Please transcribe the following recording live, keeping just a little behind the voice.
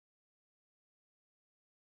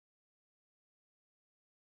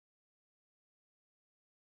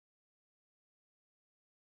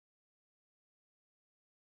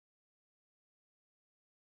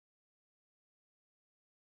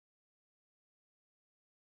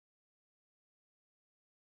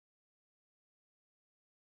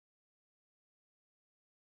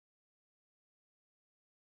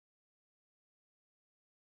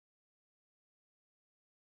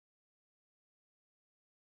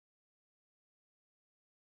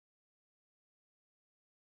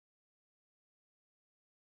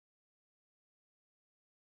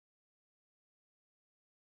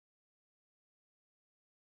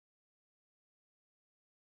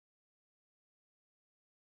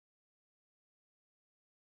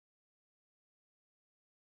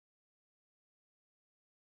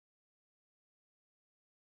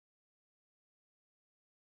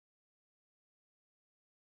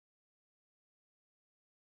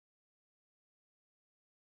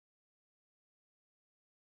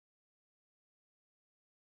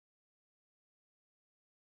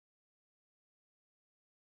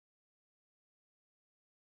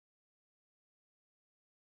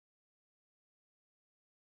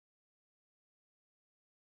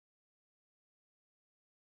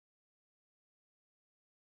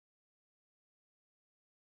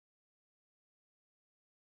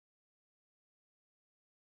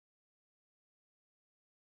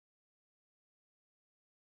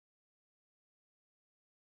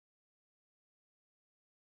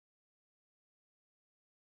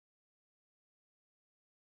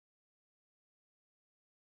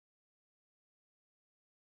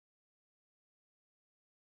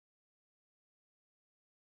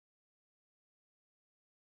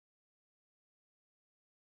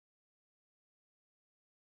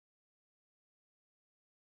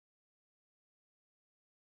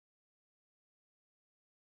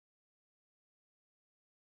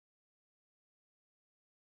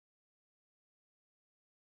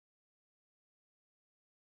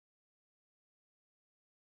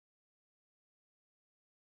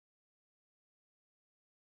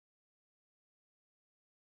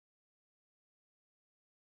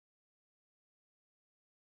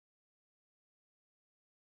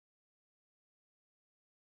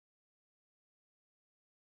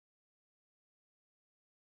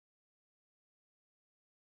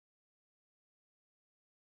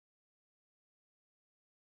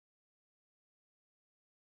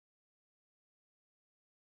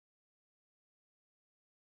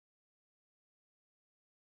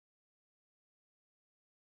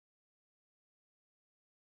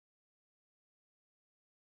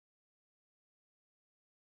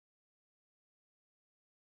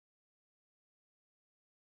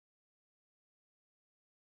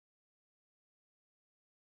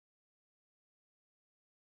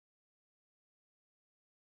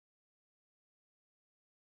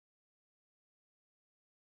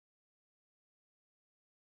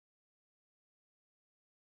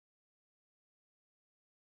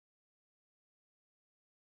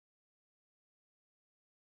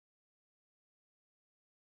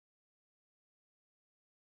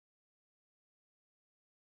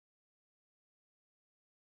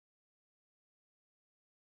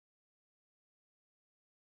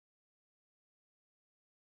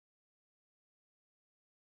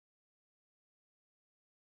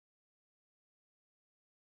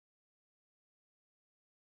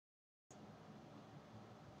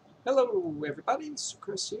Hello everybody, it's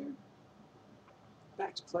Chris here.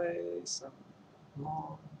 Back to play some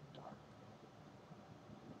Long Dark.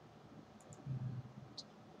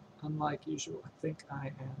 And unlike usual, I think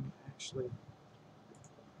I am actually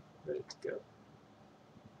ready to go.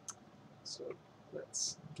 So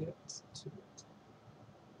let's get to it.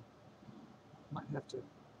 Might have to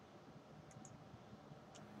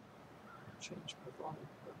change my volume.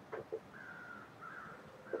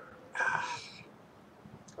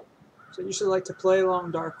 So I usually like to play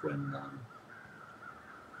Long Dark when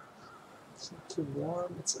it's not too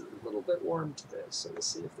warm. It's a little bit warm today, so we'll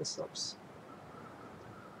see if this helps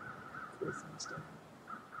cool things down.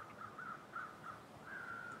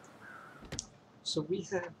 So we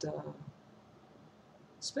had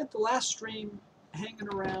spent the last stream hanging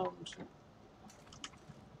around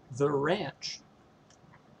the ranch,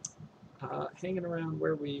 hanging around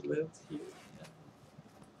where we live here in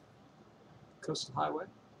Coastal Highway.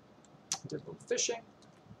 Did a little fishing,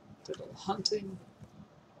 did a little hunting,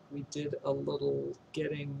 we did a little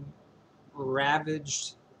getting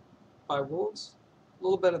ravaged by wolves, a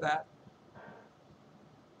little bit of that.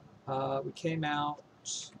 We came out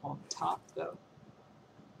on top though.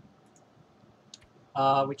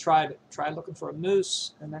 We tried looking for a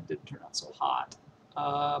moose, and that didn't turn out so hot.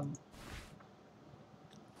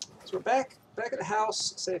 So we're back at the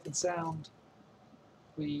house, safe and sound.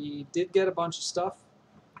 We did get a bunch of stuff.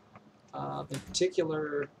 In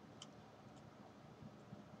particular,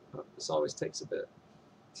 this always takes a bit.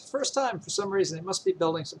 It's the first time, for some reason, they must be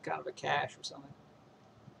building some kind of a cache or something.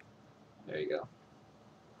 There you go.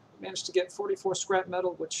 We managed to get 44 scrap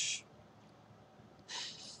metal, which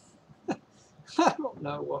I don't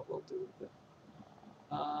know what we'll do with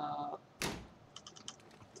it.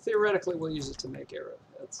 Theoretically, we'll use it to make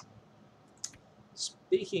arrowheads.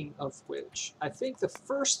 Speaking of which, I think the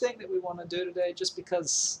first thing that we want to do today, just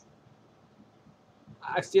because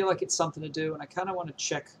I feel like it's something to do, and I kind of want to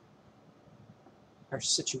check our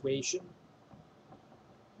situation,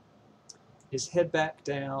 is head back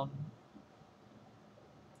down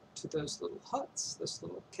to those little huts, those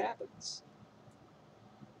little cabins,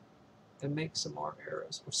 and make some more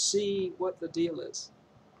arrows, or see what the deal is,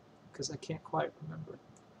 because I can't quite remember.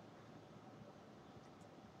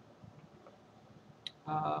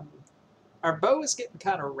 Our bow is getting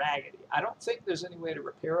kind of raggedy. I don't think there's any way to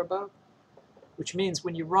repair a bow, which means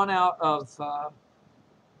when you run out of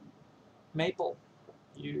maple,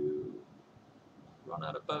 you run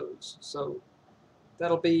out of bows. So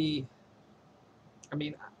that'll be, I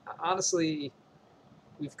mean, honestly,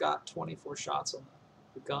 we've got 24 shots on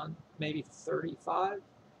the gun, maybe 35,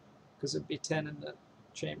 because it'd be 10 in the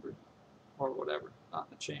chamber, or whatever. Not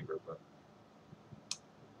in the chamber, but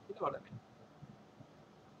you know what I mean.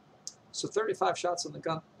 So 35 shots on the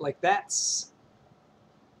gun, like that's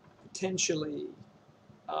potentially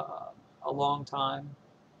a long time,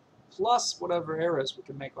 plus whatever arrows we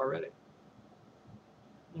can make already.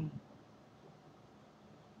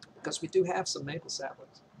 Because we do have some maple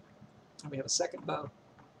saplings, and we have a second bow.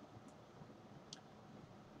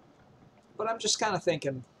 But I'm just kind of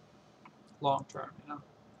thinking long term, you know.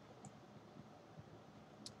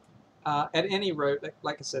 At any rate,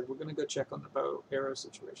 like I said, we're going to go check on the bow arrow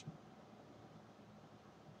situation.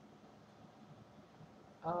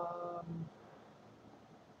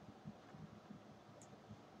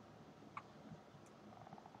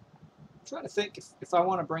 Trying to think if I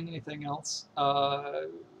want to bring anything else.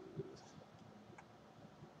 I'm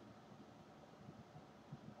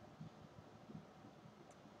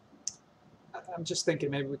just thinking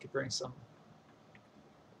maybe we could bring some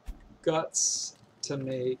guts to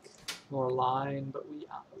make more line, but we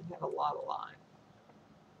have a lot of line.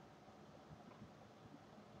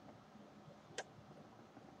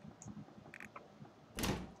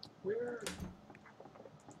 Where?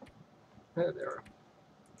 There they are.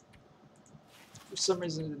 For some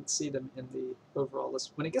reason, I didn't see them in the overall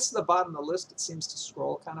list. When it gets to the bottom of the list, it seems to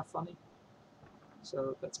scroll kind of funny.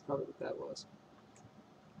 So that's probably what that was.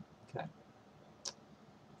 Okay.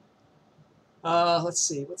 Let's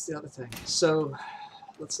see. What's the other thing? So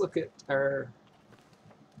let's look at our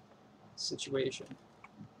situation.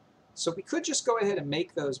 So we could just go ahead and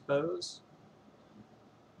make those bows.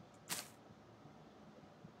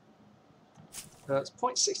 It's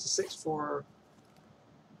 0.66 for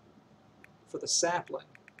the sapling.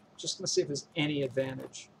 Just going to see if there's any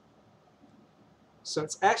advantage. So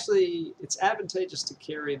it's advantageous to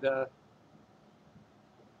carry the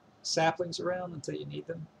saplings around until you need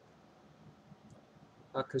them,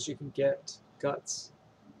 because you can get guts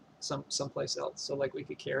someplace else. So like we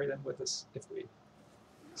could carry them with us if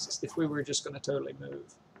we were just going to totally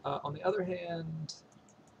move. On the other hand,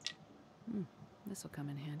 This will come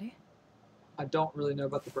in handy. I don't really know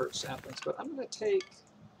about the birch saplings, but I'm going to take...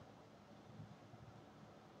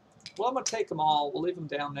 Well, I'm going to take them all. We'll leave them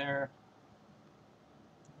down there.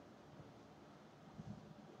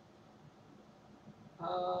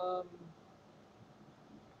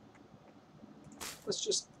 Let's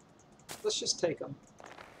just take them.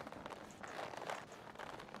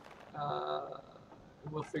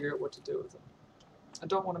 We'll figure out what to do with them. I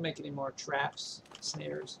don't want to make any more traps,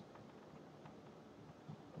 snares.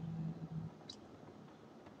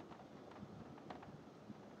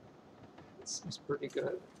 It seems pretty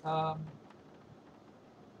good. I'll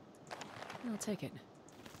take it.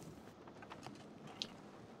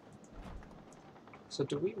 So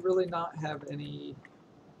do we really not have any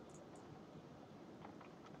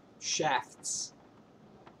shafts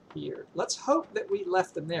here? Let's hope that we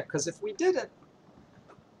left them there, because if we didn't,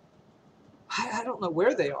 I don't know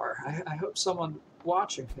where they are. I hope someone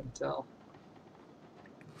watching can tell.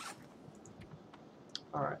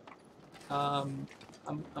 All right. I'm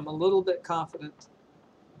a little bit confident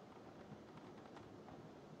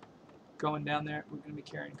going down there. We're going to be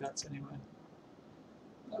carrying guts anyway.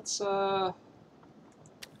 Let's go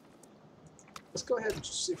ahead and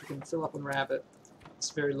just see if we can fill up on rabbit. It's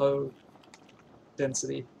very low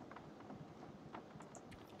density,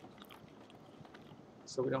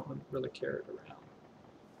 so we don't really carry it around.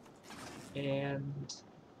 And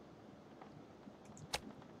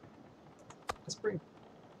let's bring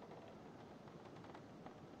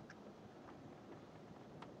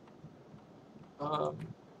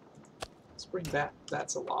that.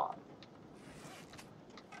 That's a lot.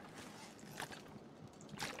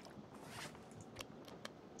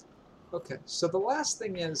 Okay, so the last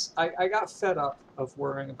thing is I got fed up of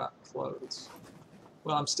worrying about clothes.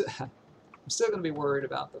 Well, I'm still going to be worried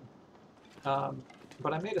about them.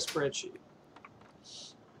 But I made a spreadsheet,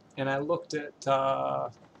 and I looked at.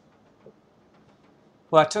 Well,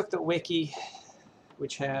 I took the wiki,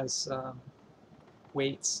 which has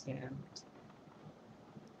weights and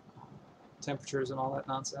temperatures and all that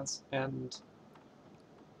nonsense, and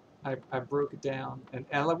I broke it down, and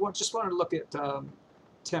I just wanted to look at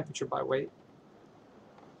temperature by weight.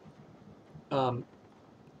 And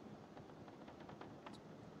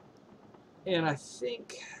I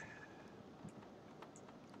think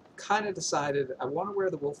kind of decided I want to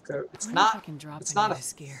wear the wolf coat. It's not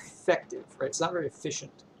effective, right? It's not very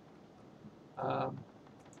efficient.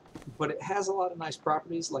 But it has a lot of nice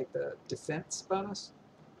properties, like the defense bonus.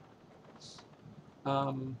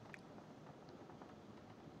 In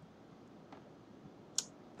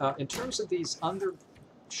terms of these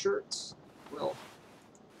undershirts, well,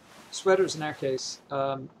 sweaters in our case,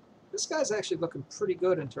 this guy's actually looking pretty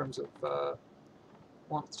good in terms of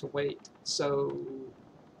warmth to weight. So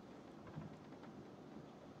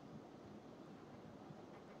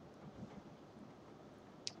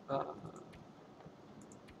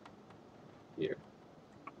here,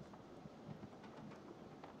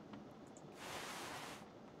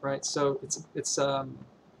 right? So it's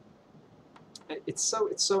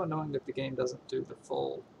so annoying that the game doesn't do the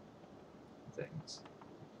full things.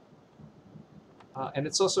 And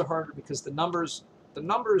it's also harder because the numbers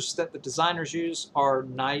that the designers use are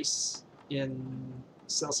nice in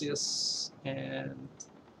Celsius and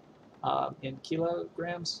in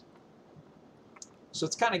kilograms. So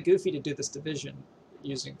it's kind of goofy to do this division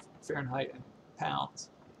using Fahrenheit and pounds.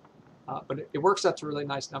 But it works out to really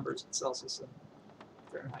nice numbers in Celsius and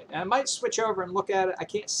Fahrenheit. And I might switch over and look at it. I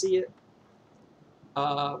can't see it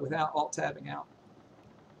without alt-tabbing out.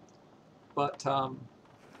 But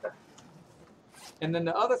and then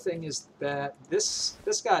the other thing is that this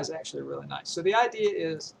guy is actually really nice. So the idea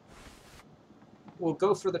is we'll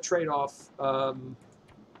go for the trade-off.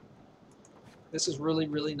 This is really,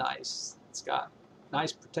 really nice. It's got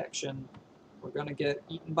nice protection. We're going to get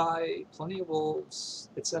eaten by plenty of wolves,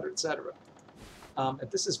 etc., etc. And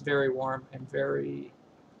this is very warm and very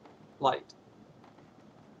light.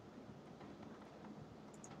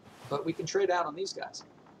 But we can trade out on these guys.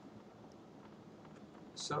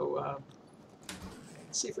 So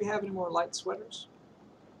let's see if we have any more light sweaters.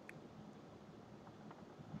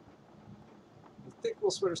 The thick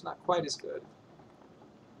wool sweater's not quite as good.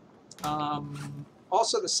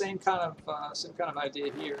 Also, the same kind of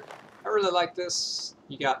idea here. I really like this.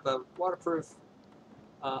 You got the waterproof,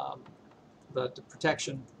 the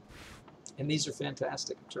protection, and these are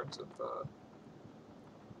fantastic in terms of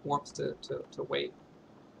warmth to weight.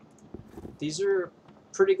 These are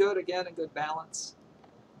pretty good, again, in good balance.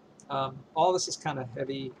 All this is kind of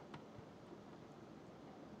heavy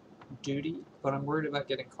duty, but I'm worried about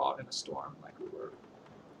getting caught in a storm like we were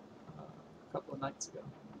a couple of nights ago.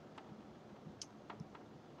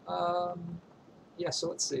 Yeah, so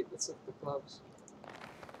let's see. Let's look at the gloves.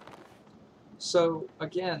 So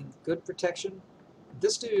again, good protection.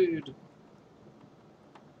 This dude,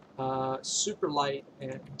 super light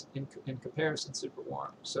and in comparison super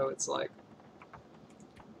warm. So it's like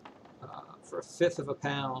for a fifth of a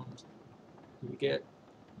pound, you get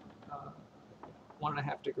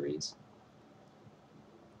 1.5 degrees.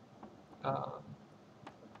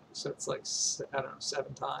 So it's like, I don't know,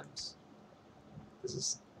 7 times. This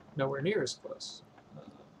is nowhere near as close.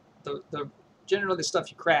 Generally the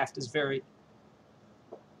stuff you craft is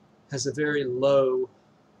has a very low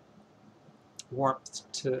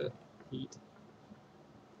warmth to heat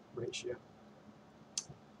ratio.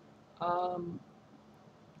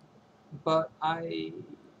 But I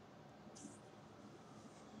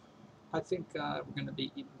think we're going to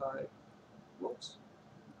be eaten by wolves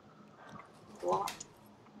a lot.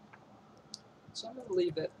 So I'm going to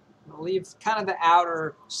leave it. I'm going to leave kind of the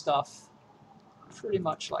outer stuff pretty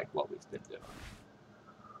much like what we've been doing.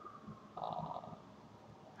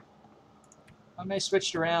 I may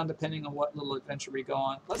switch it around depending on what little adventure we go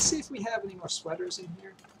on. Let's see if we have any more sweaters in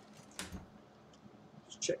here.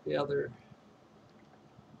 Let's check the other.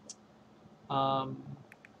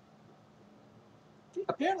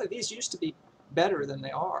 Apparently these used to be better than they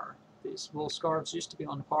are. These wool scarves used to be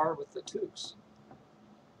on par with the toques.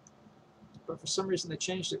 But for some reason they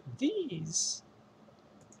changed it. These,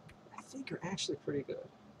 I think, are actually pretty good.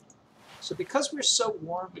 So because we're so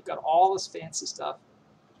warm, we've got all this fancy stuff.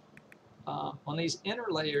 On these inner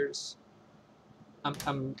layers,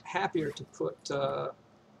 I'm happier to put sort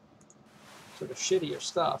of shittier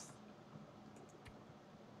stuff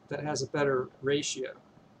that has a better ratio.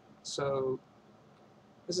 So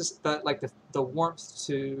this is like the warmth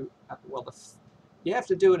to, well, you have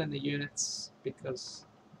to do it in the units because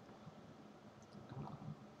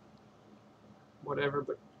whatever,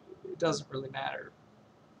 but it doesn't really matter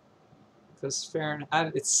because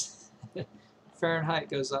Fahrenheit, Fahrenheit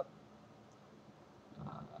goes up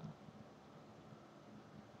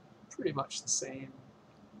pretty much the same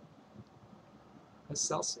as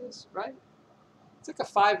Celsius, right? It's like a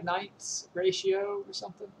 5/9 ratio or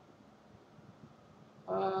something.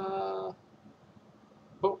 But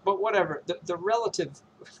whatever. The relative,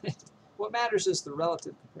 what matters is the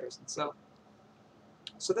relative comparison. So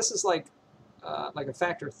this is like a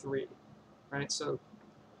factor of 3, right? So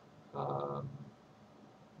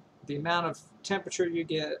the amount of temperature you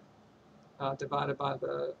get divided by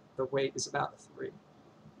the weight is about 3.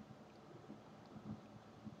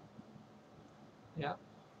 Yeah.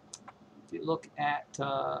 If you look at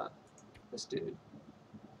this dude,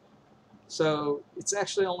 so it's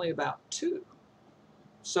actually only about 2.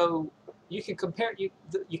 So you can compare, you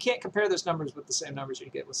can't compare those numbers with the same numbers you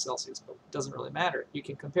get with Celsius, but it doesn't really matter. You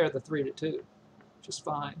can compare the 3 to 2, which is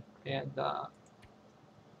fine. And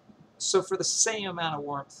so for the same amount of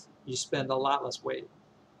warmth, you spend a lot less weight.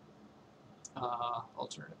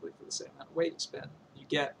 Alternatively, for the same amount of weight you spend, you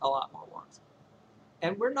get a lot more warmth.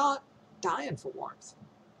 And we're not dying for warmth.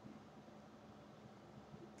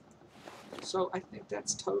 So I think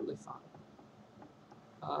that's totally fine.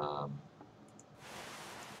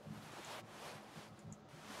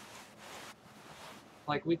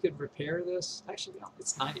 Like we could repair this. Actually, no,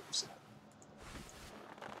 it's 90%.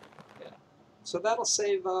 Yeah. So that'll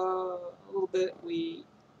save a little bit. We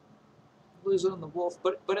lose it on the wolf,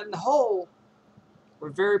 but in the whole,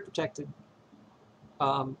 we're very protected.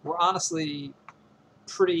 We're honestly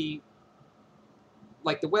pretty.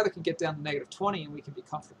 Like the weather can get down to -20 and we can be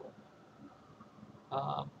comfortable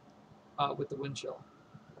with the wind chill.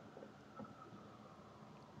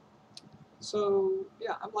 So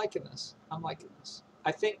yeah, I'm liking this. I'm liking this.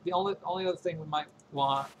 I think the only other thing we might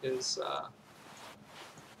want is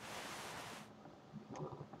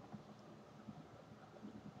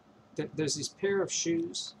there's these pair of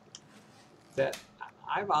shoes that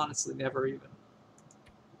I've honestly never even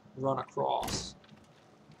run across,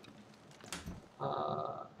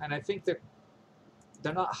 and I think they're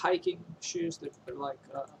not hiking shoes. They're like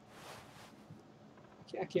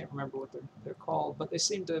I can't remember what they're called, but they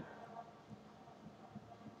seem to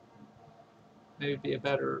maybe be a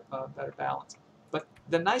better balance. But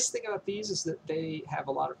the nice thing about these is that they have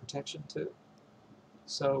a lot of protection too.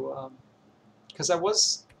 So, because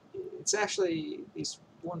it's actually, these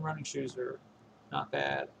worn running shoes are not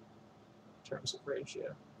bad in terms of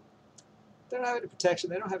ratio. They don't have any protection.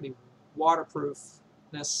 They don't have any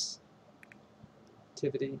waterproofness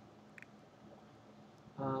activity.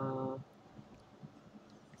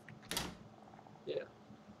 Yeah.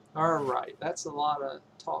 All right. That's a lot of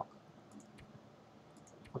talk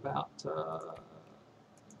about.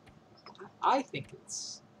 I think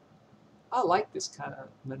it's I like this kind of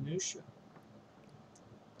minutia,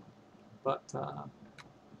 but not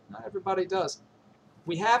everybody does.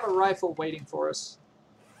 We have a rifle waiting for us,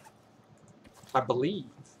 I believe,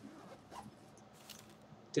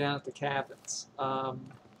 down at the cabins. I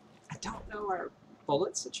don't know our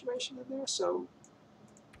bullet situation in there, so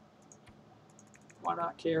why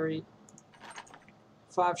not carry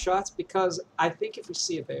 5 shots? Because I think if we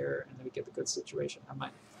see a bear and then we get the good situation, I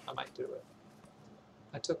might do it.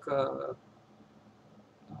 I took part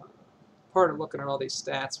of looking at all these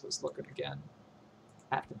stats was looking again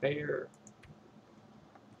at the bear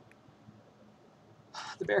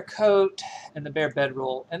coat and the bear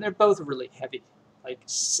bedroll, and they're both really heavy, like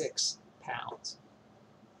 6 pounds.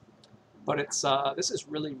 But it's this is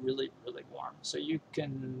really, really, really warm. So you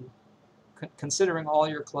can, considering all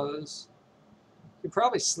your clothes, you can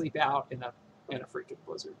probably sleep out in a freaking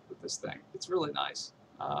blizzard with this thing. It's really nice.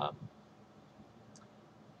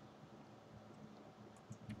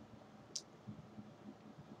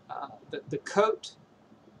 The coat,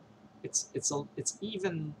 it's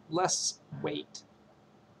even less weight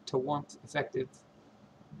to warmth effective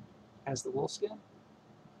as the wolfskin,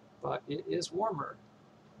 but it is warmer,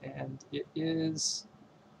 and it is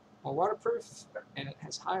more waterproof, and it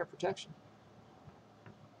has higher protection.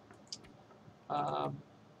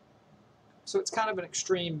 So it's kind of an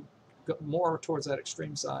extreme, more towards that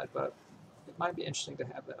extreme side, but it might be interesting to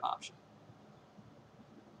have that option.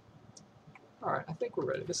 All right, I think we're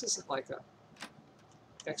ready. This isn't like a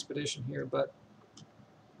expedition here, but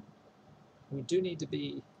we do need to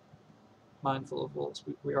be mindful of wolves.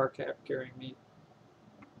 We are carrying meat,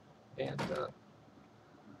 and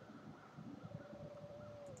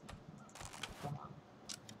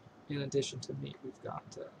in addition to meat, we've got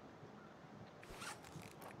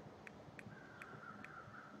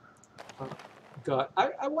gut.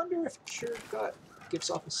 I wonder if cured gut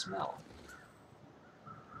gives off a smell,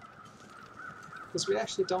 because we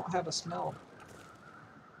actually don't have a smell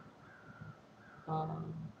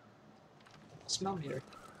smell meter.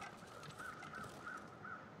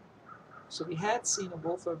 So we had seen a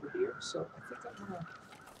wolf over here, so I think I'm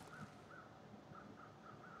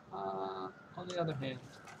gonna, on the other hand,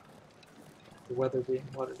 the weather being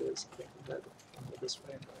what it is, I think we better go this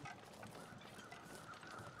way.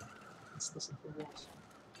 Let's listen for wolves.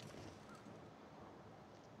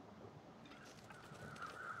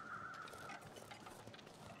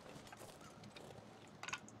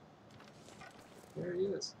 There he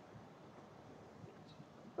is.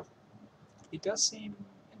 He does seem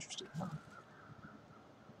interested, huh?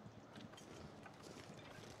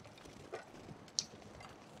 I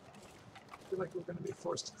feel like we're going to be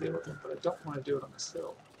forced to deal with him, but I don't want to do it on this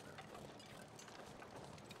hill.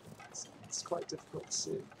 It's quite difficult to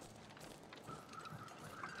see.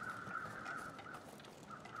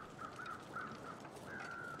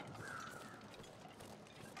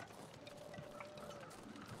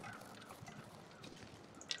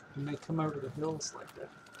 When they come over the hills like that,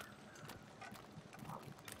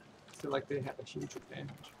 I feel like they have a huge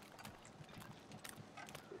advantage,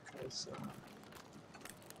 because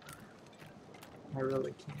I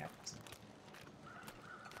really can't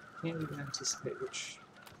even anticipate which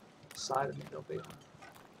side of me they'll be on.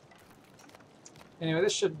 Anyway,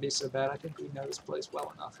 this shouldn't be so bad. I think we know this place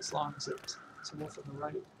well enough, as long as it's a wolf on the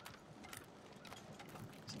right,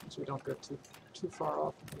 as long as we don't go too far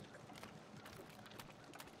off.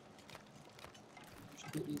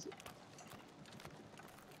 Should be easy.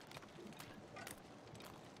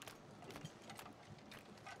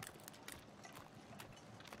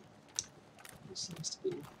 This seems to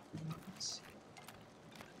be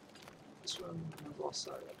this one I've lost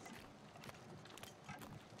sight of.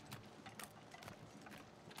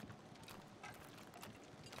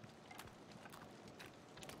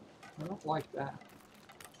 I don't like that.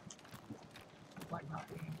 I like not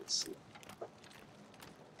being able to see.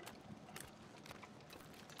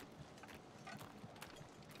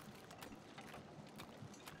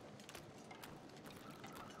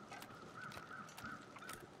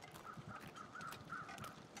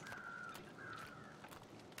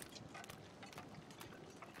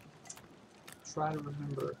 Try to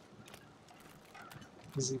remember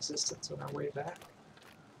his existence on our way back.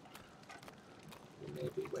 He may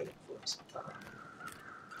be waiting for us.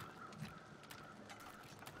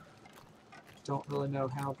 Don't really know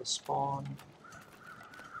how the spawn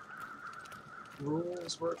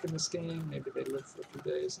rules work in this game. Maybe they live for a few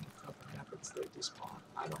days and if nothing happens, they despawn.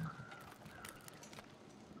 I don't know.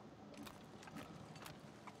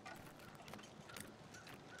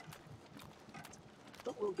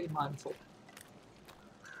 But we'll be mindful.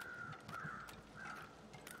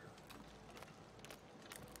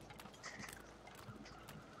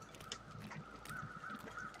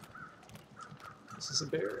 This is a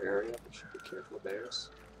bear area. We should be careful of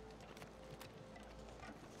bears.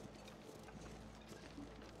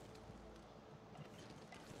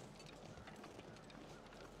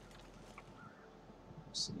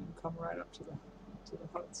 See them come right up to the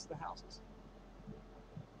huts, the houses.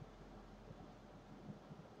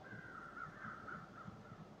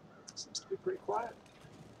 Seems to be pretty quiet.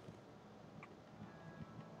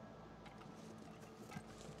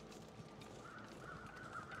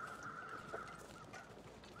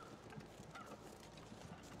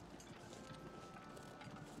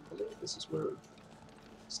 I believe this is where we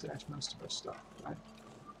stash most of our stuff, right?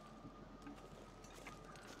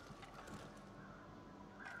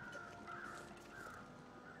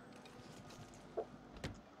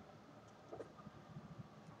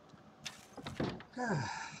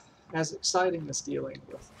 As exciting as dealing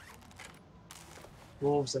with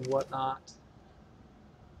wolves and whatnot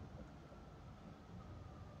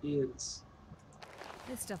is,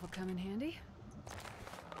 This stuff will come in handy.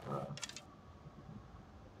 I'd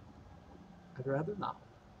rather not.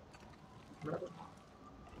 What do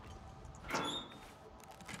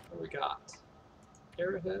we got?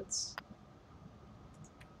 Arrowheads.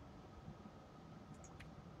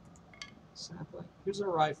 Sapling. Here's our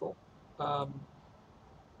rifle.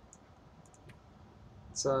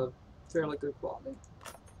 It's a fairly good quality.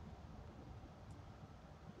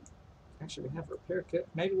 Actually, we have a repair kit.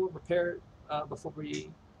 Maybe we'll repair it before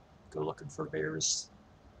we go looking for bears.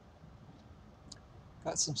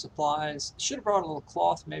 Got some supplies. Should have brought a little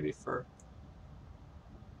cloth, maybe for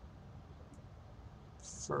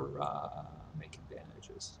making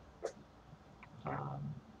bandages.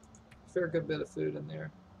 Fair good bit of food in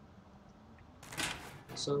there.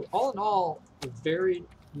 So all in all, a very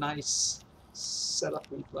nice setup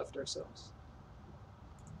we've left ourselves.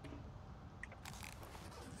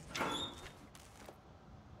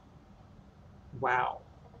 Wow.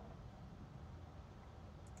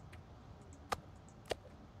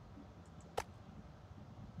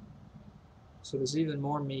 So there's even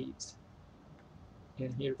more meat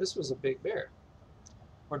in here. This was a big bear.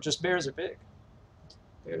 Or just bears are big.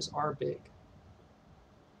 Bears are big.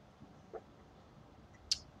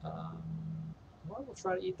 Well, we'll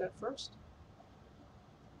try to eat that first.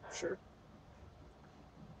 Sure.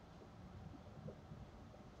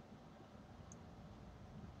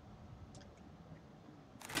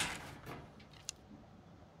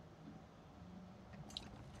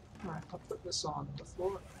 Alright, I'll put this on the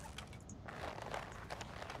floor.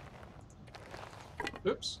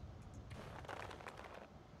 Oops.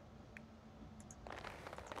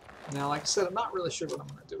 Now, like I said, I'm not really sure what I'm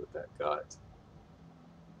going to do with that gut.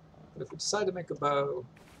 But if we decide to make a bow,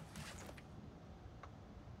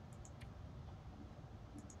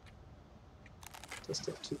 just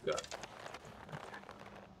take 2 gut.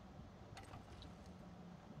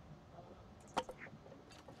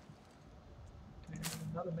 And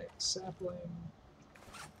another make sapling.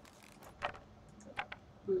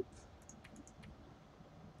 Boop.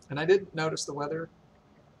 And I didn't notice the weather,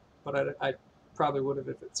 but I probably would have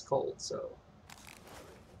if it's cold, so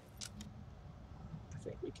I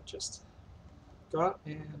think we can just go out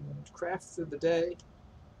and craft through the day.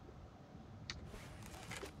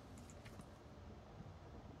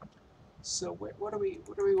 So what do we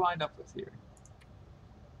wind up with here?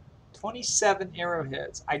 27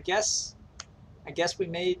 arrowheads. I guess we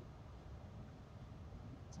made.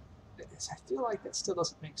 I feel like that still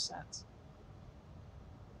doesn't make sense.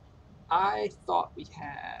 I thought we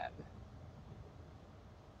had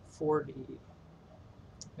 40.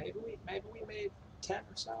 Maybe we made 10 or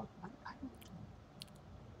so. I don't know.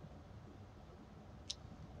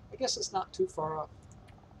 I guess it's not too far off.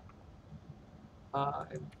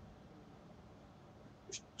 And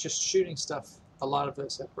just shooting stuff, a lot of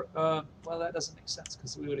those have. Well, that doesn't make sense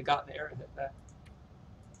because we would have gotten the arrowhead back.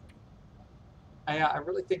 I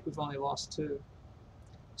really think we've only lost 2.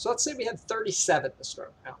 So let's say we had 37 to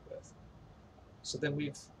start out with. So then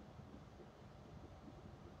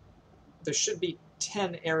there should be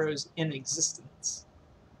 10 arrows in existence.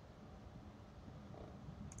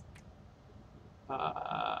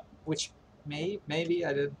 Which maybe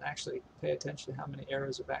I didn't actually pay attention to how many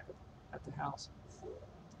arrows are back at the house.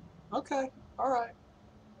 Okay, alright.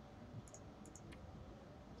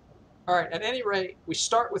 Alright, at any rate, we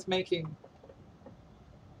start with making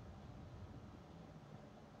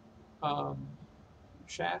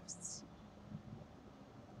shafts.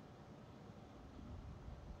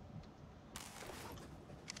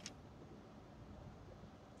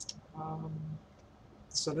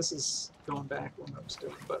 So this is going back when I was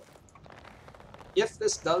doing, but if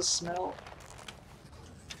this does smell,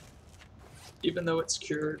 even though it's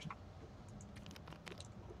cured,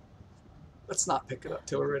 Let's not pick it up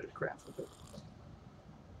till we're ready to craft with it.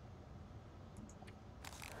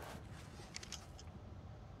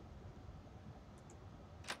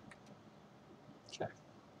 Okay.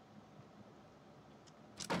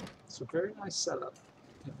 So very nice setup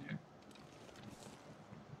in here.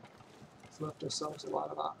 We've left ourselves a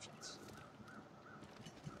lot of options.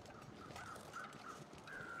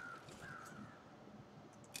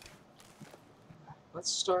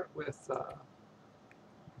 Let's start with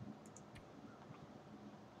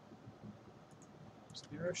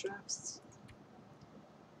arrow shafts.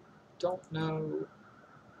 Don't know.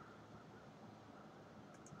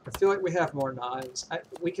 I feel like we have more knives.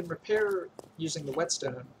 We can repair using the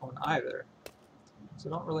whetstone on either, so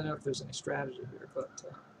I don't really know if there's any strategy here, but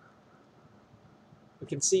we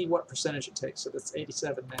can see what percentage it takes. So that's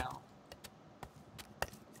 87 now.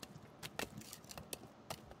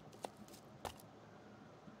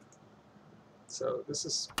 So this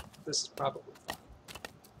is probably fine.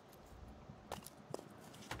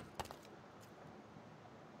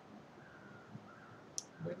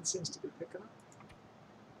 Wind seems to be picking up.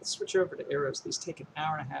 Let's switch over to arrows. These take an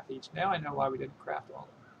hour and a half each. Now I know why we didn't craft all of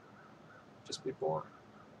them. Just be boring.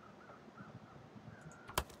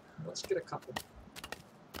 Let's get a couple.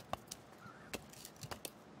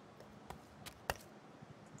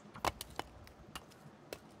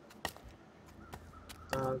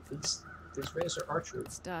 These rays are archery.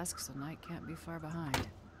 It's dusk, so night can't be far behind.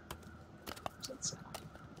 What's that sound?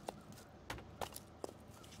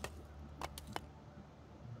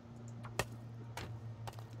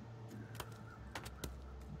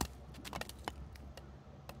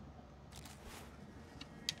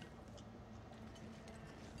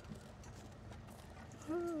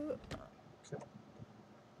 Okay.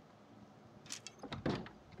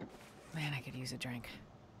 Man, I could use a drink.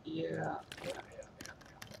 Yeah.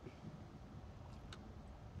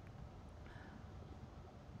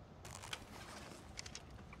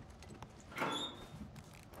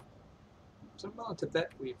 So I'm willing to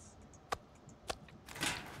bet we've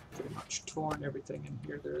pretty much torn everything in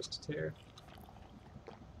here there is to tear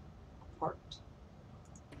apart.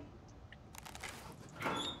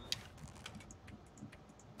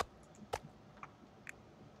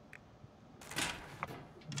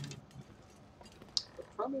 But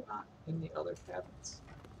probably not in the other cabins.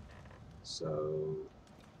 So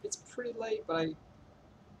it's pretty late, but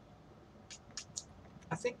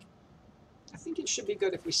I think it should be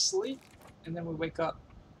good if we sleep and then we wake up.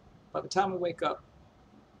 By the time we wake up,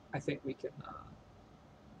 I think we can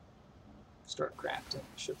start crafting. It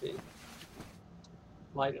should be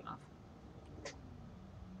light enough.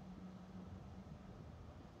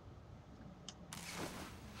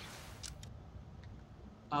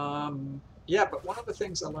 Yeah, but one of the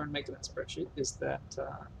things I learned making that spreadsheet is that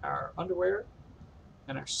our underwear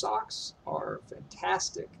and our socks are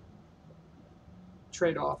fantastic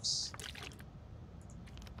trade-offs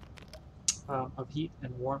of heat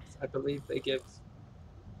and warmth. I believe they give,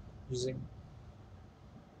 using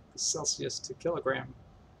the Celsius to kilogram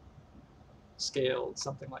scale,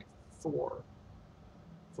 something like 4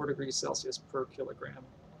 degrees Celsius per kilogram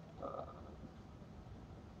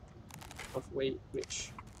of weight,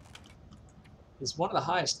 which is one of the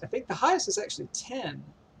highest. I think the highest is actually 10,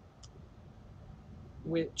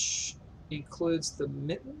 which includes the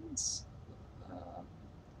mittens.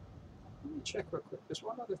 Let me check real quick. There's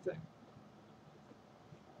one other thing.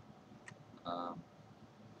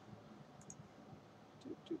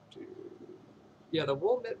 Yeah, the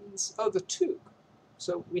wool mittens. Oh, the toque.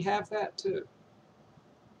 So we have that too.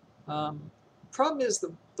 Problem is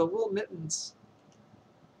the wool mittens.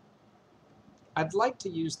 I'd like to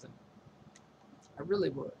use them. I really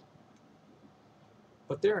would.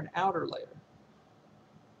 But they're an outer layer.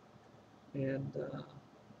 And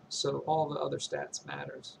so all the other stats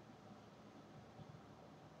matters.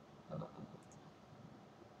 Okay,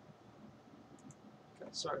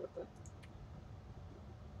 sorry about that.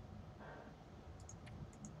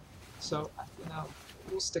 So,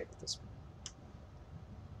 we'll stick with this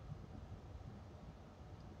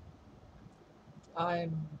one. I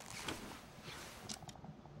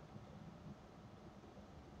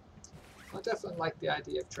definitely like the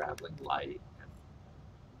idea of traveling light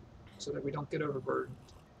so that we don't get overburdened.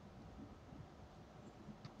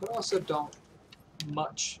 But also don't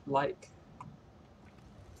much like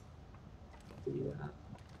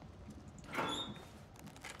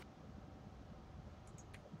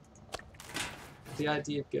the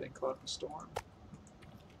idea of getting caught in a storm.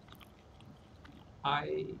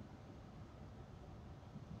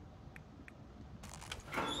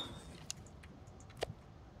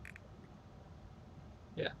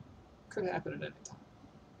 Yeah, could happen at any time.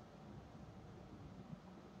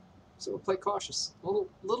 So we'll play cautious, a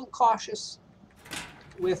little cautious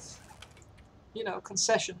with, you know,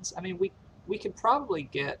 concessions. I mean, we could probably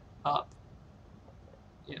get up,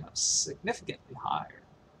 you know, significantly higher.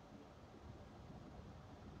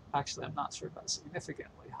 Actually, I'm not sure about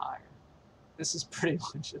significantly higher. This is pretty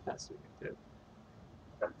much the best we can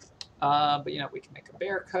do. But, you know, we can make a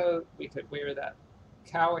bear coat. We could wear that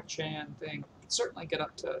Cowichan thing. Certainly get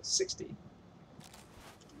up to 60.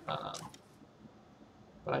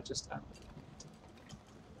 But I just don't.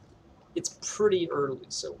 It's pretty early,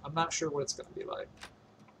 so I'm not sure what it's going to be like.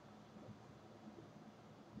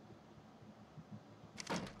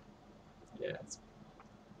 Yeah,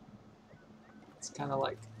 it's kind of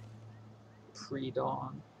like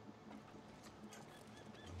pre-dawn.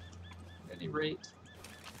 At any rate,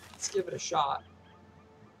 let's give it a shot.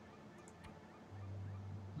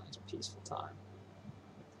 Nice peaceful time.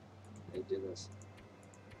 How do you do this?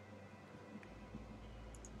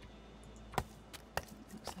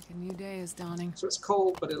 Looks like a new day is dawning. So it's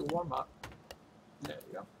cold, but it'll warm up. There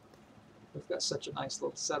you go. We've got such a nice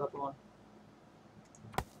little setup on.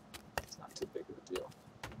 It's not too big of a deal.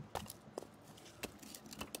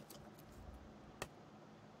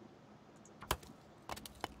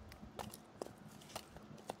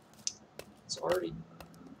 It's already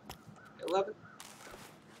 11.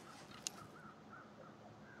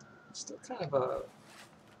 Still kind of a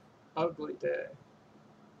ugly day.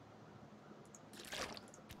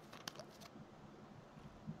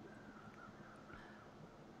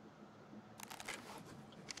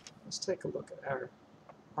 Let's take a look at our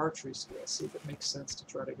archery skill, see if it makes sense to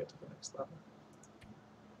try to get to the next level.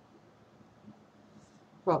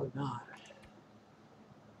 Probably not.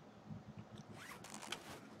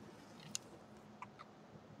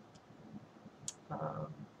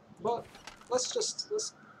 But let's just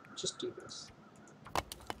do this.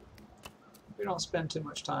 We don't spend too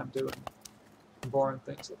much time doing boring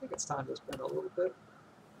things. I think it's time to spend a little bit,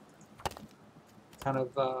 kind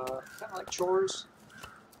of like chores.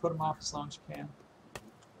 Put them off as long as you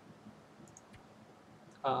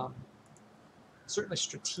can. Certainly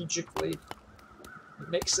strategically, it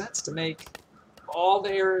makes sense to make all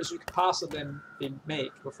the errors you could possibly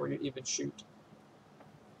make before you even shoot.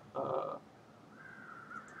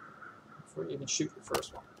 Before you even shoot the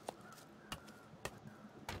first one.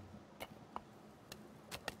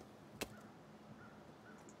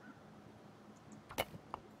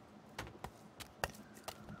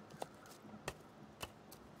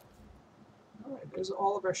 Alright, there's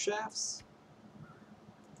all of our shafts.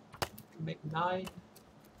 We can make 9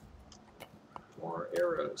 more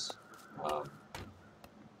arrows.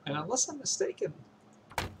 And unless I'm mistaken,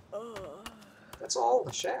 that's all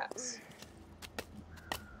the shafts.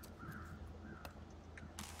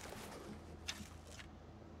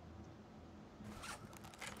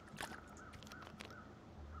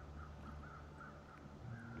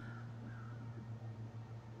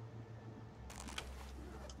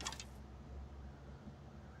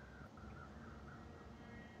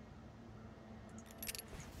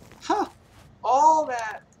 Huh! All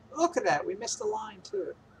that! Look at that! We missed a line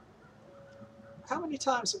too. How many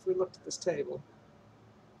times have we looked at this table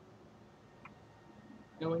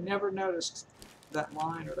and we never noticed that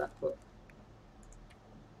line or that hook?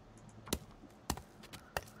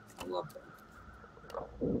 I love that.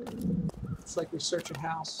 It's like we search a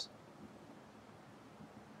house.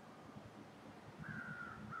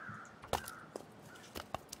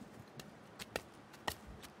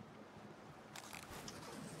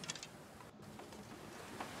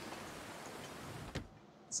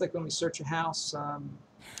 It's like when we search a house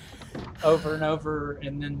over and over,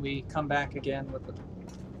 and then we come back again with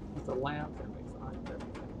a lamp, and we find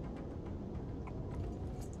everything.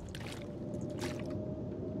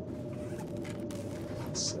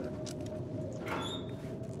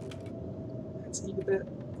 Let's eat a bit.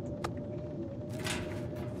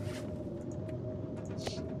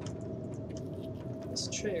 This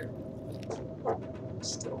chair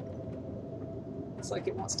still. It's like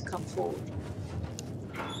it wants to come forward.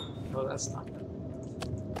 Oh, that's not good.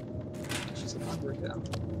 She's a hungry cow.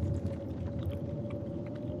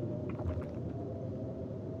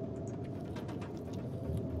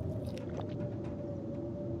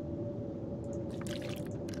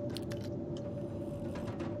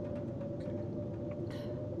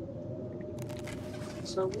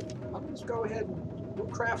 So I'll just go ahead and we'll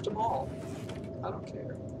craft them all. I don't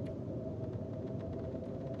care.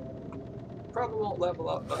 Probably won't level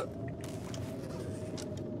up, but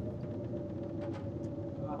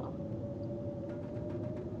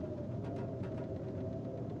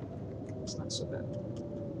it's not so bad.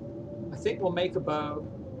 I think we'll make a bow,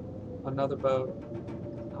 another bow.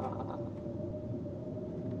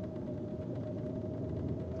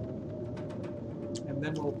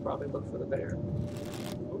 And then we'll probably look for the bear.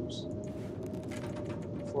 Oops.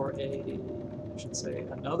 For I should say,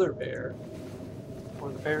 another bear,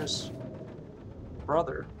 or the bear's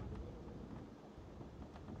brother.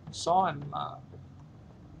 Saw him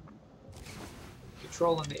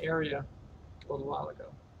patrolling the area a little while ago.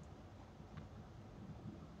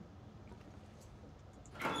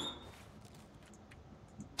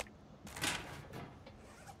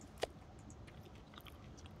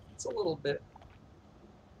 It's a little bit,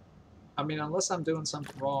 I mean, unless I'm doing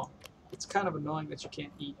something wrong, it's kind of annoying that you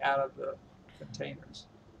can't eat out of the containers.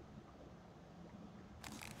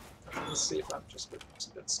 Let's see if I'm just a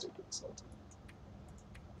bit stupid this whole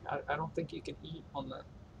time. I don't think you can eat on the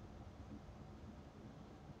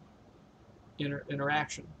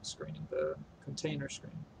interaction screen, the container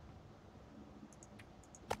screen.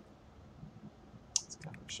 It's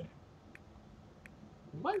kind of a shame.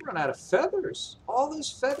 We might run out of feathers. All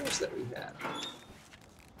those feathers that we had.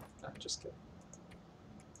 No, just kidding.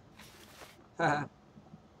 Haha.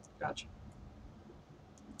 Gotcha.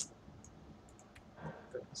 Oh,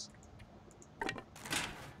 goodness.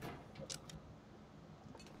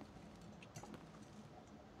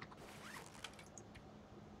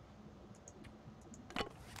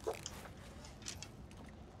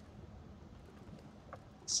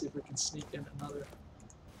 Let's see if we can sneak in another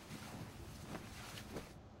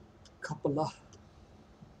couple of.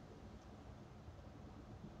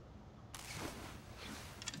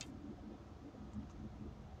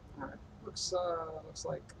 Alright, looks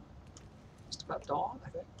like just about dawn, I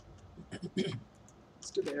think.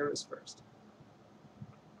 Let's do the arrows first.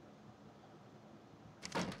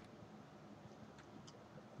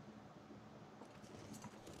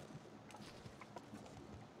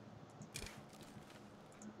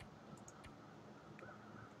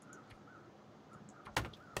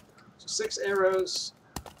 So 6 arrows,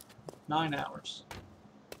 9 hours.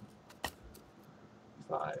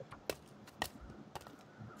 5.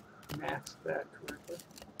 Math that correctly.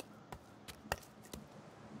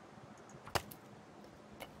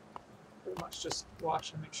 Pretty much just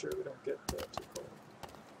watch and make sure we don't get too cold.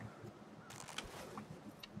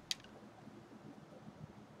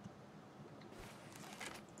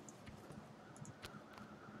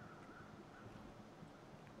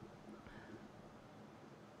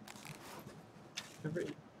 Every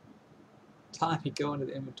time you go into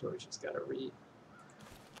the inventory, you just gotta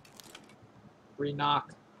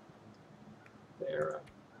re-knock the arrow.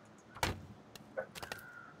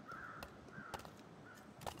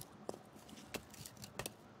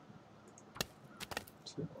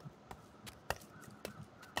 Two more.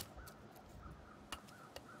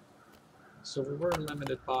 So we were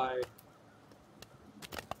limited by.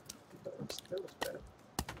 That was bad.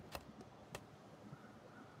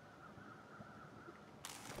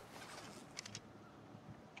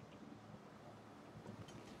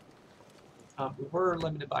 We were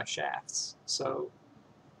limited by shafts, so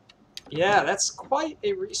yeah, that's quite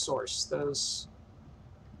a resource, those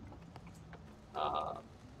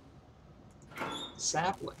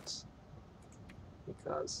saplings,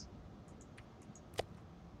 because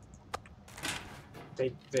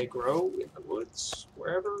they grow in the woods,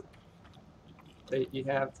 wherever. You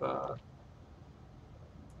have to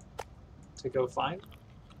go find them,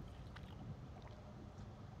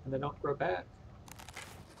 and they don't grow back.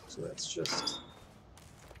 So that's just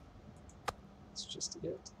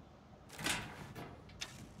it.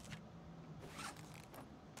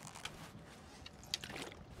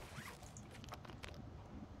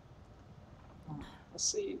 Let's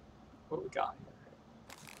see what we got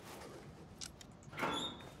here.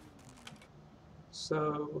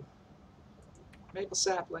 So maple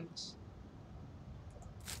saplings.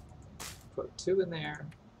 Put 2 in there.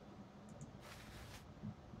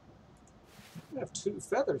 I have 2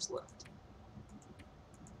 feathers left.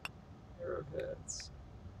 Arrowheads.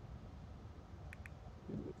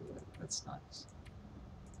 Look at that. That's nice.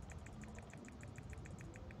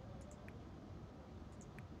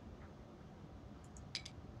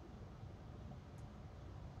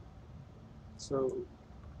 So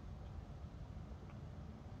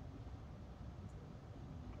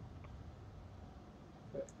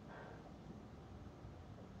okay.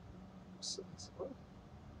 So what?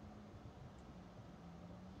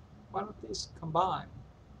 Why don't these combine?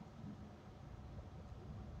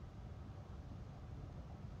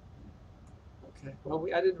 Okay, well,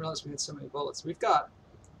 I didn't realize we had so many bullets. We've got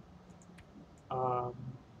a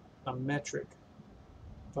metric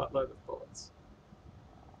buttload of bullets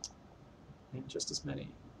and just as many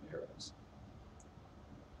arrows.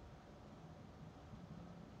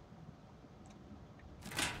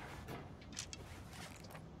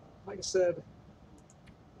 Like I said,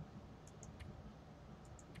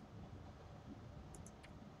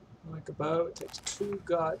 Make a bow. It takes 2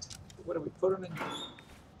 gut. What do we put them in?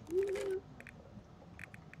 Here?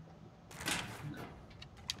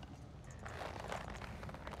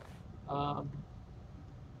 No.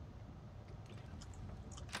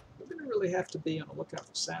 We're going to really have to be on the lookout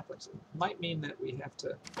for saplings. It might mean that we have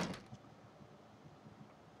to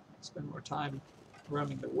spend more time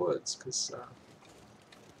roaming the woods because I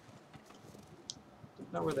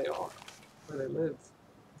don't know where they are, where they live.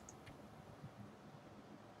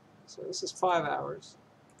 So this is 5 hours.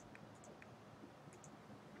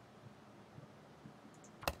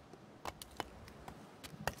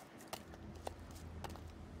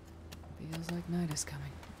 Feels like night is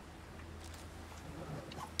coming.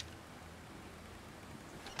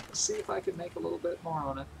 Let's see if I can make a little bit more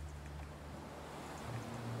on it.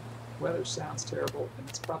 Weather sounds terrible, and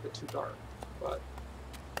it's probably too dark, but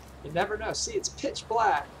you never know. See, it's pitch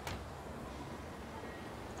black,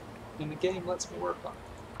 and the game lets me work on it.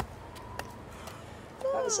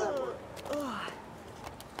 How does that work? I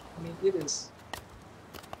mean, it is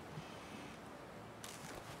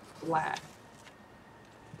black.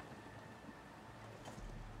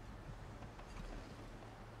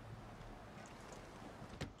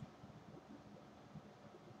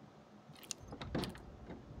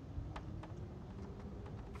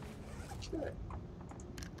 Okay.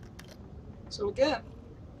 So again,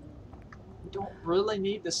 we don't really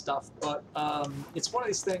need this stuff, but it's one of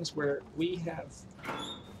these things where we have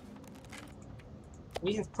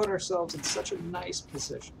put ourselves in such a nice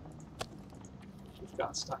position. We've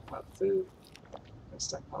got a stockpile of food, we've got a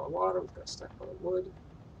stockpile of water, we've got a stockpile of wood.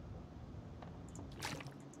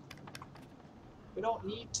 We don't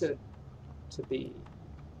need to be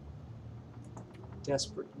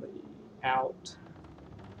desperately out.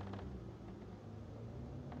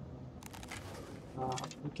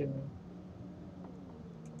 We can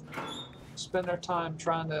spend our time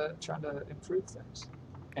trying to improve things,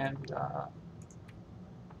 and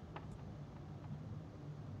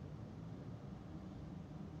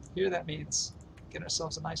here that means getting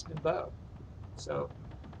ourselves a nice new bow. So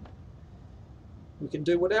we can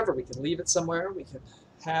do whatever. We can leave it somewhere. We can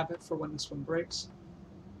have it for when this one breaks.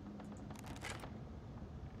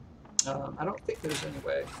 I don't think there's any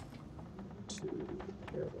way to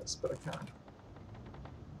repair this, but I kind of.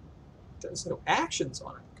 There's no actions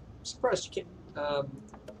on it. I'm surprised you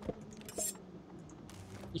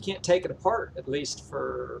can't take it apart, at least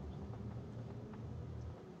for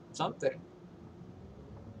something.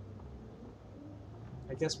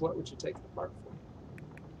 I guess what would you take it apart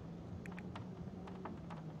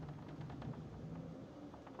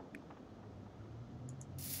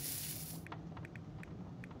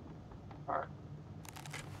for? Alright.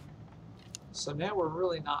 So now we're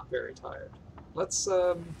really not very tired. Let's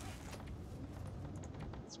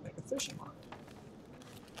make a fishing line.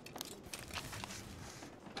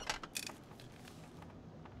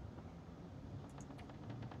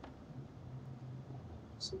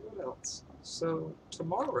 So what else? So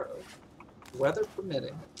tomorrow, weather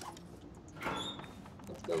permitting,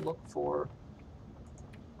 let's go look for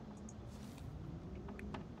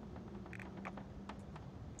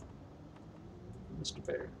Mr.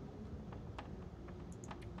 Bear,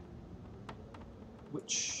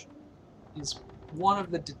 which is one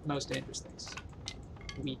of the most dangerous things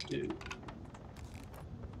we do.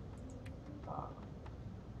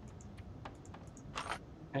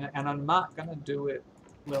 And I'm not going to do it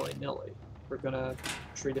willy-nilly. We're going to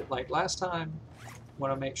treat it like last time.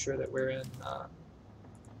 Want to make sure that we're in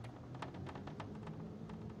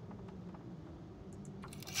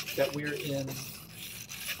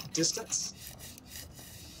distance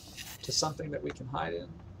to something that we can hide in.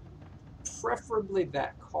 Preferably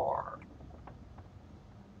that car,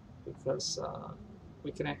 because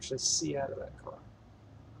we can actually see out of that car.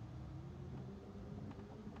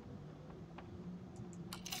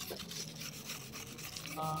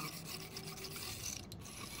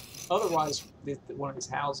 Otherwise, one of these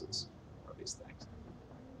houses or these things.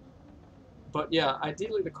 But yeah,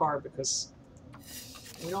 ideally the car, because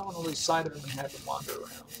we don't want to lose sight of them and have them wander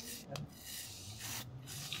around and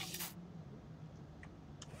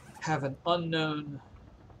have an unknown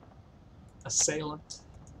assailant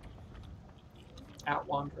out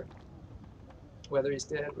wandering, whether he's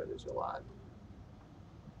dead, whether he's alive.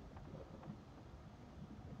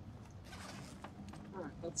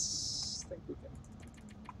 Alright, let's think we can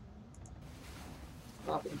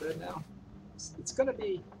pop in bed now. It's going to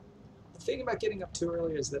be, the thing about getting up too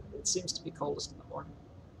early is that it seems to be coldest in the morning.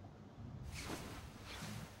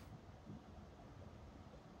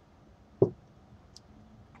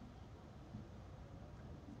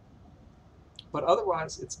 But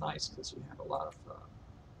otherwise, it's nice because you have a lot of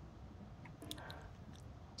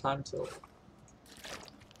Time till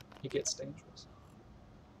it gets dangerous.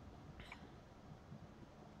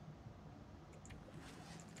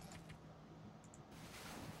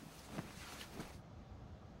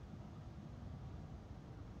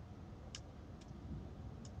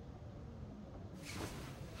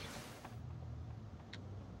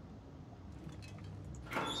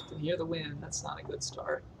 You can hear the wind. That's not a good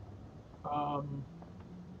start.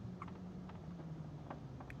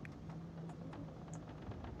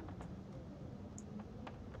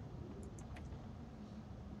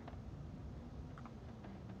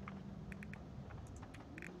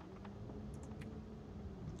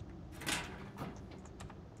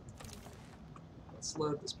 Let's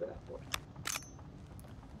load this bad boy.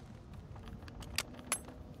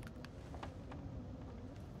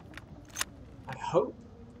 I hope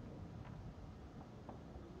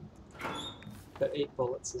that 8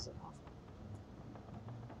 bullets is enough.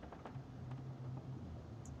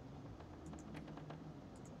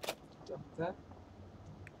 Done with that.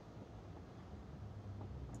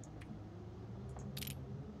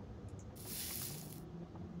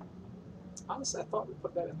 Honestly, I thought we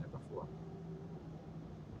put that in there before.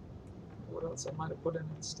 What else I might have put in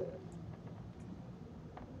instead?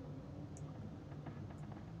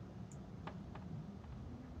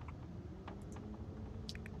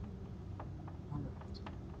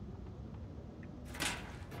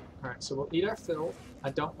 Alright, so we'll eat our fill.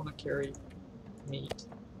 I don't want to carry meat.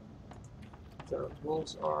 The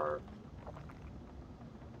wolves are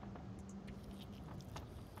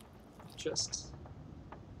just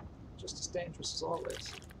as dangerous as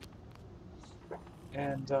always.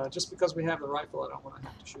 And just because we have the rifle, I don't want to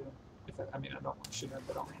have to shoot him. I mean, I don't want to shoot him,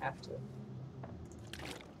 but I don't have to.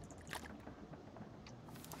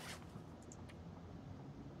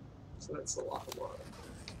 So that's a lot of water.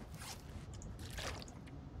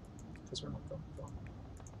 Because we're not going to go.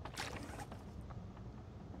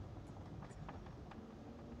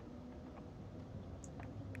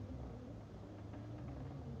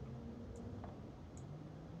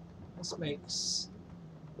 This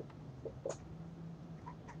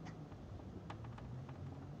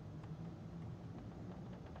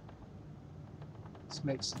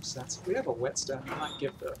makes some sense. If we have a whetstone, we might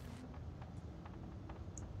give the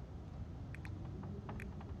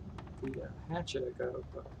hatchet a go,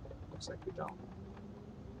 but looks like we don't.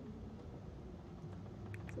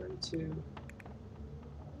 32,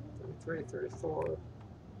 33, 34,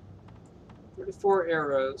 34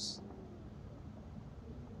 arrows.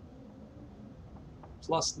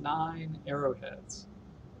 Plus 9 arrowheads.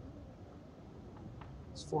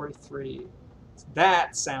 It's 43.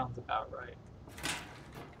 That sounds about right.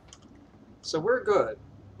 So we're good.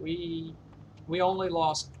 We only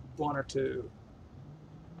lost 1 or 2.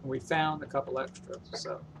 We found a couple extras,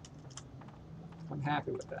 so I'm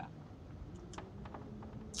happy with that.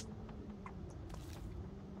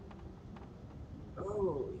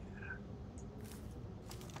 Oh yeah.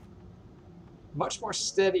 Much more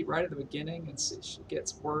steady right at the beginning, and see, she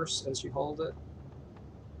gets worse as you hold it.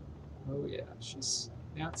 Oh yeah,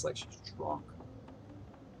 now it's like she's drunk.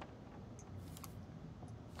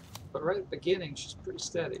 But right at the beginning, she's pretty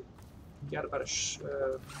steady. You got about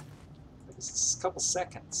a couple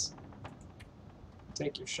seconds to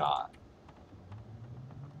take your shot.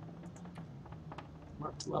 We're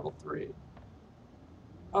up to level 3.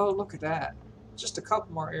 Oh, look at that. Just a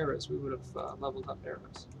couple more arrows, we would have leveled up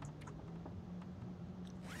arrows.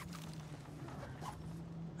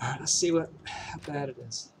 Alright, let's see how bad it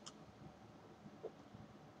is.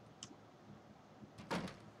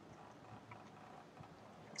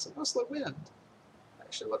 So mostly wind.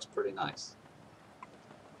 Actually looks pretty nice.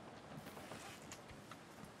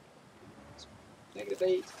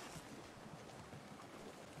 -8.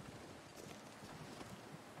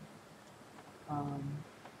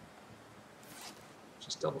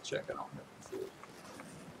 Just double check I don't have food.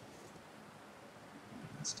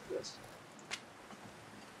 Let's do this.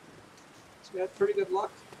 So we had pretty good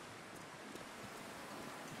luck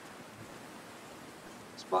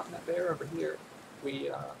spotting that bear over here. We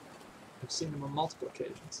have seen them on multiple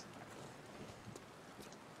occasions.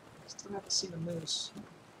 Still haven't seen a moose.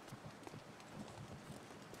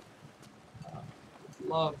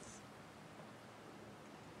 Love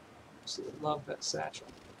that satchel.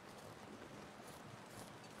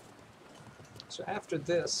 So after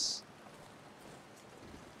this,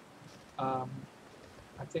 I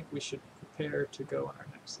think we should prepare to go on our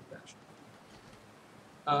next adventure.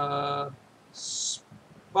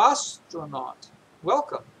 Spastronaut,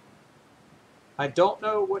 welcome. I don't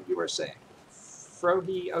know what you are saying.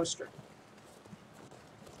 Frohi Oster.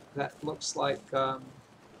 That looks like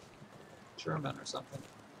German or something.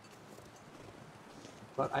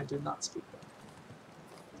 but I do not speak them.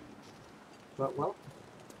 But well,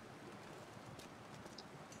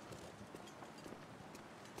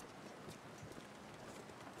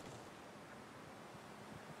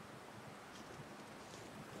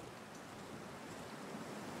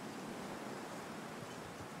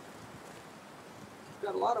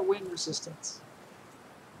 got a lot of wind resistance.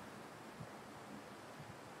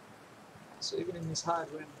 So even in these high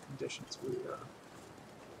wind conditions, we don't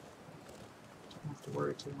have to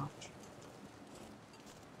worry too much.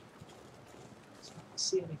 So I don't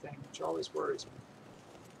see anything, which always worries me.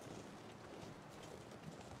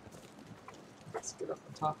 Let's get up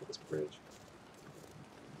on top of this bridge.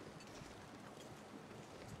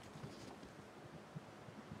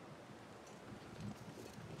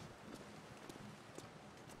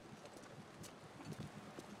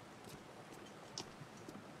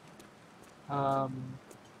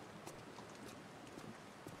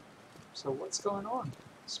 So what's going on?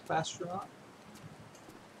 Spastronaut?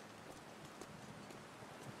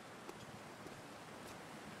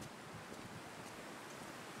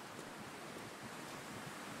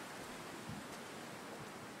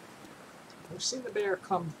 We've seen the bear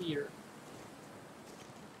come here,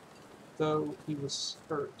 though he was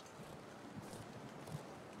hurt.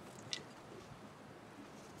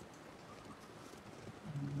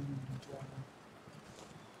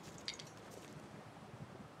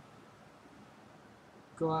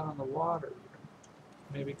 Go out on the water,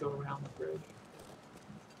 maybe go around the bridge.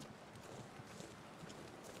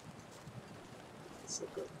 Let's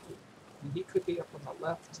look over here. And he could be up on the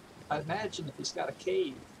left. I imagine if he's got a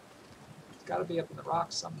cave, he's got to be up in the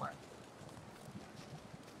rocks somewhere.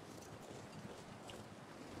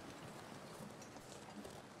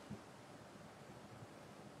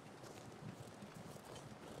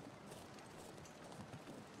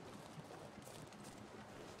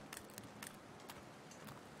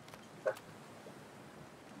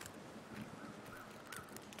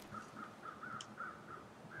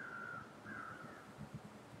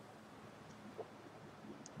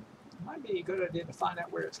 Might be a good idea to find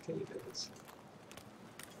out where his cave is.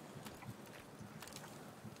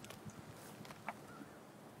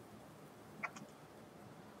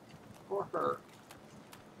 Or her.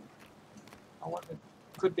 I wonder,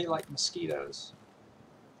 could be like mosquitoes.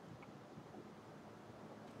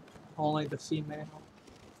 Only the female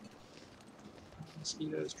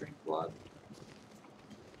mosquitoes drink blood.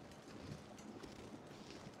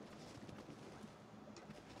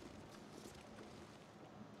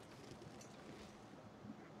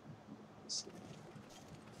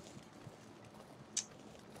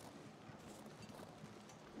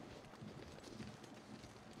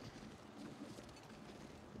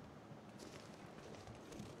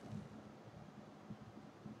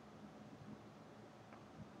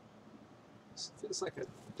 This feels like a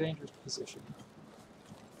dangerous position.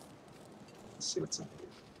 Let's see what's in here.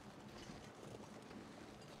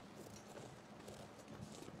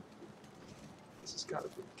 This has got to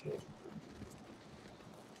be a cave.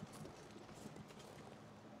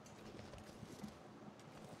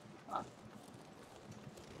 Huh.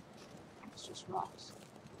 It's just rocks.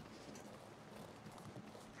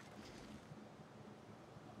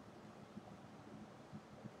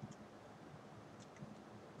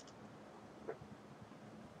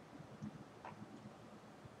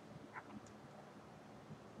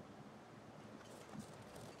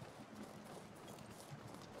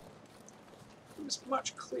 It was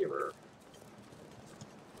much clearer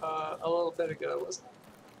a little bit ago, wasn't it?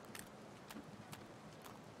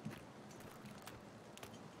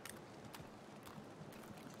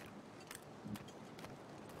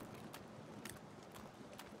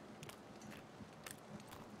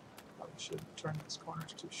 Probably shouldn't turn these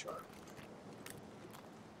corners too sharp.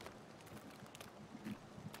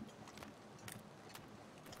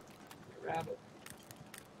 Rabbit.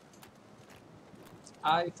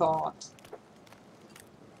 I thought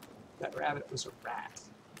that rabbit was a rat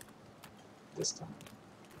this time.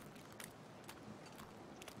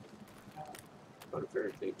 But a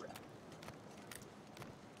very big rabbit.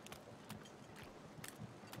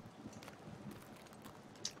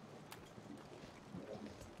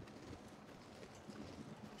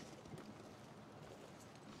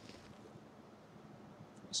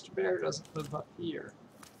 Mr. Bear doesn't live up here.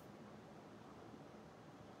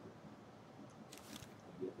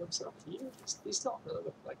 Maybe it lives up here. These don't really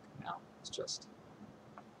look like mountains, just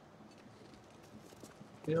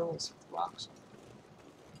hills with rocks on them.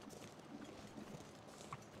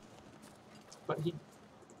 But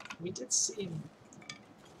we did see him.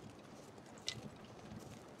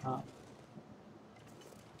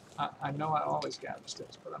 I know I always gather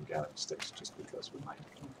sticks, but I'm gathering sticks just because we might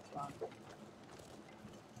have to find them.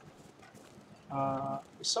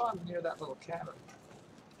 We saw him near that little cabin.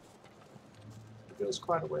 It goes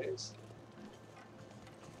quite a ways.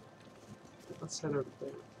 Let's head over there.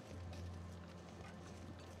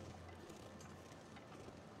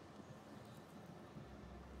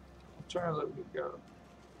 Alternatively, we go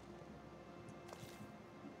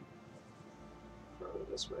further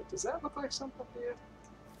this way. Does that look like something to you?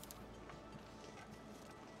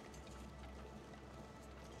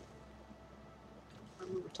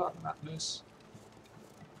 Remember we were talking about moose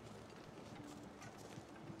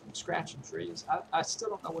scratching trees. I still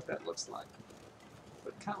don't know what that looks like,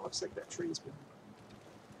 but it kind of looks like that tree's been.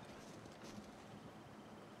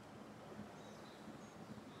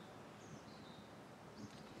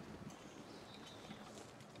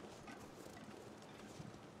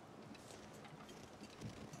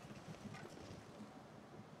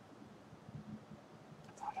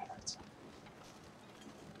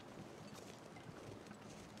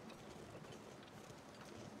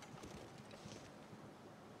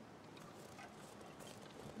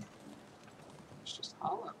 It's just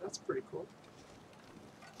hollow. That's pretty cool.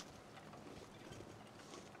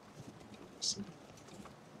 See.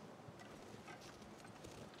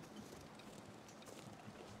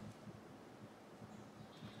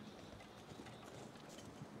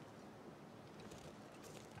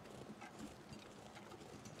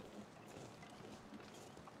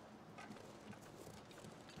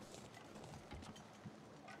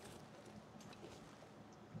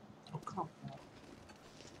 Oh, come on.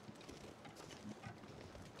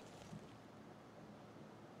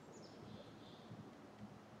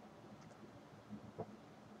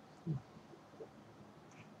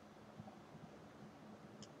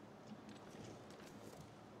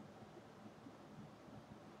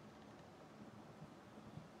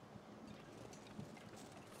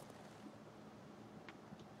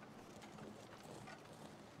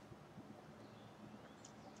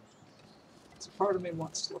 So part of me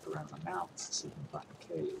wants to look around the mountains to see if we can find a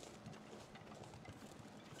cave.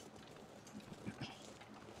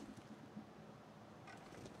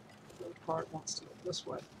 The other part wants to look this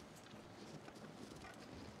way.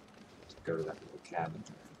 To go to that little cabin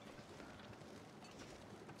there.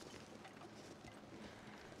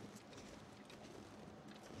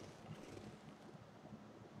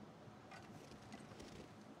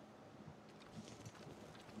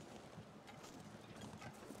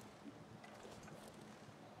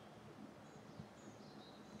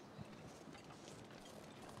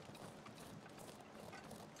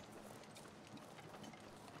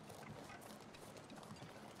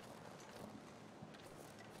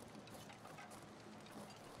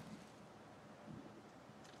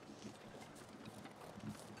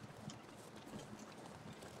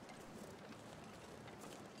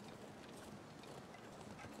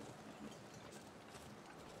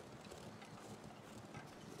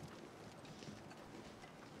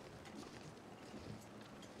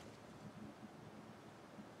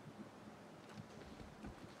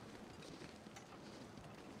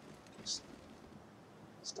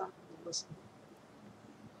 Stop and listen.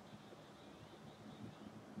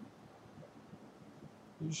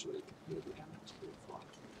 Usually you can hear the animals pretty far.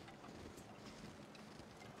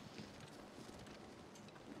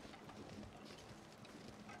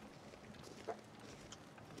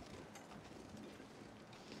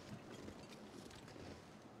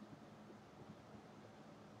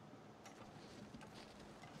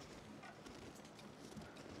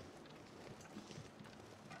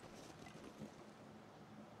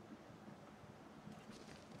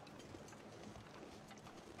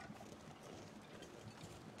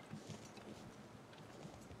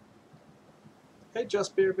 Hey,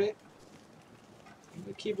 Just Beer Bait.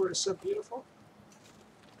 Your keyboard is so beautiful.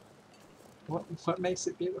 What makes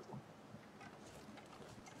it beautiful?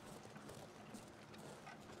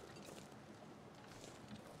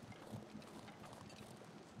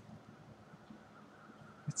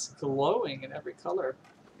 It's glowing in every color.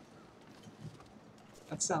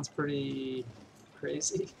 That sounds pretty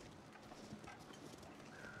crazy.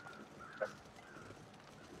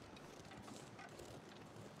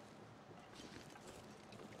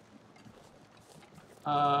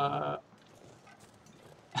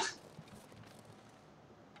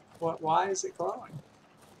 Why is it glowing?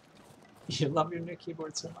 You love your new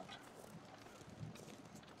keyboard so much.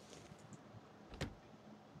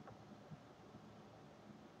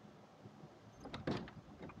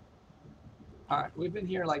 Alright, we've been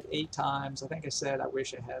here like 8 times. I think I said I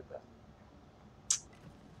wish I had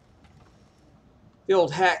the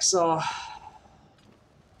old hacksaw,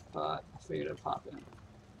 but I figured I'd pop in.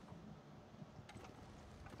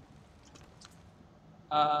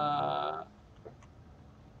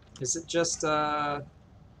 Is it just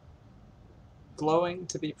glowing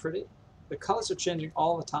to be pretty? The colors are changing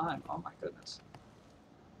all the time. Oh my goodness.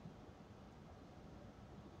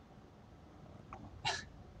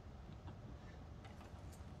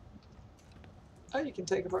 Oh, you can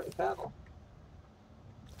take apart the paddle.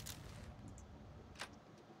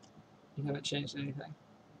 You haven't changed anything.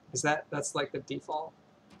 That's like the default?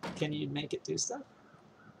 Can you make it do stuff?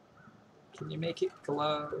 Can you make it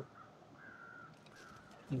glow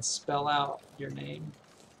and spell out your name?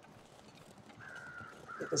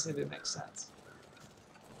 That doesn't even make sense.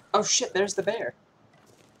 Oh shit, there's the bear.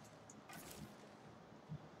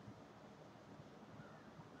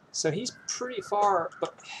 So he's pretty far,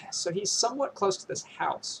 but so he's somewhat close to this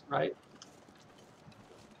house, right?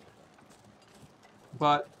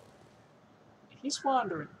 But he's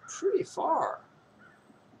wandering pretty far,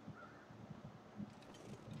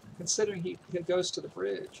 considering he goes to the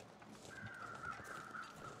bridge.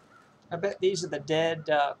 I bet these are the dead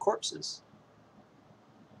corpses.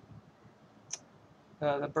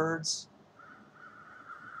 The birds.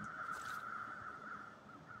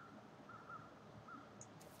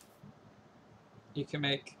 You can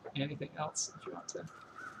make anything else if you want to.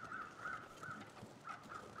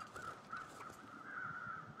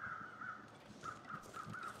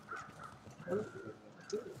 What are we gonna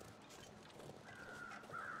do?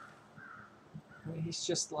 I mean, he's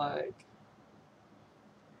just like...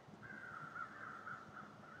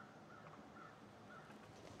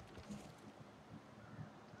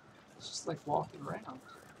 He's just like walking around.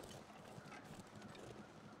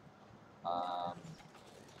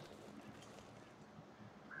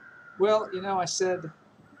 Well, you know, I said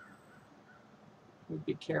we'd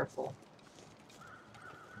be careful.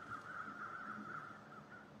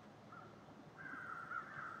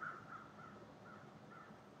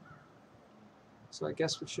 So I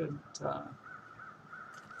guess we shouldn't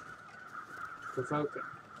provoke him.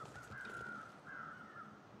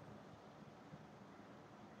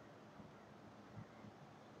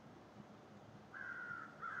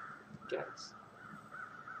 Guess.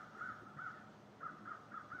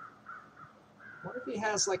 What if he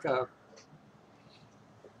has like a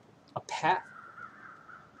path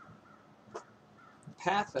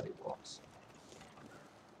that he walks?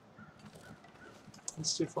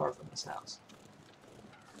 It's too far from his house.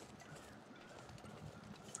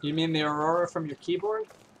 You mean the aurora from your keyboard?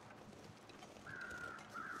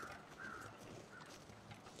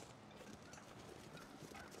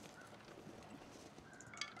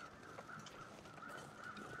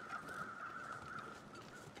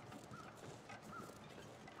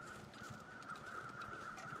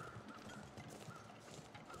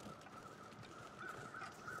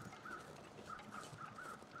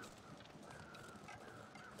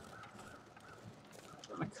 Do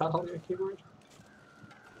you want to cuddle your keyboard?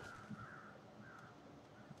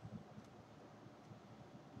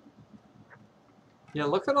 Yeah,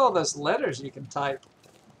 look at all those letters you can type.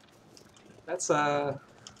 That's a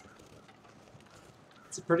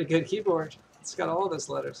pretty good keyboard. It's got all those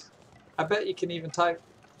letters. I bet you can even type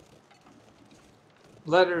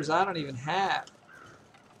letters I don't even have.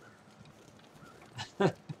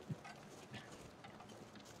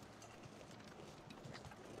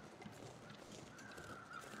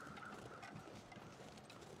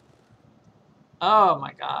 Oh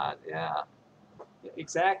my God, yeah,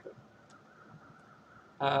 exactly.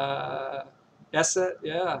 That's it.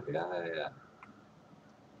 Yeah.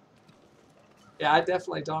 Yeah, I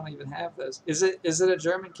definitely don't even have those. Is it a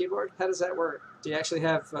German keyboard? How does that work? Do you actually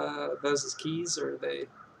have those as keys, or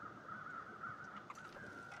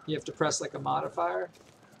you have to press like a modifier?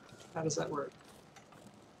 How does that work?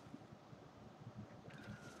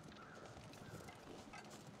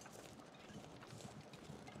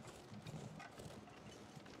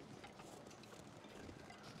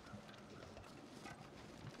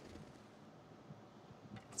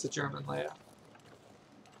 It's a German layout.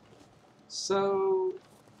 So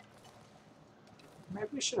maybe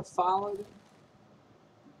we should have followed it.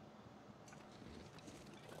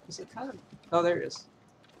 Is it kind of... Oh, there it is.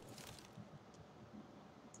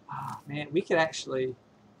 Ah, man, we could actually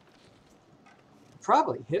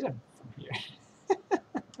probably hit him from here.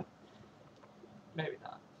 Maybe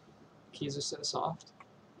not. Keys are so soft.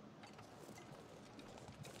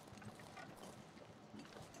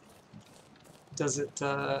 Does it,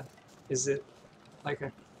 is it like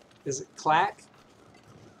a, is it clack?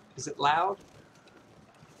 Is it loud?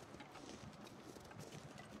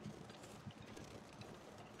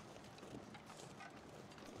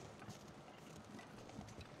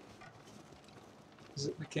 Is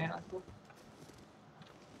it mechanical?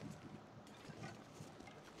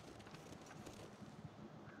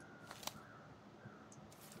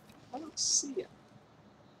 see him.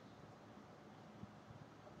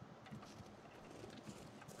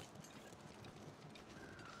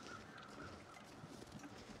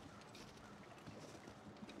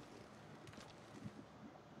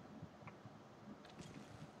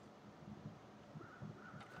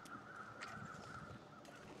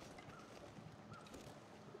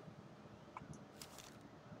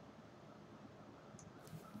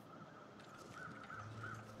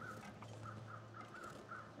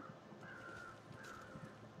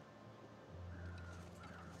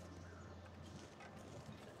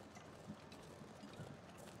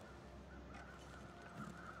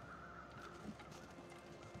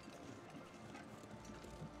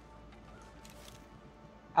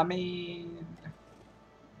 I mean,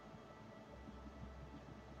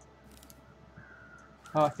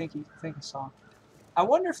 oh, I think he saw him. I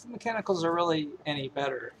wonder if the mechanicals are really any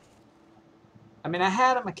better. I mean, I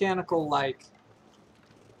had a mechanical like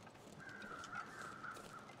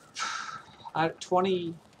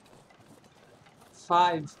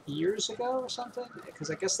 25 years ago or something, because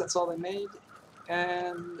I guess that's all they made.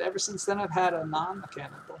 And ever since then, I've had a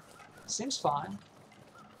non-mechanical. Seems fine.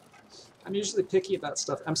 I'm usually picky about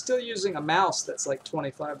stuff. I'm still using a mouse that's like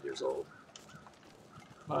 25 years old.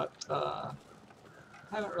 But I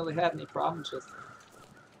haven't really had any problems with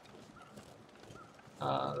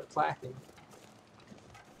the clacking.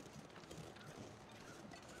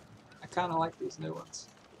 I kind of like these new ones.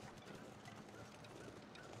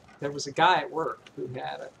 There was a guy at work who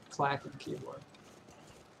had a clacking keyboard.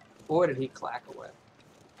 Boy, did he clack away.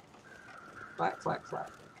 Clack, clack,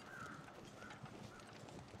 clack.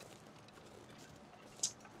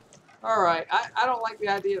 All right, I don't like the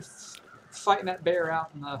idea of fighting that bear out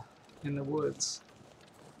in the woods.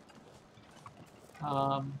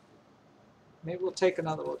 Maybe we'll take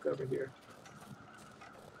another look over here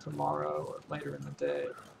tomorrow or later in the day.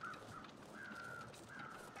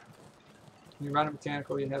 When you run a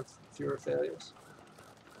mechanical, you have fewer failures.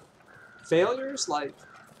 Failures? Like,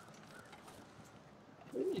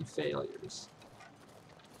 what do you mean failures?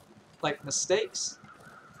 Like mistakes?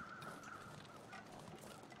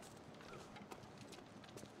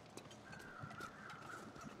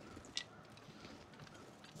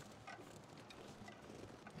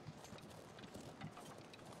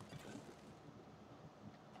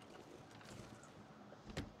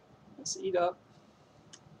 Let's eat up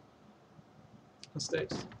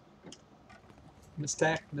mistakes.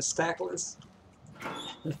 Mistackless.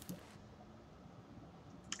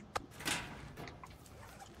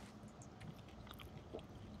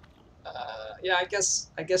 Yeah, I guess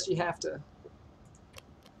you have to.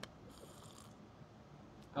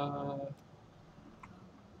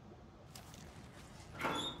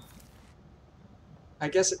 I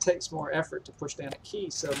guess it takes more effort to push down a key,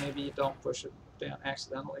 so maybe you don't push it down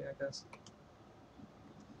accidentally, I guess.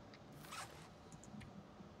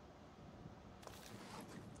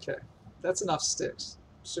 Okay, that's enough sticks.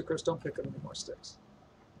 Sucrose, don't pick up any more sticks.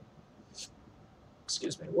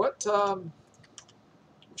 Excuse me. What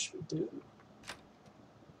should we do?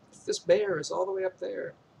 If this bear is all the way up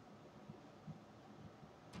there.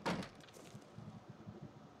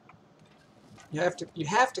 You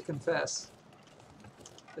have to confess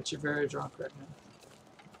that you're very drunk right now.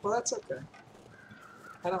 Well, that's okay.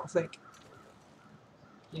 I don't think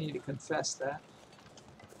you need to confess that.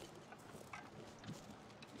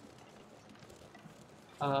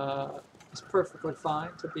 It's perfectly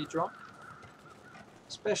fine to be drunk,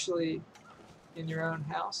 especially in your own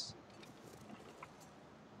house.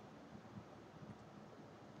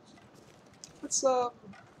 Let's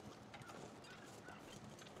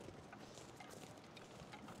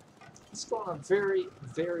go on a very,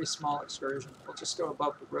 very small excursion. We'll just go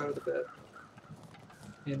above the road a bit,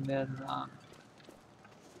 and then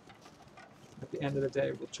at the end of the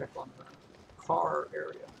day, we'll check on the car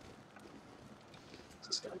area.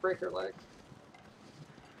 Just gonna break her leg.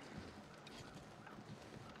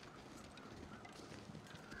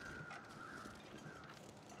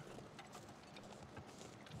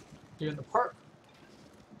 You're in the park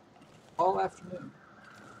all afternoon.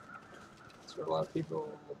 That's where a lot of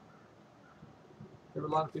people. There were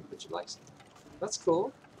a lot of people that you liked. That's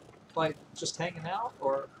cool. Like just hanging out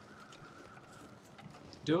or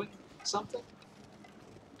doing something,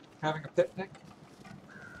 having a picnic.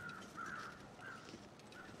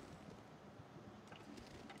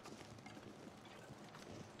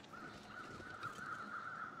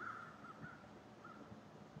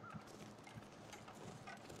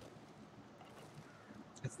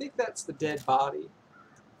 I think that's the dead body,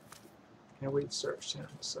 and we've searched him,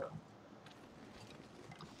 so.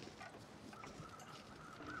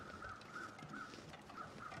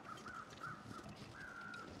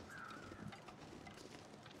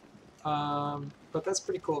 But that's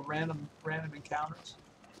pretty cool. Random encounters.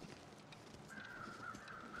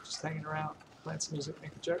 Just hanging around, playing some music,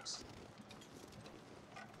 making jokes.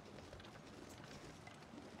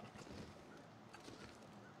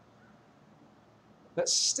 That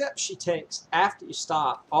step she takes after you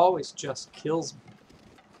stop always just kills me.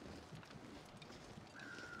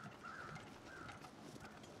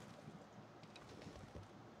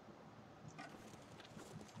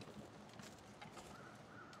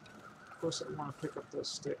 Of course, I want to pick up those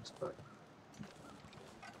sticks, but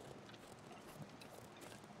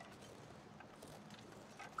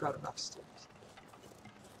I've got enough sticks.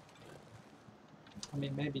 I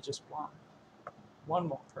mean, maybe just one. One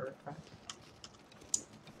won't hurt, right?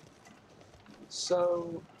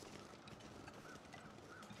 So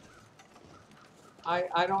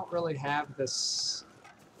I don't really have this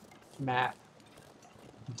map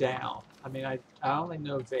down. I mean, I only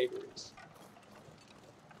know vagaries.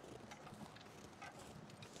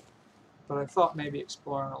 But I thought maybe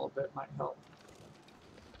exploring a little bit might help.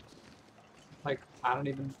 Like, I don't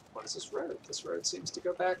even... What is this road? This road seems to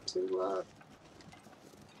go back to a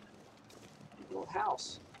little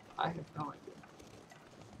house. I have no idea.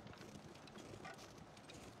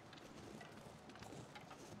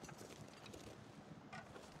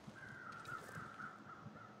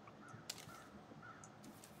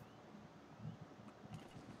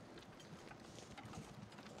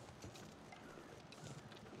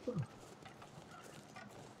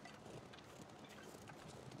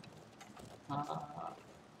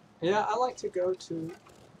 Yeah, I like to go to...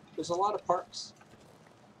 There's a lot of parks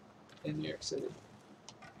in New York City.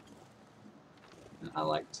 And I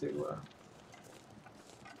like to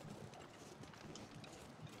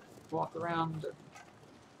walk around and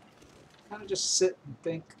kind of just sit and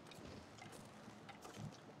think.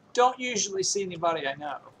 Don't usually see anybody I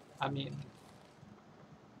know. I mean,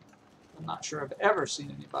 I'm not sure I've ever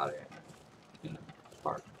seen anybody I know in a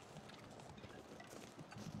park.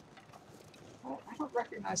 I don't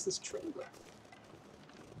recognize this trailer.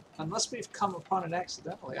 Unless we've come upon it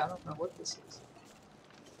accidentally. I don't know what this is.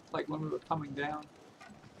 Like when we were coming down.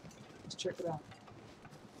 Let's check it out.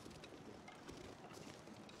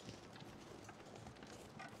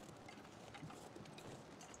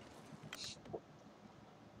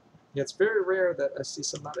 Yeah, it's very rare that I see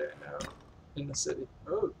somebody I know in the city.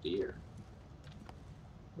 Oh dear.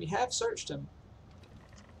 We have searched him.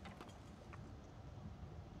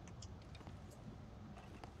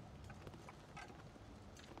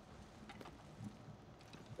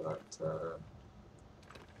 But, I'll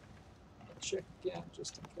check again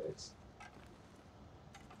just in case.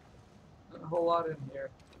 Not a whole lot in here.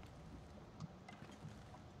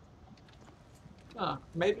 Huh,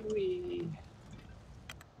 maybe we...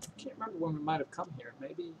 I can't remember when we might have come here.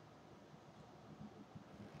 Maybe...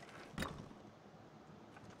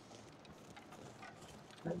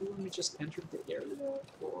 Maybe when we just entered the area,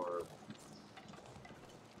 or...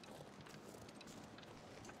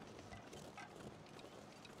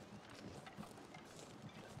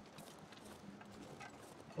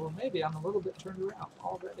 Or maybe I'm a little bit turned around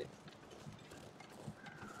already.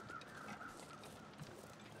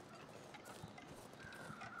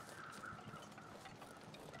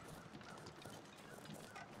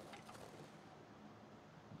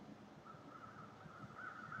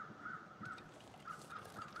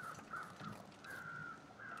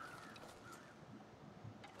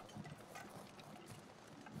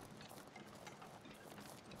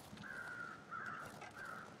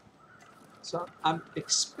 So I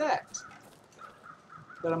expect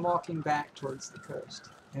that I'm walking back towards the coast,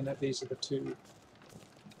 and that these are the two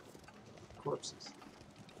corpses.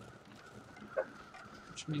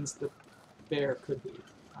 Which means the bear could be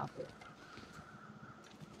out there.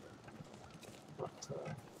 But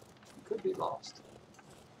could be lost.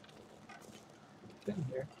 Been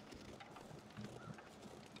here.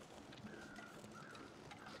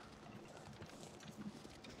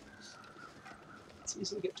 It's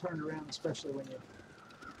easy to get turned around, especially when you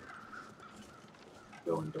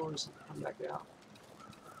go indoors and come back out.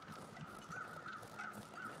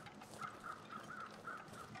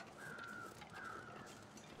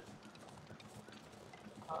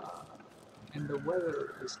 And the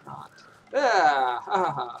weather is not. Ah! Ha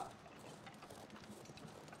ha ha!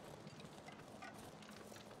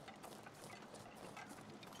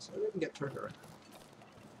 So I didn't get turned around.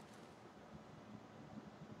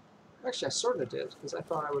 Actually, I sort of did, because I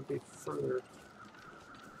thought I would be further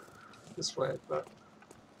this way, but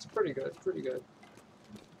it's pretty good, pretty good.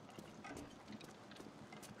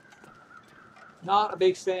 Not a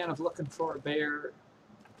big fan of looking for a bear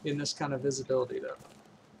in this kind of visibility, though.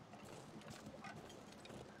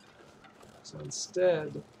 So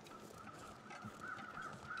instead,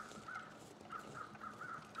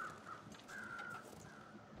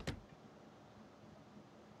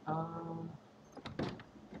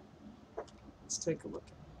 let's take a look.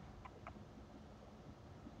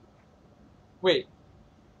 Wait.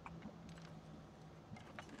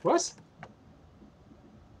 What?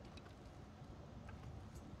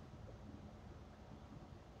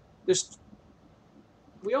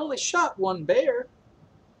 We only shot one bear.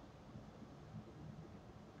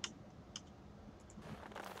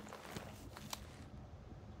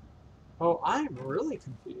 Oh, I'm really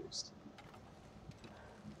confused.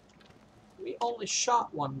 We only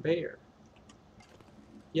shot one bear.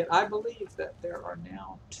 Yet I believe that there are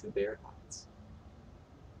now 2 bear hides.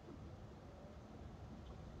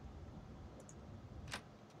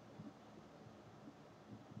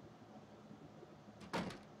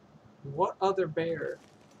 What other bear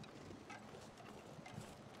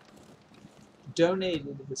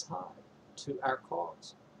donated his hide to our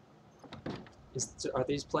cause? Are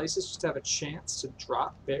these places just have a chance to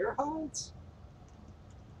drop bear hides?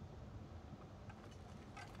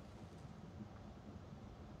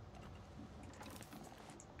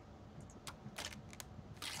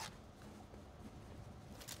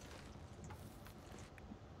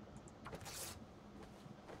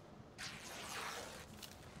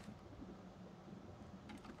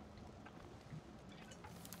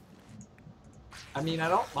 I mean, I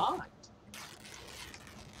don't mind.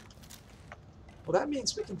 Well, that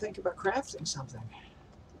means we can think about crafting something.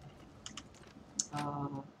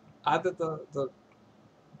 Either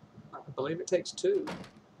I believe it takes 2.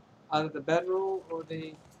 Either the bedroll or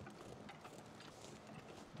the...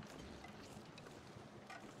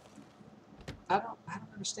 I don't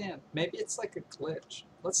understand. Maybe it's like a glitch.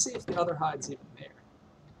 Let's see if the other hide's even there.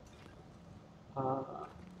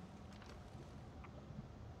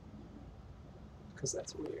 Because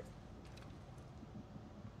that's weird.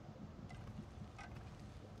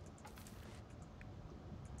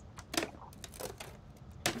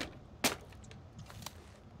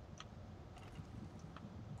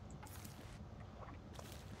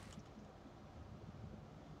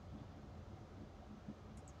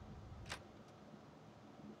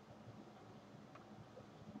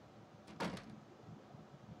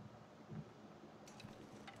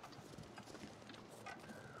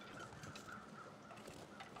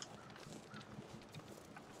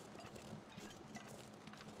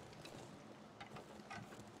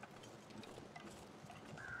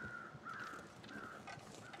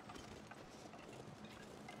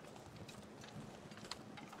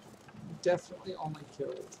 Definitely only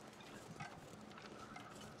killed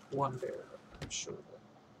 1 bear, I'm sure of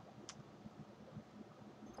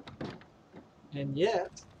it. And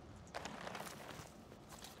yet,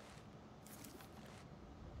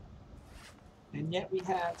 we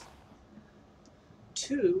have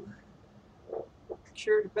 2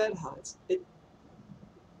 cured bed hides.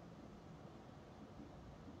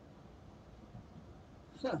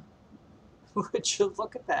 Would you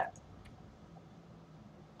look at that?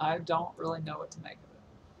 I don't really know what to make of it.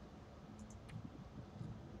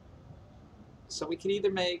 So we can either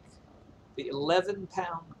make the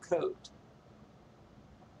 11-pound coat,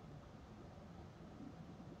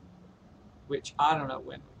 which I don't know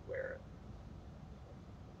when we wear it,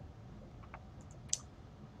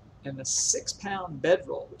 and the 6-pound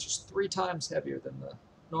bedroll, which is 3 times heavier than the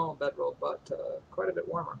normal bedroll, but quite a bit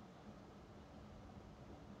warmer.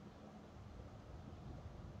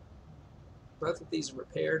 Both of these are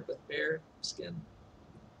repaired with bear skin.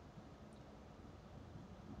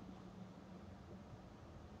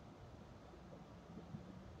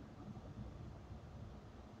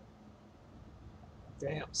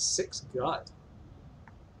 Damn, 6 gut.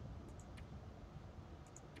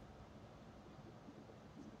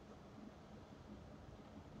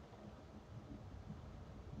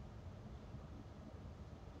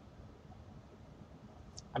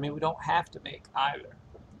 I mean, we don't have to make either.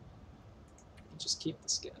 Just keep the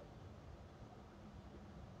skin.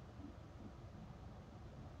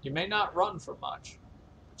 You may not run for much,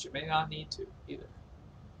 but you may not need to either.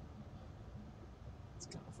 It's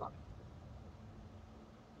kind of funny.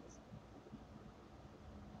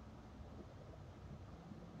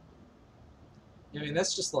 I mean,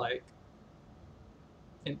 that's just like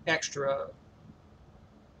an extra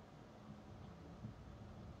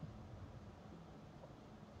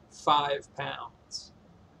 5 pounds.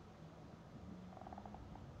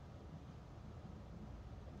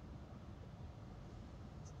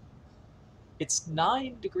 It's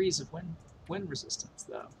 9 degrees of wind resistance,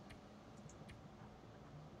 though.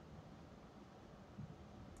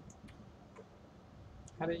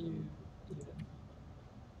 How do you even...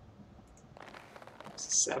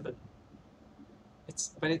 7.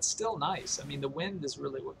 But it's still nice. I mean, the wind is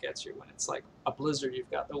really what gets you when it's like a blizzard. You've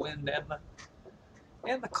got the wind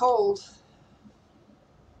and the cold.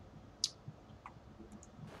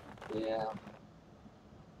 Yeah.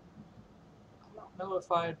 I don't know if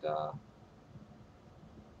I'd.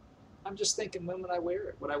 I'm just thinking, when would I wear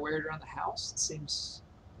it? Would I wear it around the house? It seems.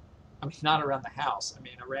 I mean, not around the house. I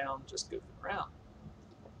mean, around just goofing around.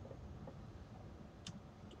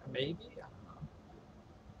 Maybe. I don't know.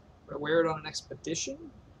 Would I wear it on an expedition?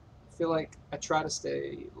 I feel like I try to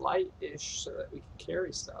stay light-ish so that we can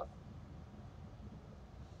carry stuff.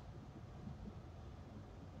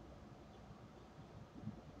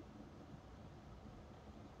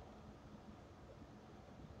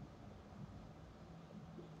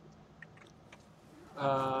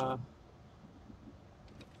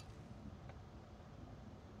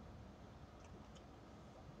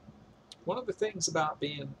 One of the things about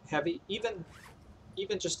being heavy, even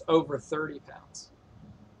just over 30 pounds,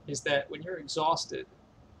 is that when you're exhausted,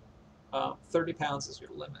 30 pounds is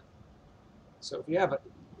your limit. So if you have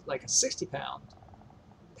like a 60-pound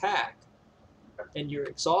pack and you're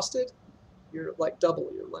exhausted, you're like double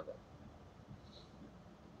your limit.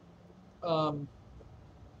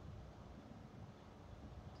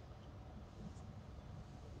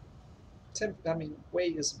 10, I mean,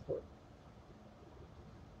 weight is important.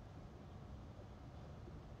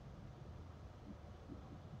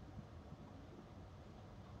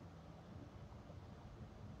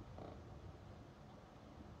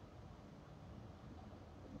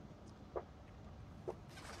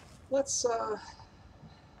 Let's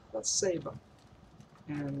save them.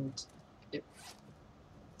 And it,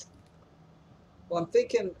 well, I'm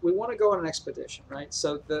thinking we want to go on an expedition, right?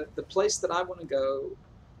 So the place that I want to go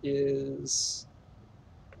is,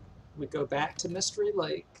 we go back to Mystery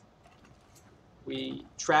Lake, we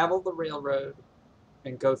travel the railroad,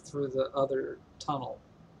 and go through the other tunnel,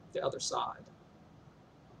 the other side.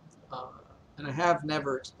 And I have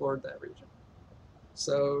never explored that region.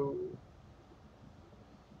 So,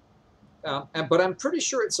 but I'm pretty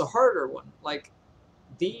sure it's a harder one. Like,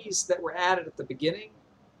 these that were added at the beginning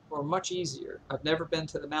were much easier. I've never been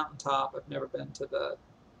to the mountaintop. I've never been to the,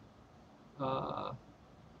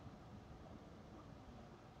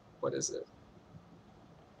 what is it?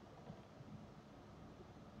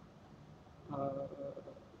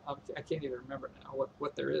 I can't even remember now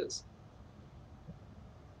what there is.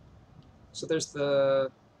 So there's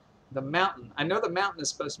the mountain. I know the mountain is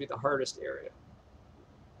supposed to be the hardest area,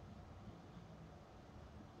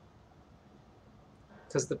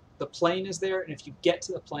 because the plane is there, and if you get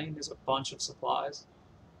to the plane, there's a bunch of supplies.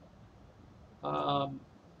 I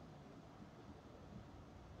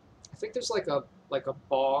think there's like a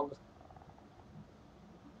bog.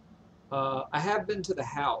 I have been to the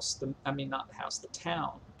house. I mean, not the house, the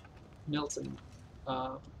town, Milton.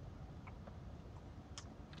 I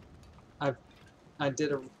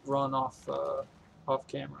did a run off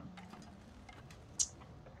camera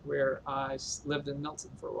where I lived in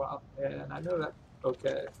Milton for a while, and I know that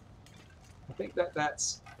okay. I think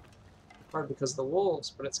that's hard because of the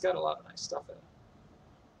wolves, but it's got a lot of nice stuff in it.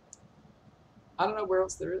 I don't know where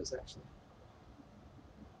else there is, actually.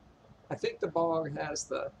 I think the bog has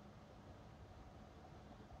the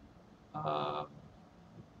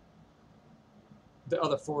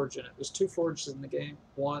other forge in it. There's 2 forges in the game.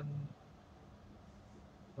 One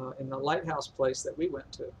in the lighthouse place that we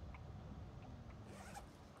went to,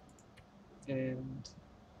 and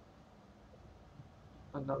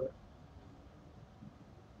another.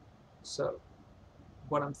 So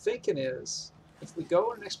what I'm thinking is, if we go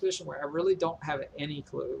on an expedition where I really don't have any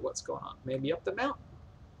clue what's going on, maybe up the mountain,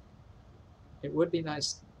 it would be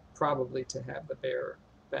nice probably to have the bear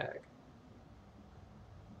bag.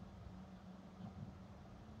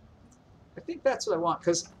 I think that's what I want,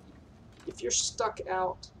 because if you're stuck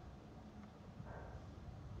out,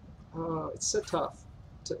 it's so tough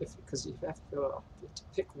because you have to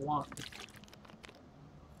pick one.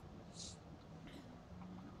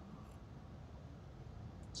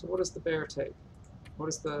 So what does the bear take? What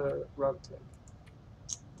does the rug take?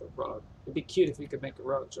 The rug. It'd be cute if you could make a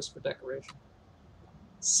rug just for decoration.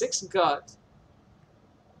 6 gut,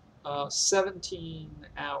 17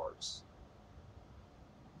 hours.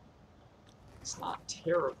 It's not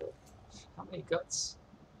terrible. How many guts?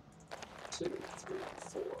 2, 3,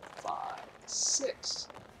 4, 5, 6.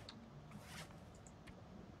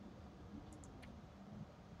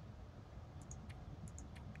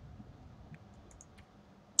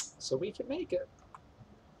 So we can make it.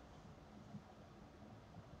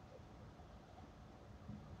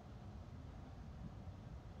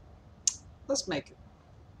 Let's make it.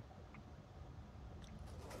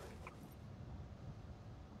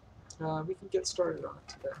 We can get started on it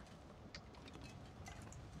today.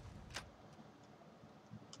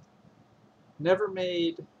 Never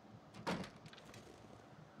made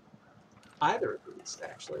either of these,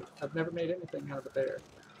 actually. I've never made anything out of the bear.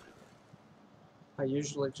 I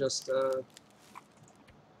usually just,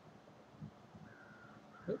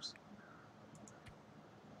 oops.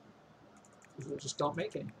 Usually just don't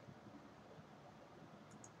make anything.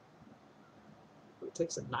 It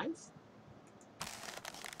takes a knife?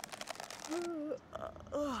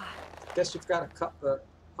 Guess you've got to cut the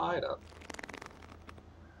hide up.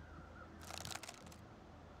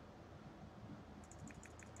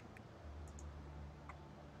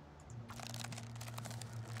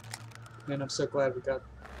 And I'm so glad we got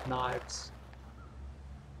knives.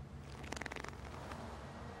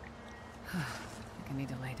 I think I need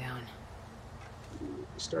to lay down. We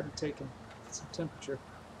started taking some temperature.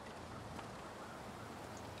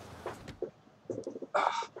 All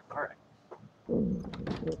right.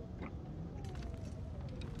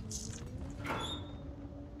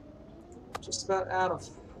 Just about out of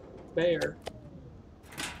bear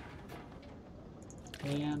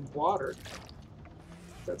and water.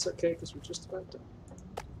 That's okay because we're just about done.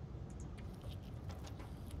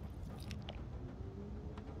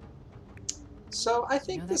 So I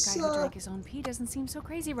think That guy who drank his own pee doesn't seem so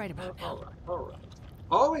crazy right about now. All right, all right.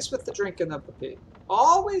 Always with the drinking of the pee.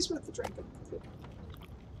 Always with the drinking of the pee.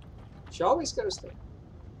 She always goes there.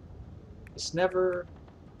 It's never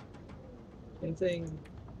anything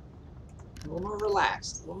a little more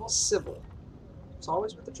relaxed, a little more civil. It's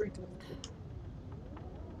always with the drinking of the pee.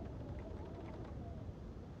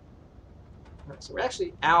 All right, so we're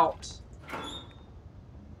actually out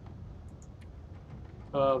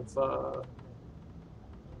of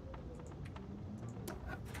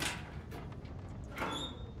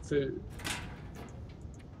food,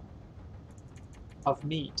 of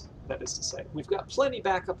meat, that is to say. We've got plenty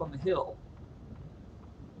back up on the hill.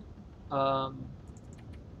 I'm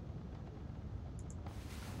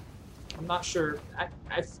not sure. I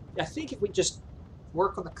think if we just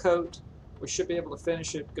work on the coat, we should be able to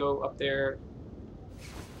finish it, go up there.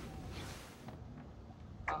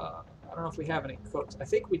 I don't know if we have any cooked. I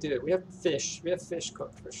think we do. We have fish. We have fish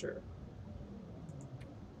cooked for sure.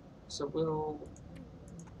 So we'll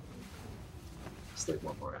sleep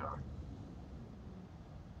one more hour.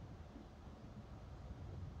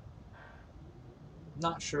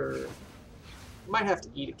 Not sure. We might have to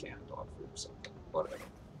eat a can of dog food or something. Whatever.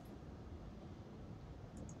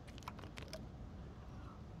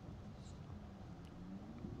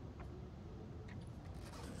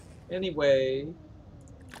 Anyway,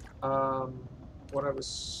 what I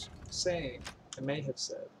was saying, I may have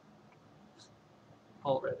said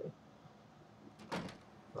already,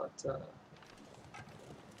 but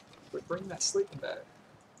we bring that sleeping bag.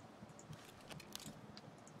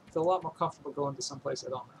 I feel a lot more comfortable going to someplace I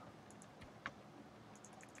don't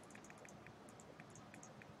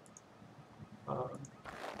know.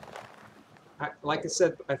 Like I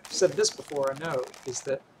said, I've said this before, I know, is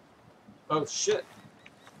that, oh shit,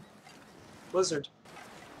 blizzard.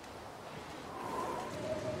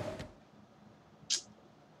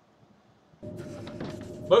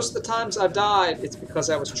 Most of the times I've died, it's because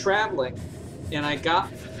I was traveling and I got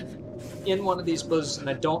in one of these blizzards and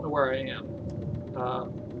I don't know where I am.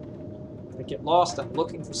 I get lost, I'm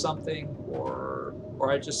looking for something, or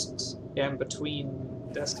I just am between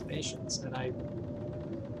destinations and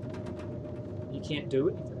you can't do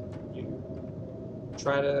anything. You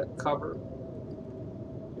try to cover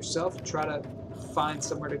yourself, you try to find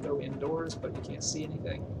somewhere to go indoors, but you can't see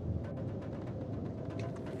anything.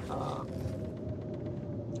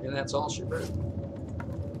 And that's all she wrote.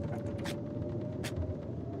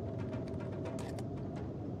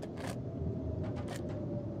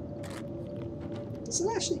 Does it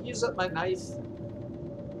actually use up my knife?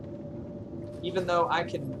 Even though I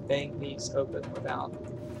can bang these open without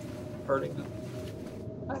hurting them?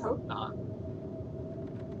 I hope not.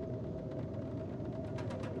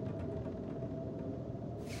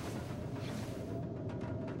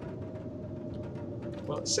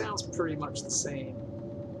 Well, it sounds pretty much the same.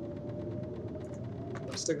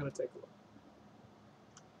 I'm still going to take a look.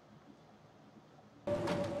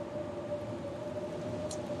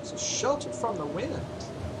 So sheltered from the wind.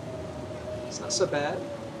 It's not so bad.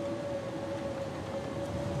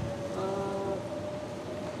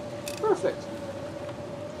 Perfect.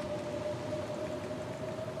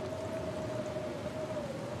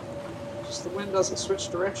 Just the wind doesn't switch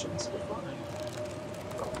directions. We're fine.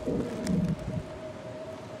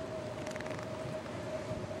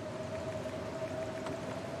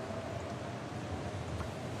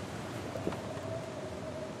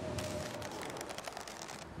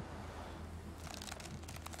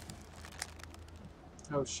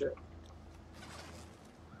 Oh shit.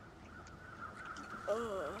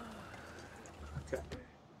 Okay.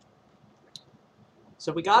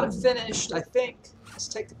 So we got it finished, I think. Let's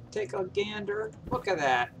take a gander. Look at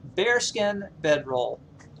that. Bearskin bedroll.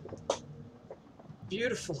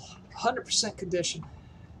 Beautiful. 100% condition.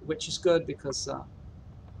 Which is good because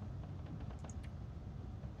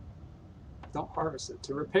don't harvest it.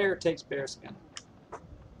 To repair it takes bearskin.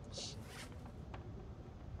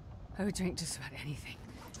 I would drink just about anything.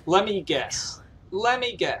 Let me guess. Let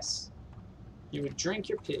me guess. You would drink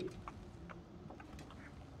your pee.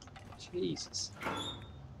 Jesus.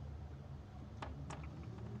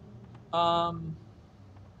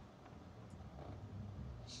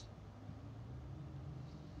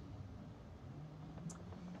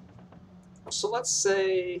 So let's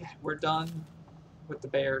say we're done with the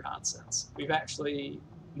bear nonsense. We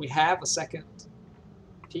have a second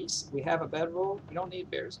piece. We have a bedroll. We don't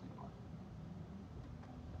need bears anymore.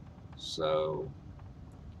 So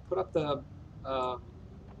put up the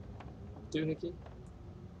doohickey.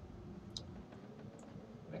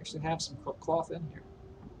 We actually have some cloth in here.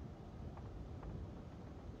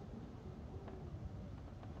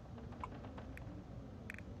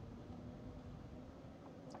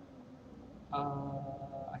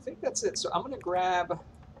 I think that's it. So I'm going to grab...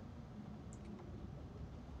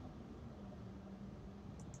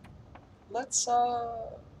 Let's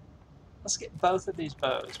get both of these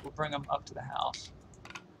bows. We'll bring them up to the house.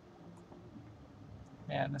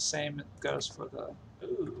 And the same goes for the...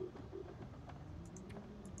 Ooh.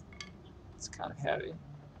 It's kind of heavy.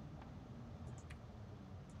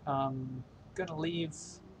 Gonna leave...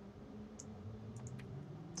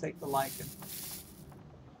 Take the lichen.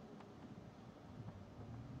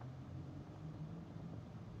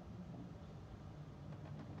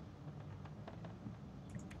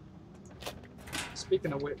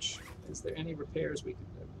 Speaking of which, is there any repairs we can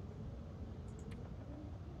do?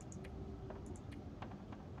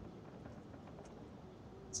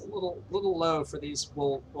 It's a little low for these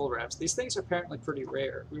wool wraps. These things are apparently pretty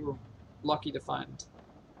rare. We were lucky to find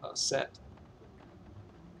a set.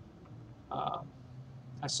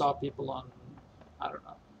 I saw people on, I don't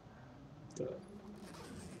know,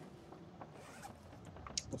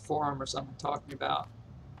 the forum or something talking about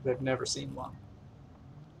they've never seen one.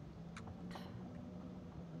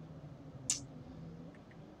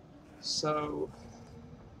 So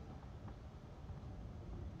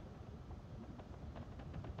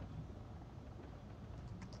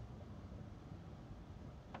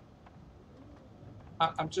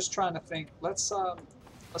I'm just trying to think. Let's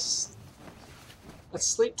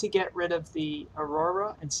sleep to get rid of the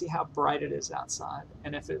aurora and see how bright it is outside.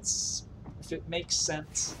 And if it makes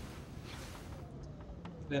sense,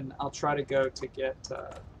 then I'll try to go to get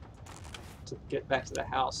back to the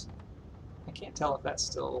house. I can't tell if that's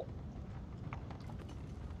still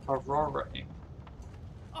aurora-ing.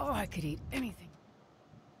 Oh, I could eat anything.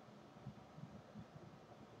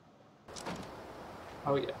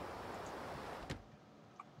 Oh yeah.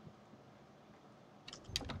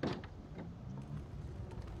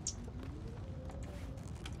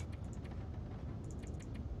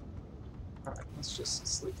 Alright, let's just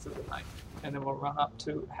sleep through the night. And then we'll run up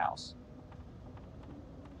to house.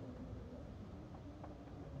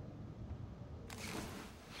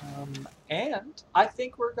 And I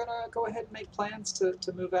think we're going to go ahead and make plans to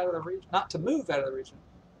move out of the region. Not to move out of the region,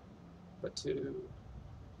 but to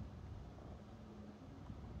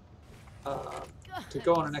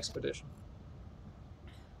go on an expedition.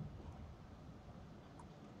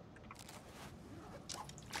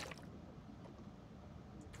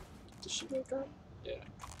 Did she wake up? Yeah.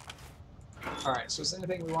 Alright, so is there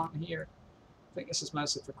anything we want in here? I think this is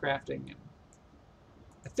mostly for crafting. And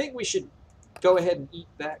I think we should go ahead and eat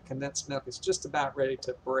that condensed milk. It's just about ready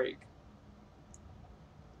to break.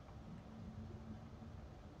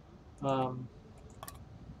 I'll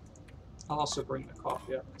also bring the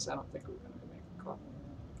coffee up because I don't think we're going to be making coffee.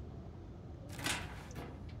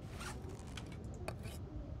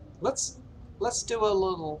 Let's do a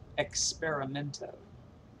little experimento.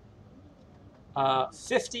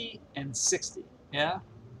 50 and 60, yeah,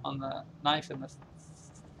 on the knife and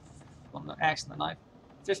on the axe and the knife.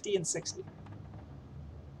 50 and 60.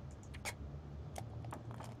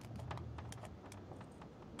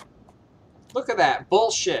 Look at that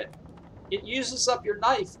bullshit. It uses up your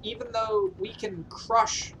knife even though we can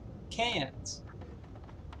crush cans.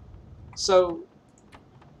 So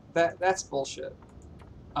that's bullshit.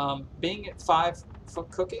 Being at 5 for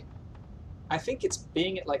cooking, I think it's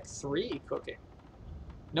being at like 3 cooking.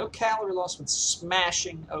 No calorie loss when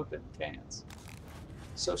smashing open cans.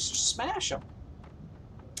 So smash them.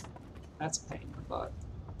 That's a pain in the butt.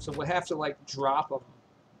 So we'll have to like drop them.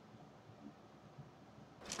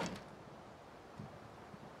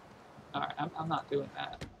 All right, I'm not doing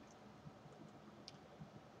that.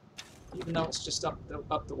 Even though it's just up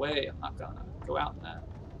the way, I'm not gonna go out in that.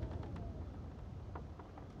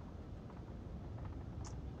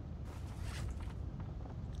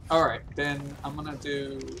 All right, then I'm gonna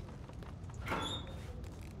do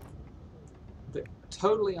the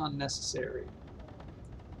totally unnecessary,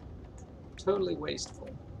 totally wasteful.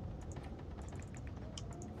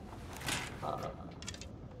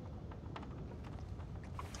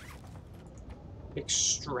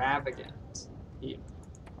 Extravagant, even.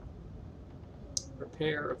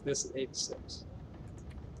 Repair of this at 86.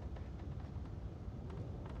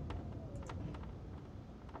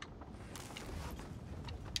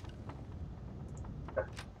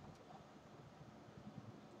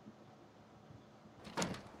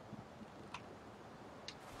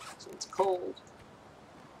 So it's cold.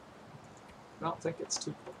 I don't think it's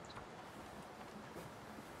too cold.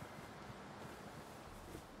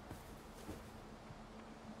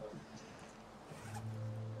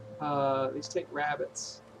 These take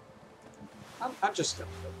rabbits. I'm just going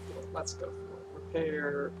to go for it. Let's go for it.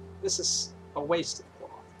 Repair. This is a waste of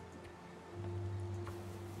cloth.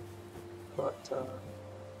 But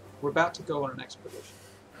we're about to go on an expedition.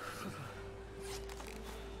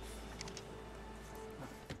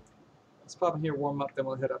 Let's pop in here, warm up, then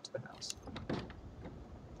we'll head up to the house.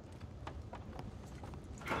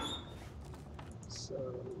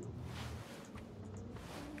 So...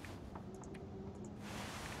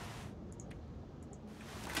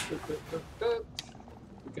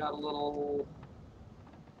 We got a little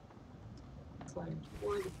claimed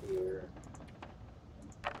wood here.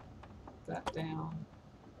 That down.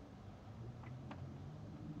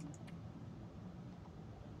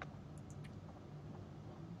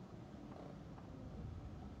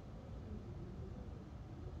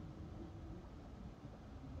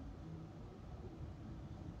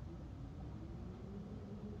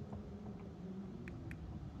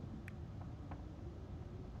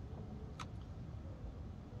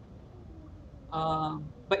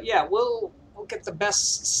 But yeah, we'll get the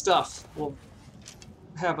best stuff. We'll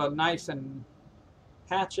have a knife and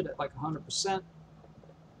hatchet at like 100%.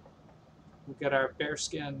 We'll get our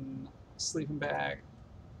bearskin sleeping bag.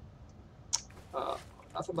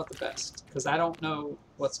 Nothing but the best, because I don't know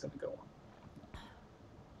what's going to go on.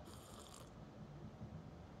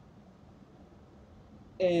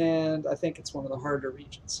 And I think it's one of the harder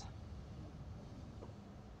regions.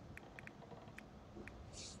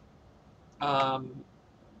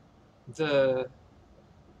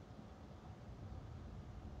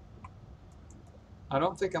 I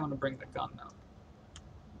don't think I'm going to bring the gun though.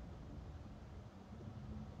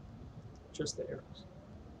 Just the arrows.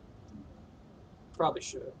 Probably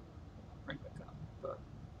should bring the gun, but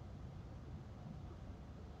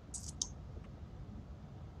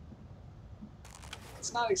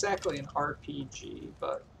it's not exactly an RPG,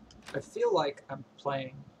 but I feel like I'm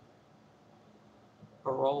playing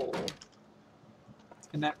a role.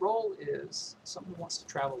 And that role is someone who wants to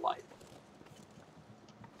travel light.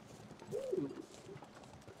 Ooh.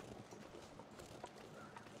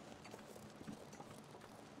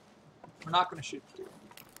 We're not going to shoot the deer.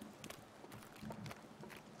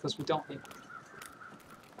 Because we don't need it.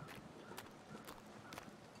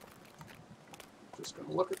 Just going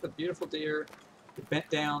to look at the beautiful deer. It bent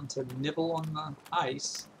down to nibble on the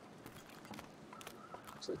ice.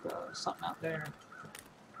 Looks like something out there.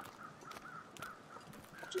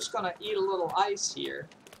 Just going to eat a little ice here.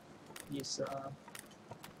 He's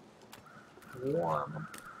warm.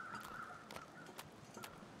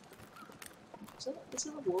 Is it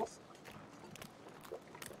a wolf?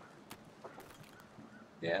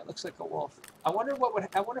 Yeah, it looks like a wolf. I wonder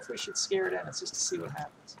if we should scare it in. It's just to see what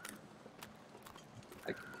happens.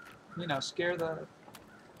 Like, you know, scare the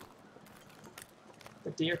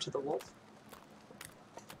deer to the wolf.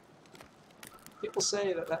 People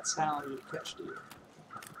say that that's how you catch deer.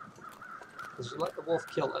 Because you let the wolf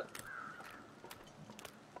kill it.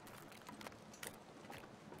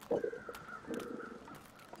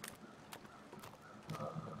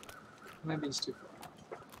 Maybe he's too far.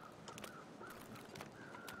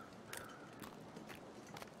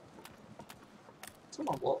 Come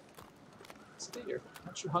on, wolf. It's a deer.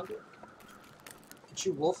 Aren't you hungry? Aren't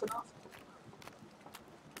you wolf enough?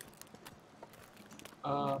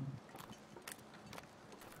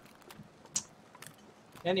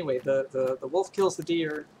 Anyway, the wolf kills the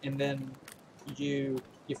deer, and then if you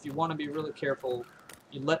want to be really careful,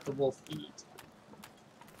 you let the wolf eat,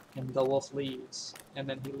 and the wolf leaves, and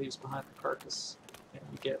then he leaves behind the carcass, and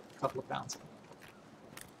you get a couple of pounds of it.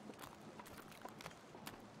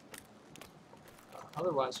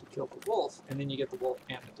 Otherwise, you kill the wolf, and then you get the wolf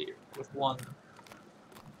and the deer with one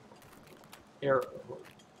arrow or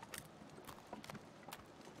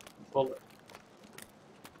bullet.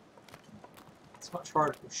 It's much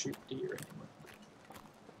harder to shoot deer anyway.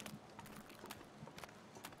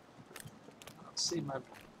 I don't see my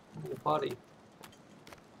little buddy.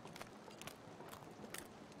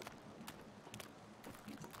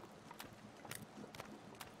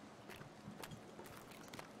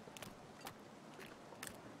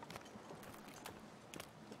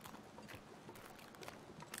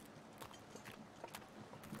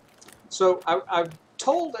 So I've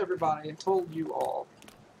told everybody and told you all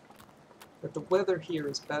that the weather here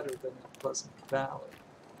is better than in Pleasant Valley.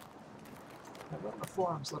 I went on the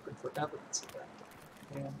forums looking for evidence of that,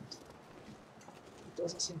 and it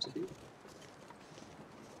doesn't seem to be.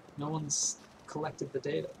 No one's collected the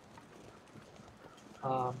data.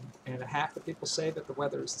 And half the people say that the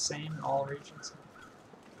weather is the same in all regions.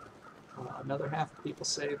 Another half of people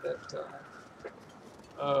say that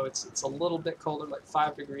oh, it's a little bit colder, like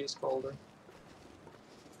 5 degrees colder.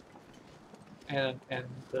 And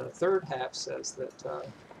the third half says that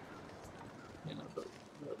you know,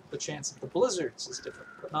 the chance of the blizzards is different,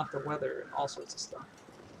 but not the weather and all sorts of stuff.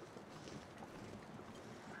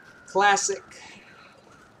 Classic.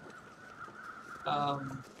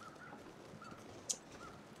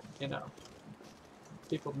 You know,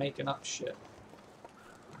 people making up shit.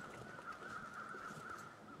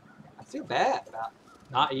 I feel bad about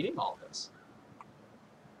not eating all this.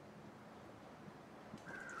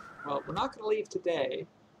 Well, we're not going to leave today.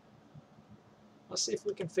 Let's see if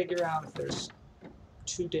we can figure out if there's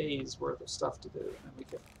 2 days worth of stuff to do, and then we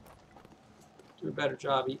can do a better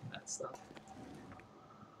job eating that stuff.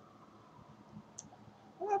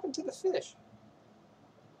 What happened to the fish?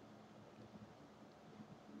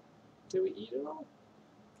 Did we eat it all?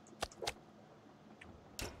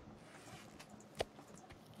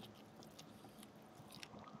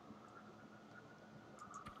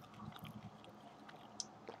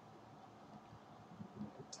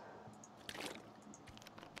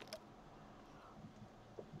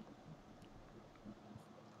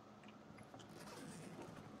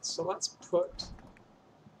 So let's put,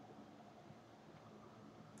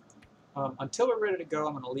 until we're ready to go,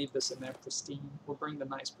 I'm going to leave this in there pristine. We'll bring the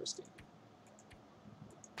nice pristine.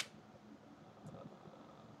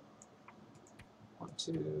 1,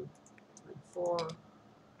 2, 3, 4.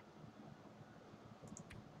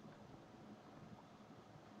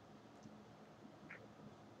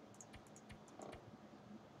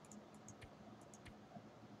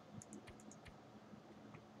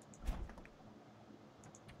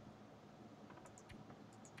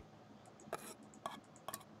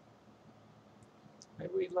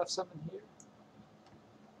 Maybe we left some in here.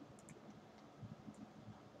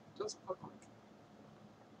 Doesn't look like it.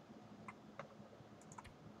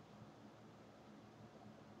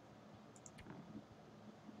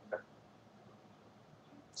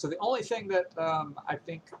 So the only thing that I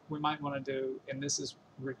think we might want to do, and this is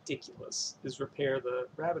ridiculous, is repair the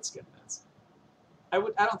rabbit skin nets. I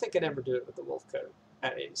don't think I'd ever do it with the wolf coat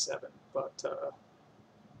at 87, but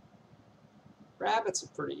rabbits are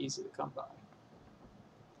pretty easy to come by.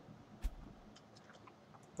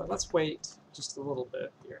 But let's wait just a little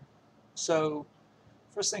bit here. So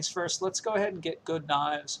first things first, let's go ahead and get good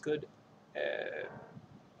knives, good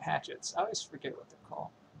hatchets. I always forget what they're called.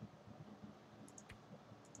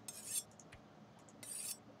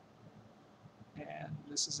 And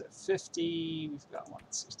this is at 50. We've got one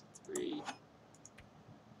at 63.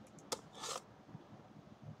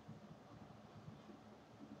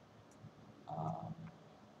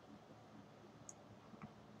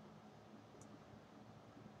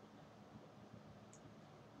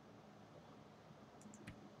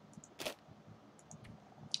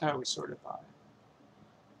 Oh, we sorted by.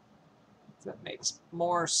 That makes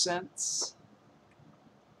more sense.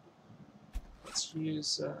 Let's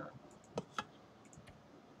use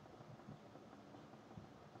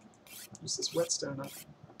this whetstone up.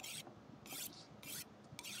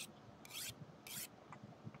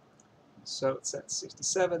 So it's at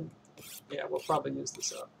 67. Yeah, we'll probably use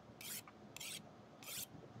this up.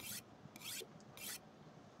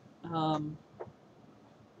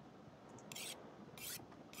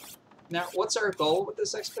 Now, what's our goal with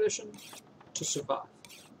this expedition? To survive.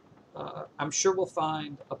 I'm sure we'll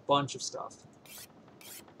find a bunch of stuff.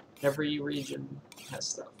 Every region has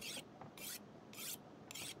stuff.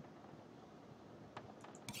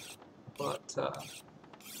 But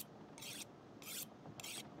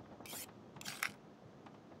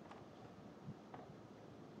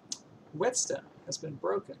whetstone has been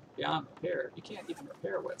broken beyond repair. You can't even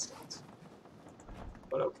repair whetstones.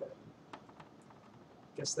 but okay.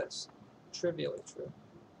 Guess that's trivially true.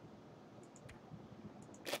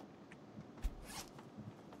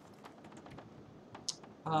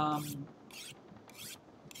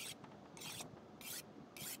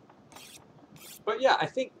 But yeah, I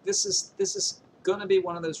think this is going to be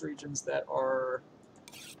one of those regions that are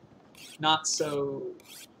not so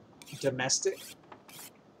domestic.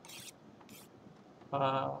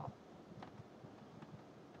 I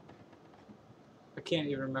can't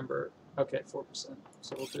even remember. Okay, 4%.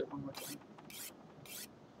 So we'll do it one more time.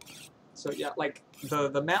 So yeah, like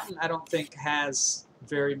the mountain, I don't think has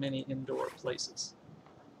very many indoor places.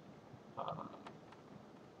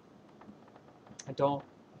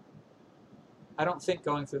 I don't think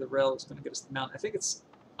going through the rail is going to get us to the mountain. I think it's,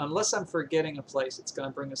 unless I'm forgetting a place, it's going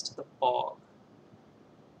to bring us to the bog.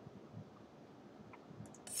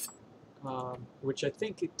 Which I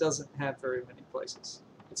think it doesn't have very many places.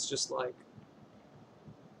 It's just like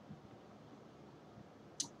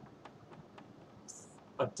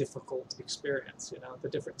a difficult experience, you know. The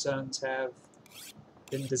different zones have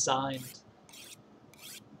been designed,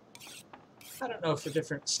 I don't know, for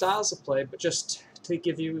different styles of play, but just to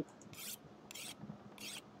give you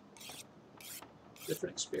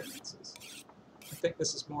different experiences. I think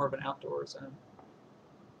this is more of an outdoor zone.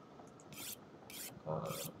 I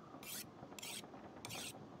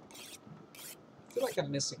feel like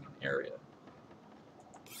I'm missing an area.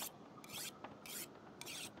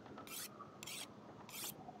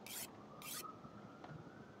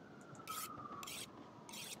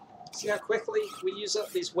 See how quickly we use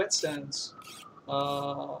up these whetstones?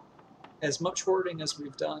 As much hoarding as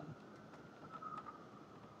we've done,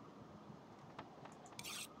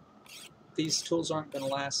 these tools aren't going to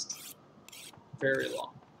last very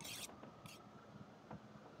long.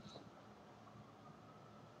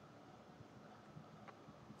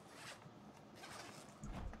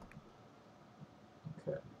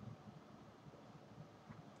 Okay.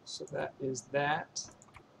 So that is that.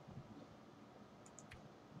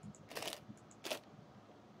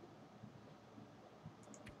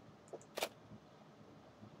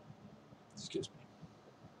 Excuse me.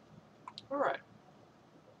 All right.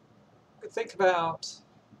 Think about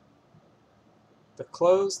the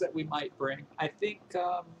clothes that we might bring. I think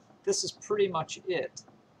this is pretty much it.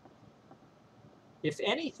 If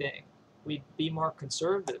anything, we'd be more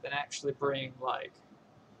conservative and actually bring like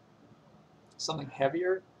something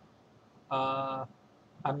heavier.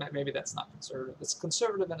 Maybe that's not conservative. It's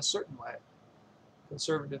conservative in a certain way.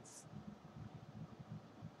 Conservative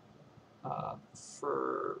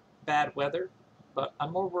for bad weather, but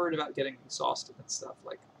I'm more worried about getting exhausted and stuff.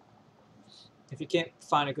 Like, if you can't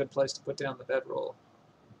find a good place to put down the bedroll,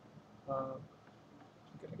 you're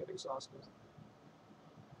going to get exhausted.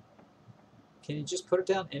 Can you just put it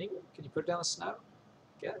down anywhere? Can you put it down in the snow?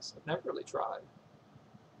 I guess. I've never really tried.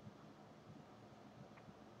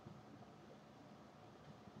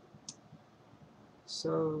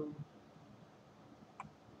 So,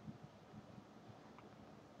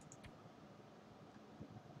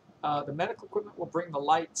 the medical equipment will bring the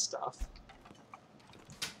light stuff.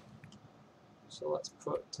 So let's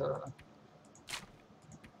put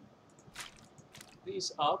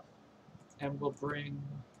these up, and we'll bring,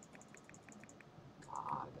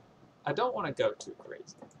 God, I don't want to go too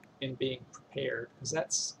crazy in being prepared, because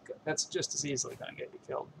that's just as easily going to get you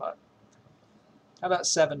killed. But how about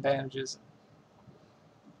 7 bandages?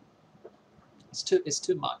 It's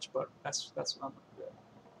too much, but that's what I'm going to do.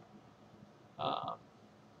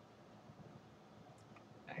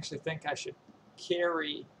 I actually think I should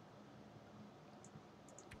carry.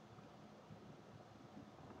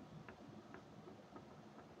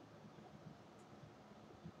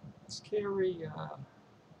 Let's carry.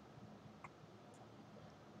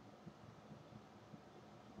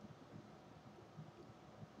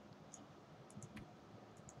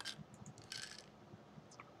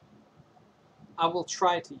 I will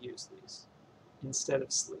try to use these instead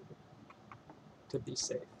of sleeping to be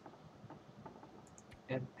safe.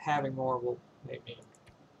 And having more will make me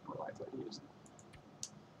more likely to use them.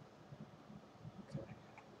 Okay.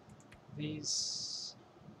 These.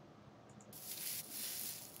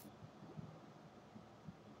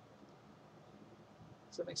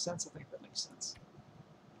 Does that make sense? I think that makes sense.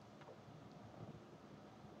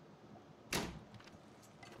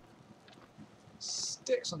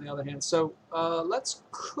 Sticks, on the other hand. So let's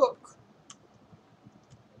cook.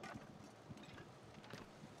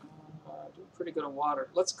 Doing pretty good on water.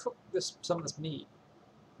 Let's cook some of this meat.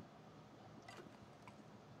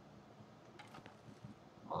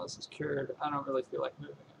 While this is cured, I don't really feel like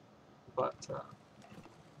moving it, but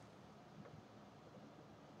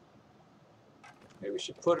Maybe we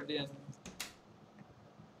should put it in.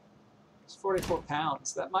 It's 44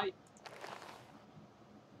 pounds. That might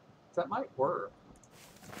work.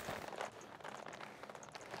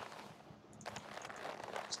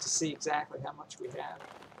 Just to see exactly how much we have.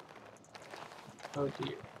 Oh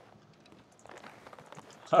dear.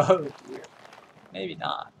 Oh dear. Maybe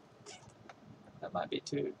not. That might be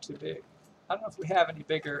too big. I don't know if we have any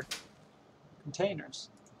bigger containers.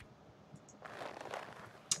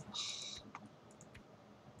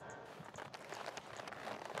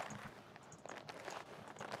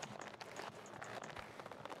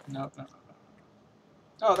 No.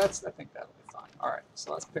 Oh, I think that'll be fine. All right,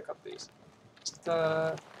 so let's pick up these. Just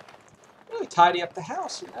really tidy up the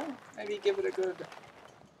house, you know. Maybe give it a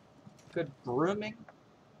good brooming.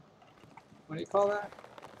 What do you call that?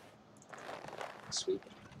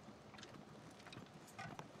 Sweeping.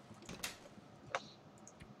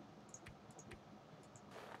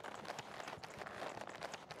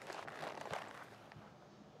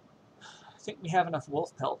 I think we have enough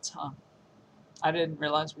wolf pelts, huh? I didn't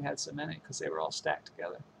realize we had so many because they were all stacked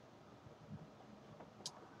together.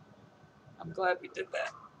 I'm glad we did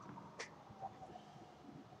that.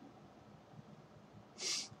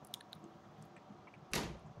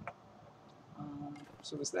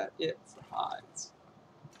 So is that it for hides?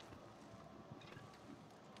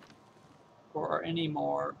 Or are any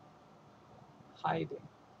more hiding?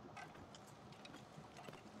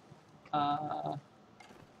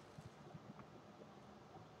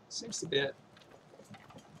 Seems to be it.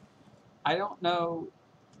 I don't know.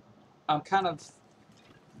 I'm kind of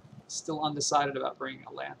still undecided about bringing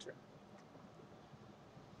a lantern.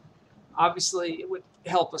 Obviously, it would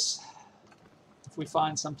help us if we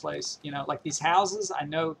find someplace, you know, like these houses. I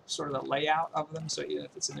know sort of the layout of them, so even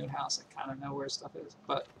if it's a new house, I kind of know where stuff is.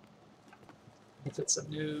 But if it's a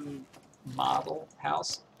new model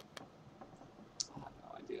house, I have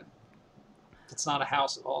no idea. If it's not a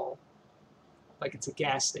house at all, like it's a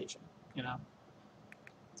gas station, you know.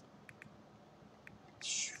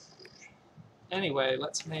 Anyway,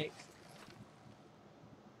 let's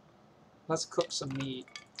cook some meat.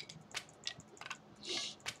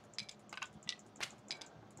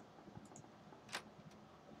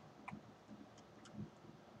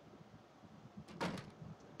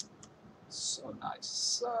 So nice,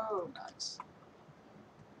 so nice.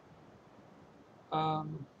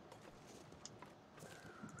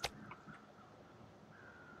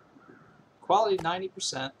 Quality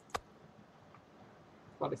 90%.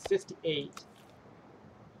 Quality 58.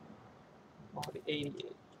 Quality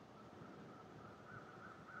 88.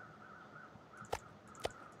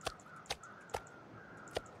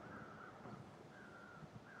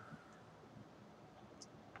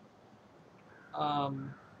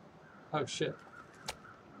 Oh shit.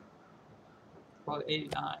 Quality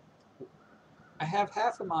 89. I have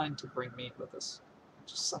half a mind to bring meat with us,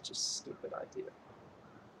 which is such a stupid idea.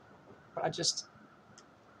 But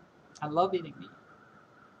I love eating meat.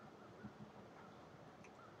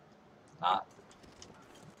 Not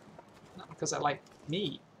because I like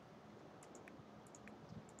meat,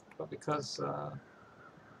 but because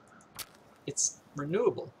it's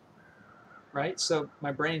renewable, right? So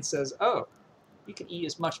my brain says, oh, you can eat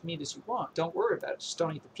as much meat as you want. Don't worry about it. Just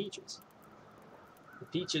don't eat the peaches. The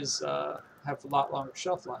peaches have a lot longer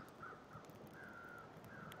shelf life.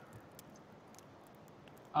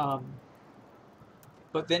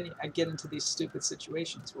 But then I get into these stupid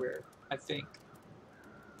situations where I think,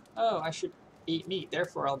 oh, I should eat meat,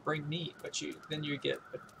 therefore I'll bring meat. But then you get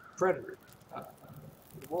a predator. The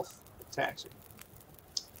wolf attacks you.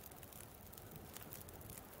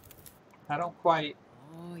 I don't quite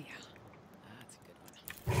That's a good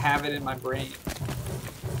one. have it in my brain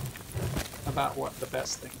about what the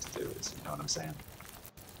best thing to do is. You know what I'm saying?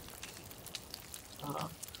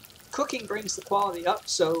 Cooking brings the quality up,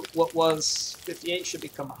 so what was 58 should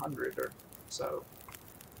become 100 or so.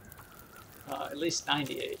 At least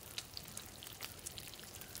 98.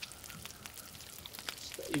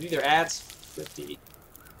 So it either adds 50.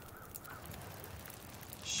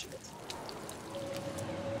 Shit.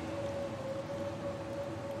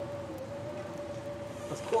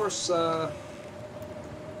 Of course,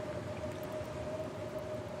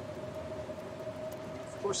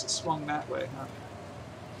 it swung that way, huh?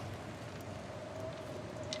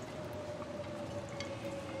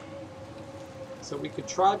 So we could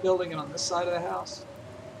try building it on this side of the house.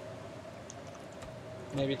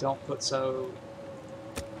 Maybe don't put so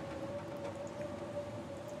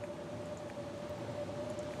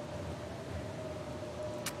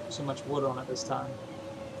much wood on it this time.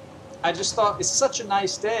 I just thought it's such a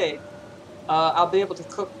nice day. I'll be able to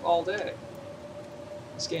cook all day.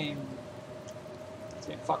 This game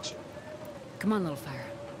Can't fuck shit. Come on, little fire.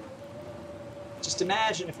 Just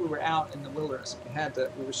imagine if we were out in the wilderness.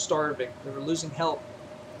 We were starving. We were losing help.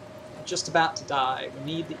 We're just about to die. We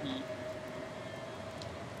need to eat.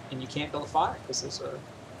 And you can't build a fire because there's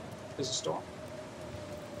a storm.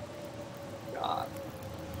 God.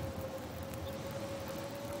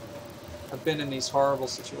 I've been in these horrible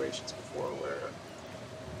situations before where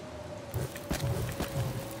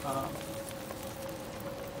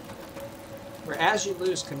as you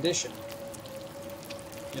lose condition,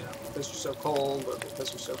 you know, because you're so cold or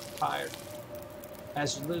because you're so tired,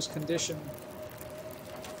 as you lose condition,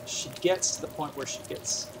 she gets to the point where she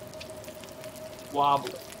gets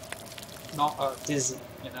wobbly, not dizzy,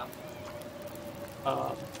 you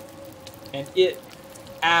know, and it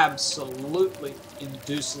absolutely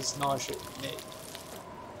induces nausea in me.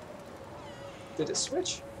 Did it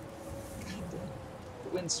switch? God damn it. The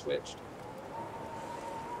wind switched.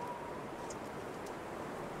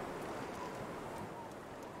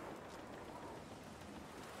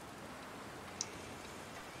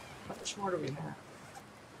 How much more do we have?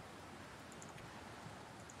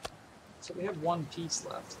 So we have one piece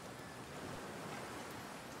left.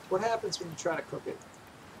 What happens when you try to cook it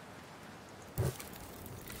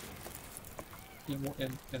in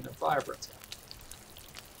the fire burns out?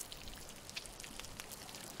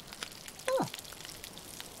 Huh.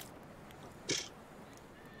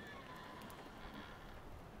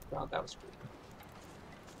 Wow, that was pretty good.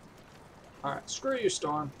 Alright, screw you,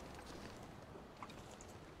 Storm.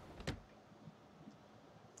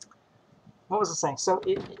 What was I saying? So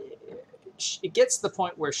it gets to the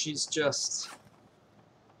point where she's just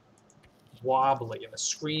wobbly and the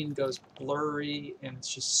screen goes blurry and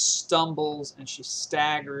she stumbles and she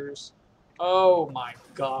staggers. Oh my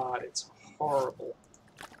god, it's horrible.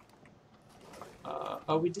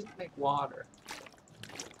 Oh, we didn't make water.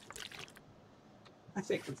 I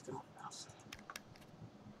think we've got enough.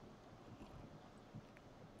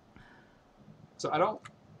 So I don't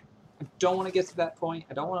want to get to that point.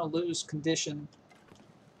 I don't want to lose condition.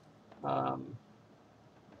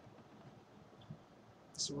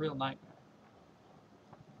 It's a real nightmare.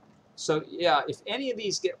 So yeah, if any of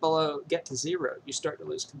these get to 0, you start to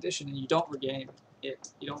lose condition and you don't regain it.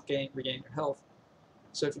 You don't regain your health.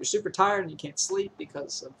 So if you're super tired and you can't sleep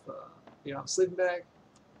because of you don't have a sleeping bag,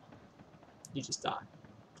 you just die.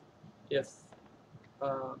 If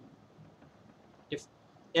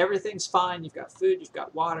everything's fine, you've got food, you've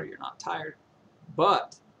got water, you're not tired,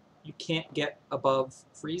 but you can't get above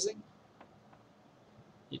freezing,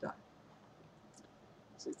 you die.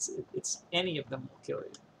 So it's any of them will kill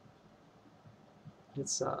you.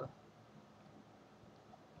 It's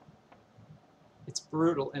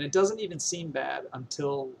brutal, and it doesn't even seem bad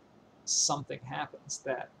until something happens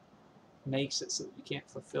that makes it so that you can't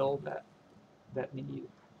fulfill that need.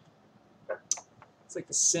 It's like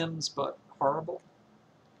The Sims, but horrible.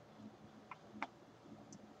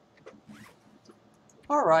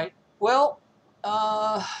 All right. Well,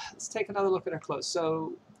 let's take another look at our clothes.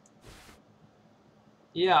 So,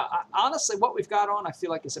 yeah, honestly, what we've got on, I feel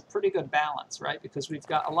like is a pretty good balance, right? Because we've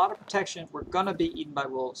got a lot of protection. We're going to be eaten by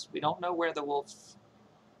wolves. We don't know where the wolf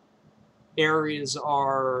areas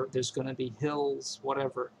are. There's going to be hills,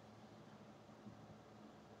 whatever.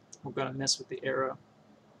 We're going to mess with the arrow.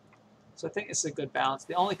 So I think it's a good balance.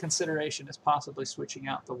 The only consideration is possibly switching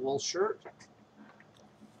out the wool shirt.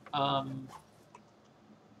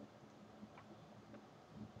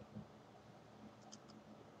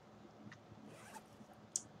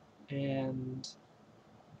 And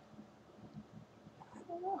I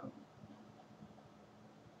don't know.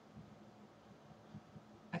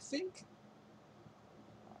 I think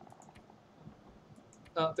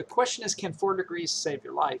the question is, can 4 degrees save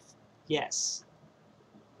your life? Yes.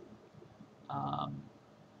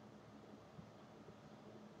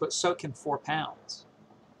 But so can 4 pounds.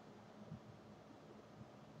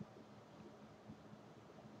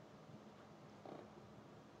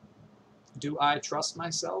 Do I trust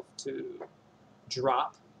myself to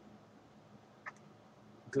drop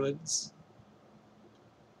goods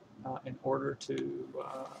in order to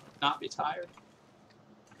not be tired?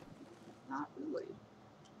 Not really.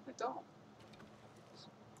 I don't.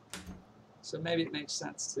 So maybe it makes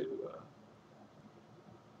sense to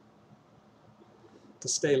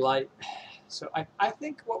stay light. So I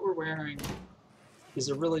think what we're wearing is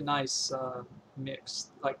a really nice mix.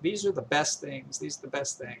 Like, these are the best things. These are the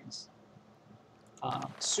best things.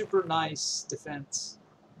 Super nice defense.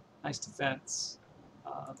 Nice defense.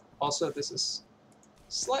 Also, this is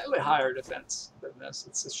slightly higher defense than this.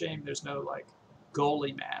 It's a shame there's no, like,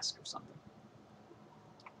 goalie mask or something.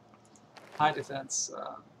 High defense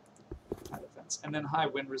resistance, and then high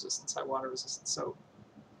wind resistance, high water resistance. So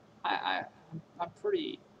I'm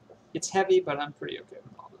pretty. It's heavy, but I'm pretty okay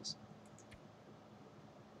with all this.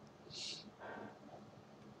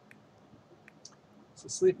 So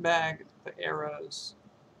sleeping bag, the arrows.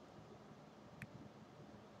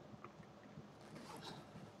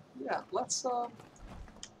 Yeah, let's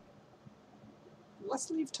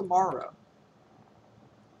leave tomorrow.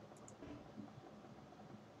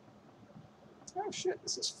 Oh shit,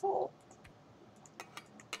 this is full.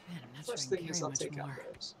 Man, I'm not First sure I thing can is carry I'll much take more.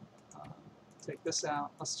 out those. Take this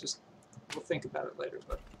out. We'll think about it later,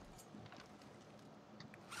 but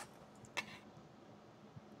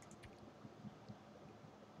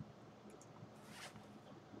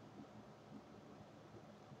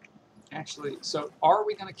actually, so are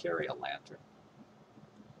we going to carry a lantern?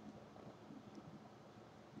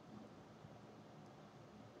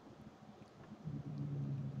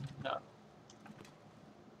 No.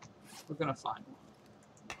 We're going to find one.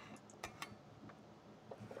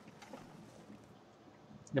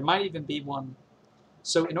 There might even be one.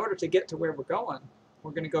 So in order to get to where we're going,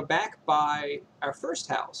 we're going to go back by our first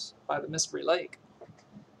house, by the Mystery Lake.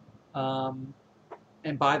 And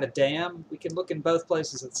by the dam. We can look in both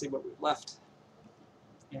places and see what we've left.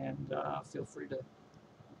 And feel free to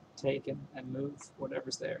take and move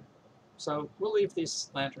whatever's there. So we'll leave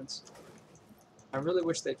these lanterns. I really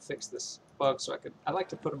wish they'd fix this bug so I like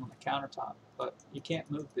to put them on the countertop, but you can't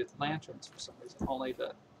move the lanterns for some reason. Only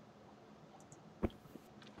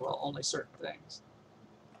certain things.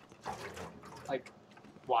 Like,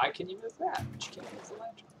 why can you move that, but you can't move the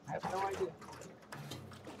lantern? I have no idea.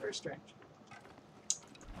 Very strange.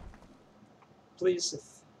 Please,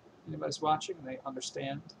 if anybody's watching and they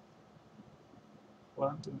understand what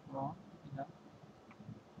I'm doing wrong, you know.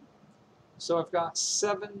 So I've got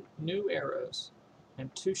 7 new arrows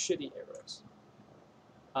and 2 shitty arrows.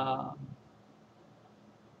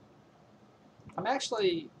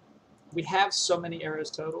 We have so many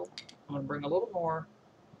arrows total. I'm going to bring a little more.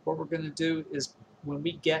 What we're going to do is when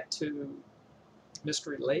we get to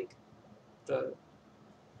Mystery Lake, the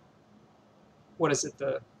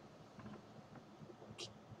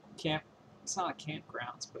camp, it's not a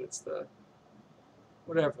campgrounds, but it's the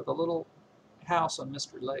little house on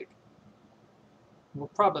Mystery Lake. We'll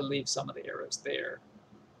probably leave some of the arrows there,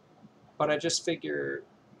 but I just figure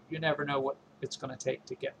you never know what it's going to take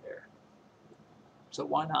to get there. So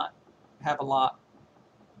why not have a lot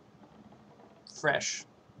fresh,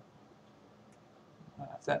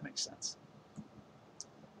 if that makes sense.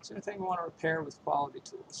 Is there anything we want to repair with quality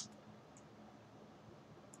tools?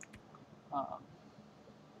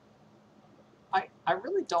 I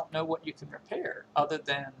really don't know what you can repair other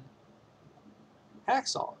than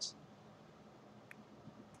hacksaws.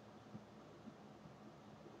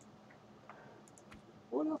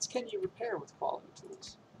 What else can you repair with quality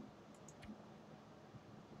tools?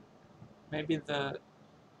 Maybe the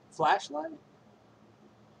flashlight?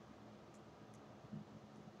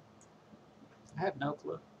 I have no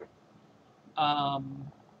clue.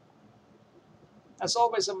 As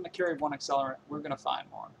always, I'm going to carry 1 accelerant. We're going to find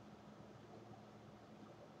more.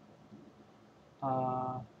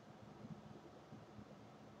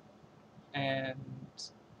 And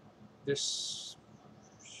this...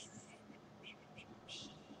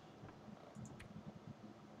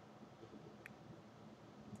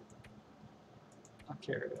 I'll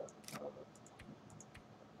carry a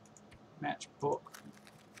matchbook,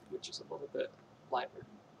 which is a little bit lighter.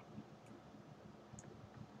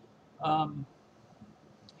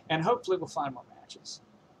 And hopefully we'll find more matches.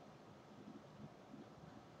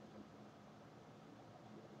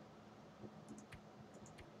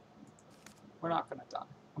 We're not going to die.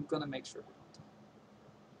 I'm going to make sure we don't die.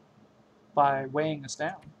 By weighing us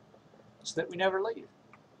down so that we never leave.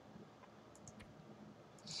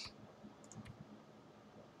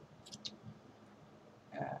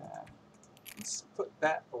 Let's put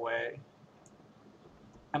that away.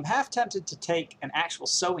 I'm half tempted to take an actual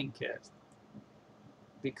sewing kit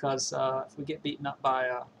because if we get beaten up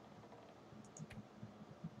by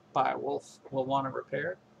a wolf, we'll want to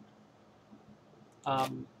repair it.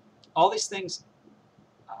 All these things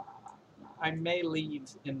I may leave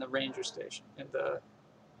in the ranger station, in the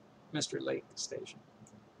Mystery Lake station.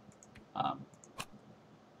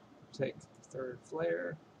 Take 3rd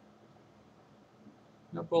flare.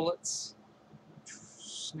 No bullets.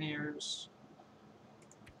 Snares.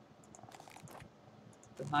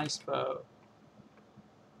 The nice bow.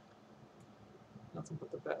 Nothing but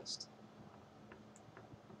the best.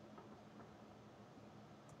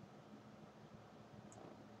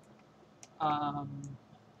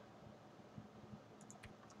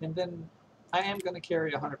 And then I am going to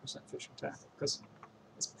carry 100% fishing tackle because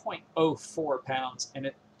it's 0.04 pounds, and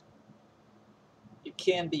it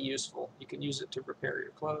can be useful. You can use it to repair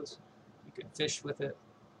your clothes. You can fish with it.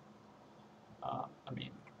 I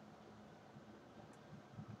mean,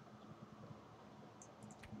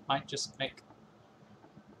 might just make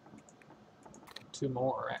 2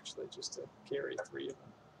 more actually, just to carry 3 of them.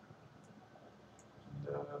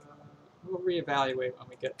 And, we'll reevaluate when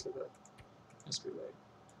we get to the mystery lake.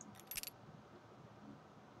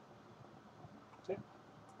 Okay.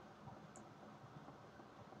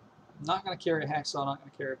 I'm not going to carry a hacksaw. I'm not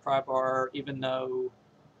going to carry a pry bar, even though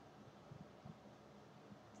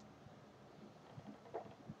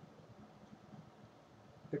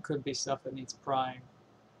there could be stuff that needs prying.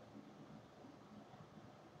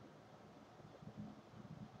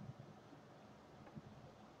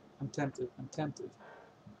 I'm tempted. I'm tempted.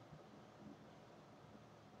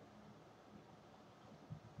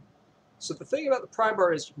 So the thing about the pry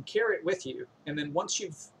bar is you can carry it with you, and then once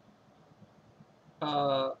you've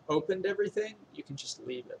opened everything, you can just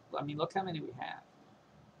leave it. I mean, look how many we have.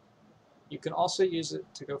 You can also use it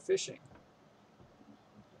to go fishing.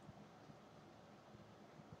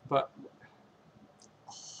 But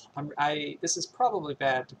this is probably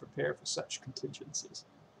bad to prepare for such contingencies.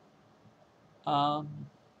 I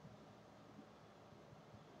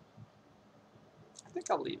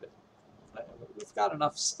think I'll leave it. We've got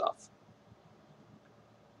enough stuff.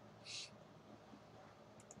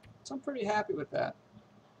 So I'm pretty happy with that.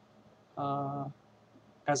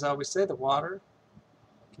 As I always say, the water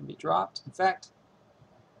can be dropped. In fact,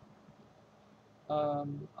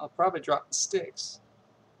 I'll probably drop the sticks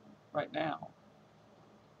right now.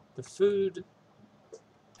 The food,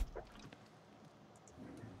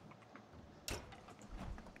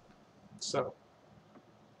 so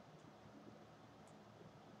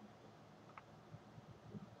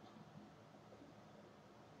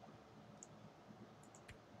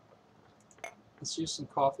let's use some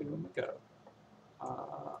coffee when we go.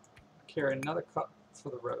 Carry another cup for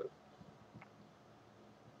the road.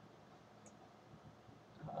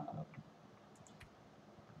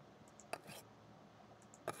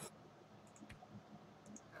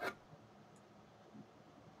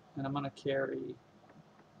 And I'm going to carry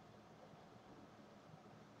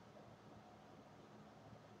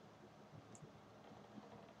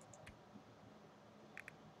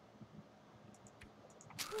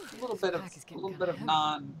a little bit of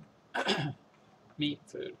non-meat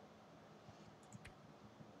food.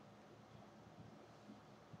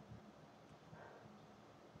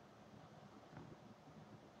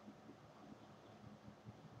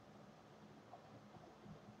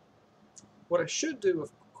 What I should do,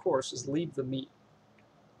 of course, is leave the meat.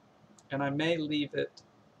 And I may leave it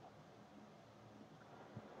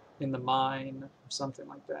in the mine or something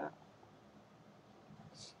like that.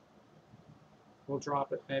 We'll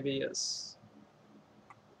drop it maybe as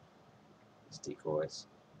decoys.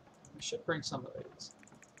 I should bring some of these.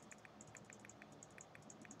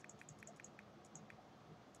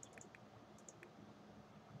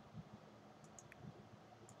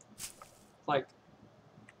 Like,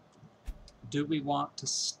 do we want to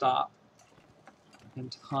stop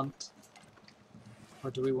and hunt,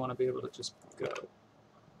 or do we want to be able to just go?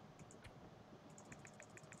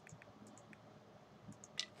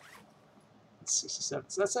 It's 67.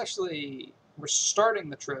 So that's actually, we're starting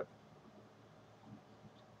the trip,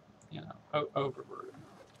 you know, overboard.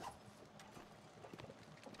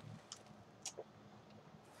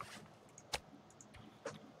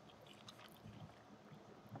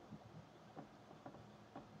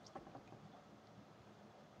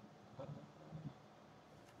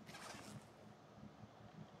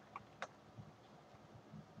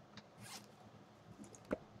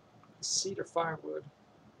 Cedar firewood.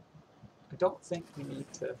 I don't think we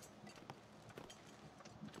need to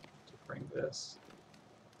bring this.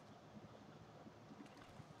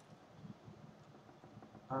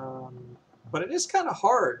 But it is kind of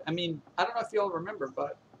hard. I mean, I don't know if you all remember,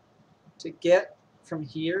 but to get from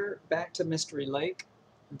here back to Mystery Lake,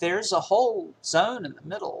 there's a whole zone in the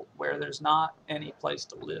middle where there's not any place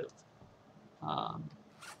to live.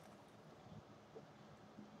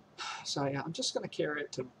 So yeah, I'm just going to carry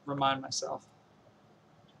it to remind myself.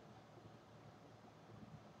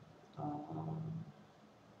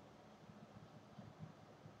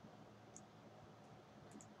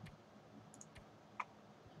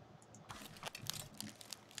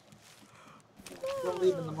 We'll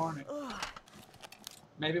leave in the morning.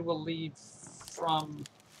 Maybe we'll leave from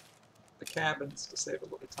the cabins to save a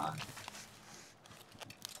little time.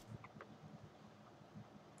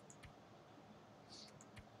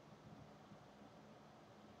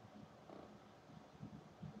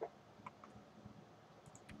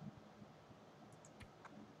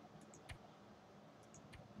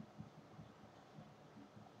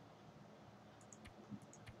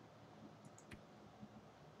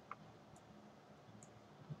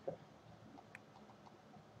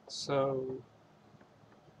 So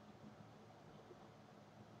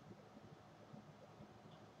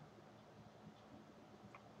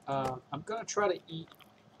I'm going to try to eat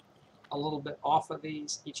a little bit off of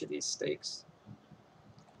each of these steaks,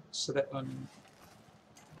 so that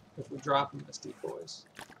if we drop them as decoys,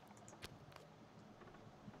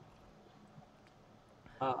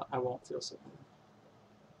 I won't feel so bad.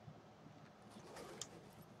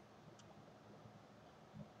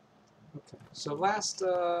 Okay, so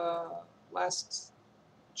last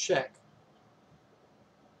check,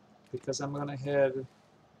 because I'm going to head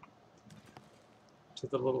to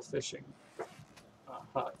the little fishing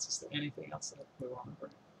huts. Is there anything else that we want to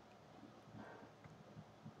bring?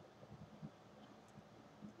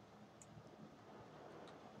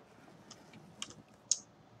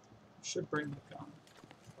 Should bring the gun,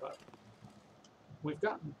 but we've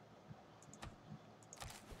gotten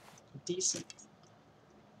decent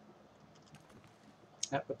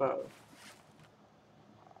at the bow.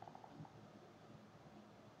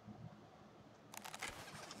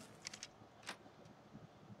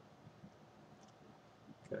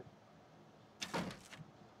 Okay.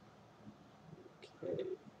 Okay.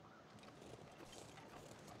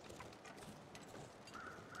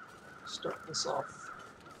 Start this off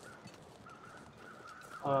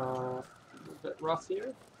a little bit rough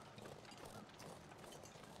here.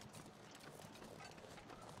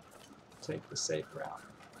 Take the safe route.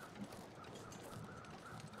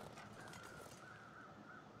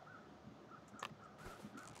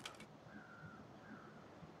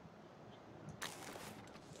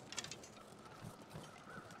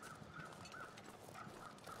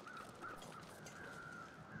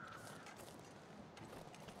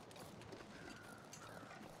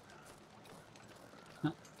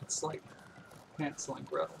 It's like Hansel and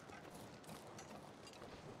Gretel.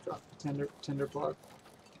 Drop the tinder plug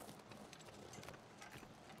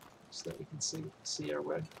so that we can see our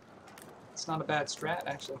way. It's not a bad strat,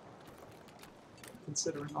 actually,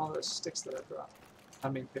 considering all those sticks that I dropped. I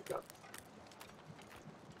mean, pick up.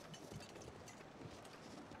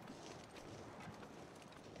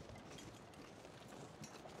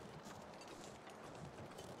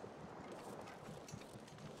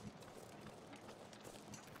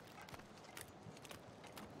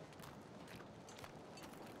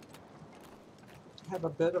 Have a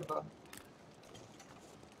bit of a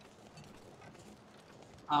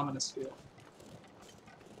ominous feel.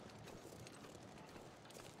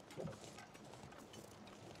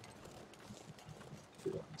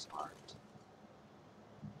 Feelings aren't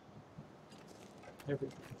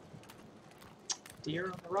everything. Deer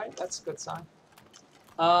on the right, that's a good sign.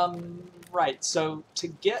 Right, so to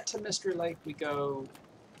get to Mystery Lake, we go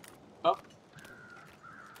up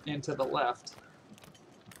and to the left,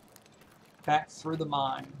 back through the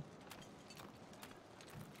mine,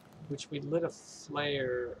 which we lit a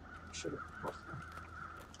flare. Should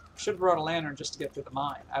have brought a lantern just to get through the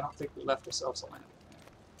mine. I don't think we left ourselves a lantern.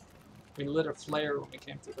 We lit a flare when we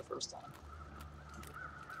came through the first time.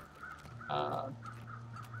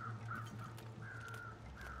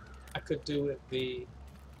 I could do it the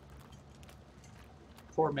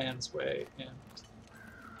poor man's way and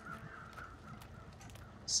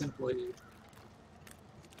simply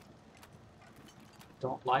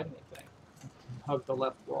don't light anything. Hug the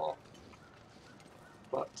left wall.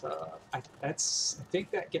 But I think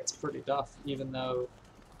that gets pretty tough, even though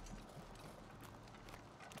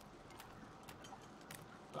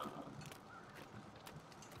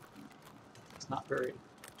it's not very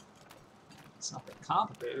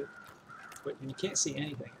complicated. But when you can't see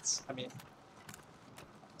anything, I mean,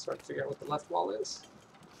 it's hard to figure out what the left wall is.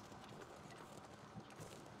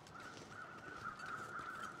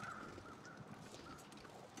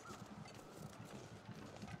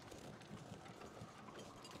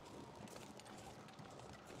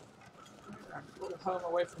 A little home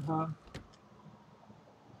away from home.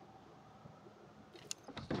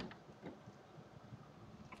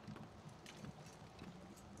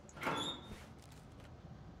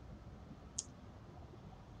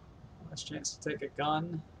 Last chance to take a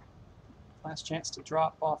gun. Last chance to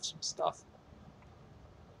drop off some stuff.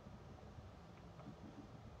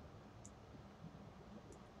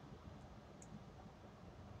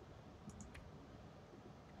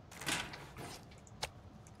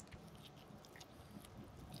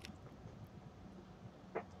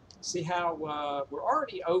 See how we're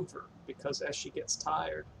already over, because as she gets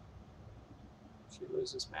tired, she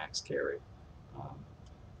loses max carry.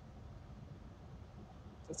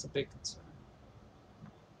 That's a big concern.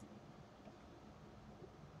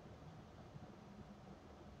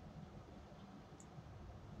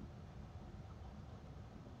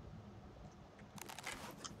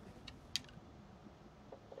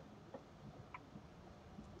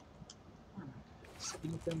 else?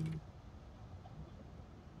 Anything?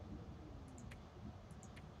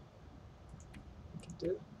 We can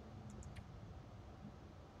do?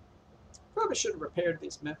 Probably should have repaired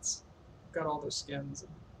these mitts. Got all those skins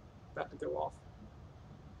and about to go off.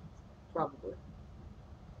 Probably.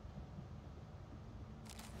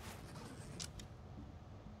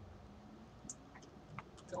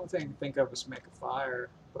 The only thing I can think of is make a fire,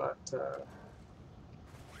 but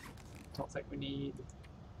don't think we need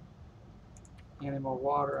any more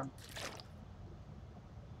water. I'm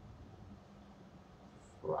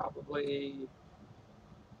probably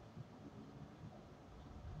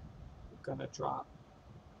gonna drop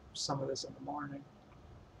some of this in the morning.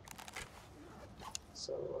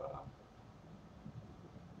 So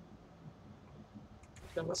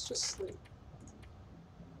yeah, let's just sleep.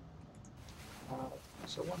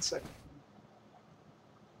 So 1 second.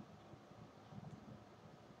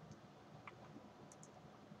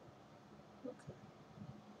 Okay.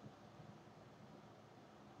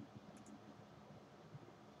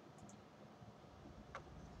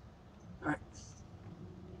 All right.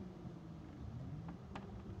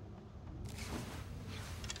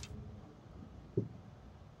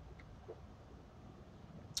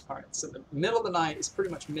 All right. So the middle of the night is pretty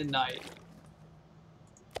much midnight,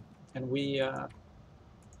 and we're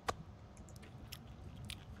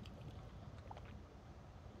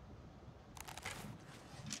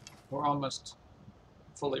almost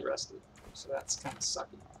fully rested, so that's kind of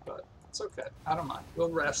sucky, but it's okay. I don't mind. We'll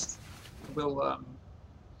rest. We'll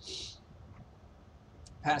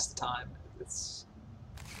pass the time.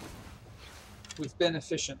 We've been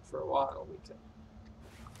efficient for a while. We can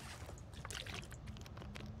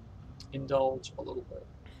indulge a little bit.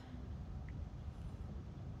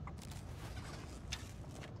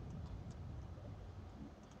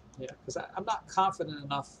 Yeah, because I'm not confident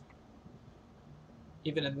enough,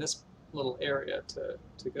 even in this little area, to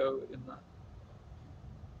go in the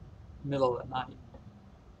middle of the night.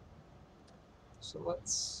 So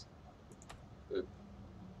let's. Oop.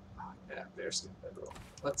 Oh, yeah, bearskin bedroll.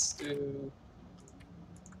 Let's do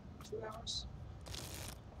 2 hours.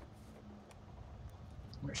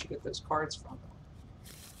 Where should get those cards from?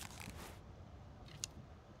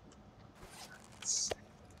 Let's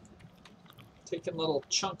take a little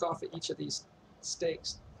chunk off of each of these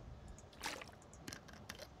steaks.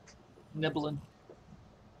 Nibbling.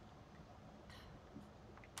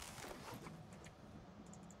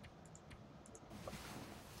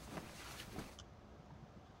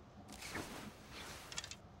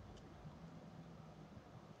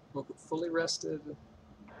 We'll get fully rested.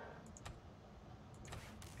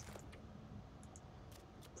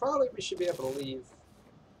 Probably we should be able to leave.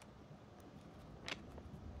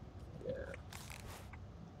 Yeah.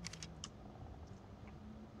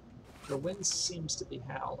 The wind seems to be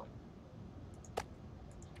howling.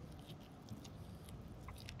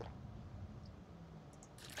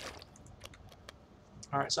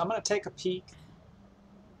 Alright, so I'm going to take a peek.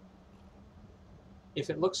 If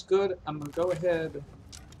it looks good, I'm going to go ahead.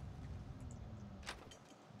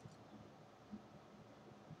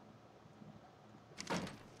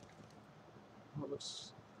 Oh, it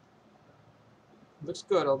looks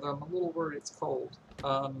good, although I'm a little worried it's cold.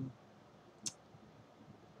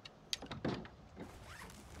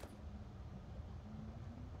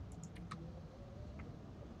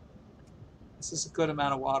 This is a good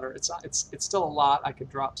amount of water. It's still a lot. I could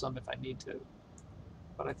drop some if I need to,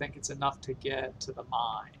 but I think it's enough to get to the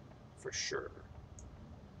mine for sure.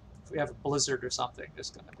 If we have a blizzard or something,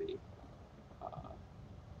 there's going to be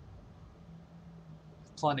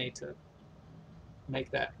plenty to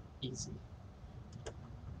make that easy.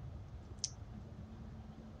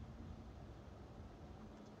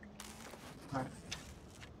 All right,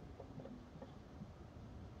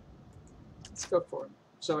 let's go for it.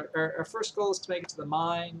 So our first goal is to make it to the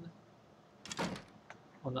mine.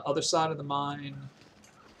 On the other side of the mine,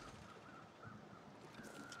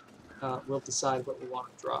 we'll decide what we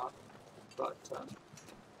want to drop. But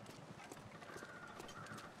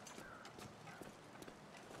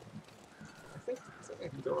I think I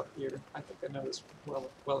can go up here. I think I know this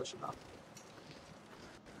wellish enough.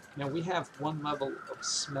 Now we have 1 level of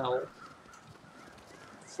smell,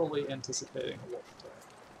 fully anticipating a wolf attack.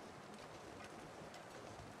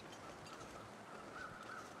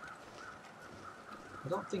 I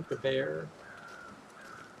don't think the bear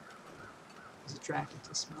is attracted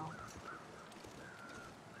to smell.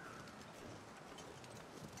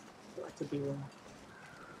 But I could be wrong.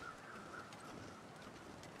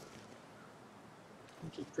 I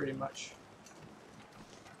think he pretty much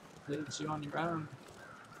leaves you on your own,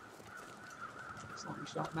 as long as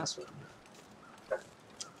you don't mess with him.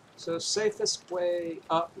 So safest way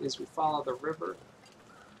up is we follow the river.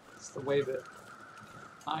 It's the way that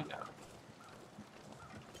I know.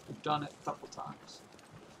 We've done it a couple times.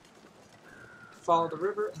 Follow the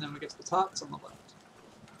river, and then we get to the top. It's on the left.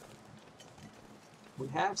 We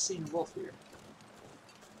have seen a wolf here.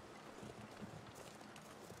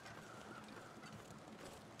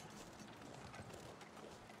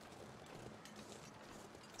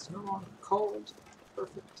 It's no longer cold.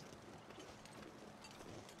 Perfect.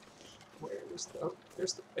 Where is the... Oh,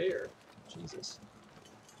 there's the bear. Jesus.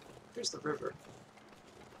 Here's the river.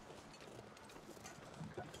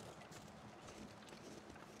 Okay.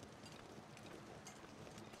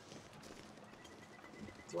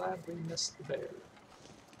 Glad we missed the bear.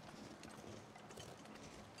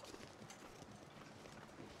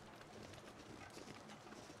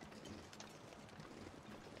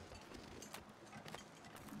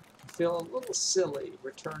 I feel a little silly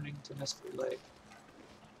returning to Mystery Lake.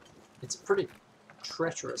 It's pretty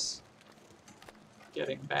treacherous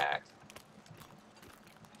getting back,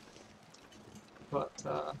 but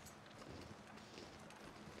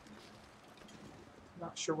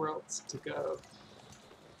not sure where else to go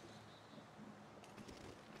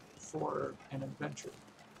for an adventure.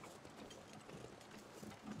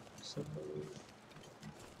 So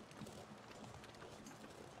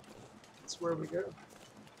that's where we go.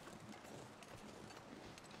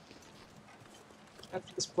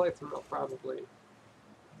 After this playthrough, I'll probably look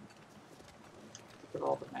at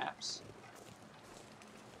all the maps.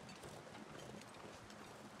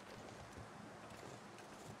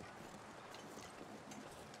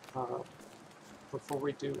 Before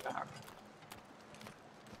we do our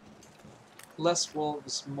less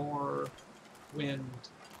wolves, more wind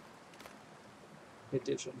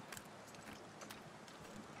edition.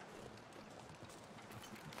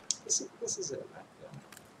 This is it, right? Yeah.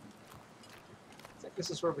 I think this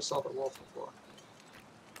is where we saw the wolf before.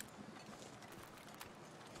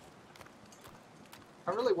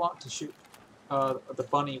 I really want to shoot the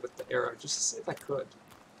bunny with the arrow, just to see if I could.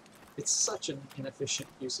 It's such an inefficient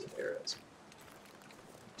use of arrows.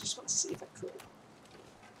 Just want to see if I could.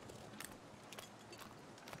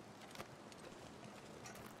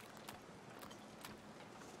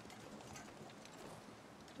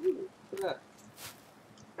 Ooh, look at that.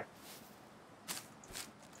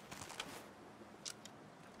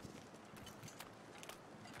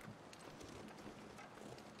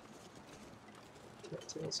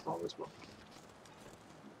 Cattails always welcome.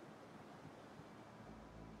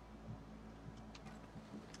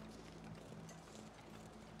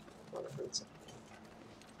 Thought I heard something.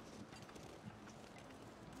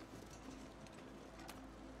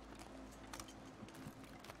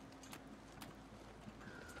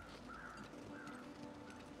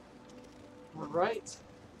 All right,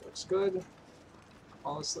 looks good.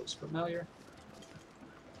 All this looks familiar.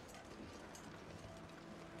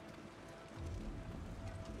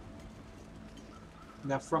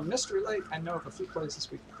 Now, from Mystery Lake, I know of a few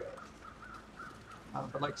places we can go.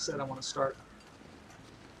 But like I said, I want to start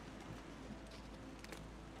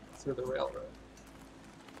through the railroad.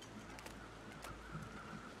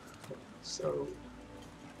 Okay, so,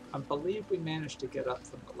 I believe we managed to get up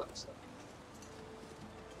from the left side.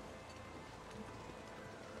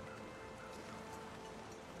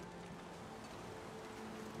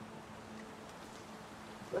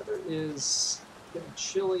 Weather is getting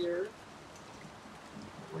chillier.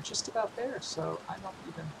 We're just about there, so I'm not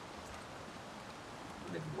even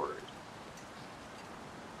worried.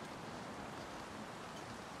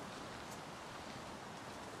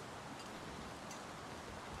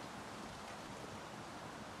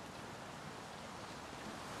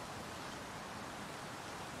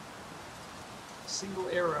 Single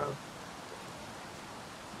arrow.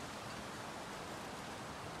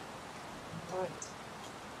 All right.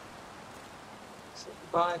 Say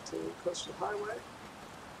goodbye to Coastal Highway.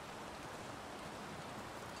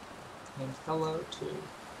 And hello to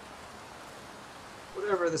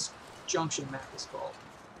whatever this junction map is called.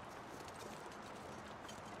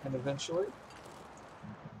 And eventually,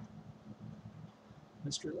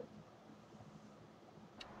 Mystery Lake.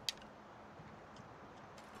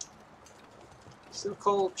 Still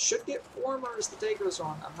cold. Should get warmer as the day goes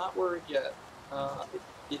on. I'm not worried yet.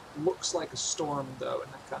 It looks like a storm, though,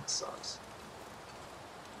 and that kind of sucks.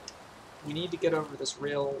 We need to get over this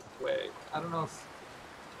railway. I don't know if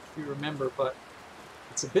you remember, but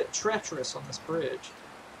it's a bit treacherous on this bridge.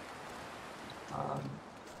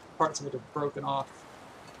 Parts of it have broken off.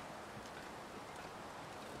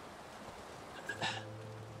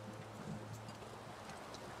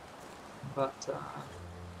 But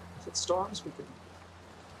if it storms, we can...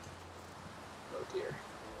 Oh dear.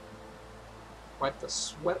 Wipe the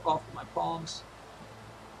sweat off of my palms.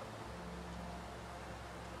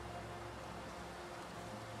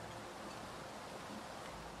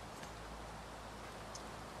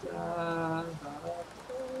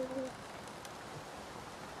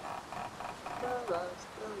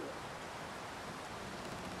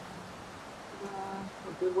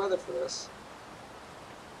 Good weather for this.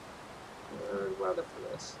 Good weather for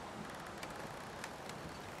this.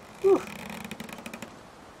 Whew.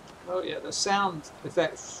 Oh yeah, the sound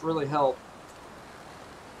effects really help.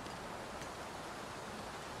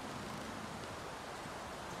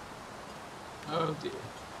 Oh dear.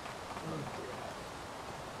 Oh dear.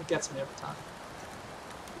 It gets me every time.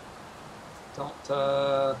 Don't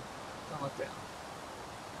look down.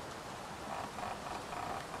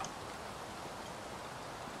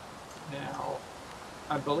 Now,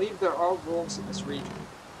 I believe there are wolves in this region.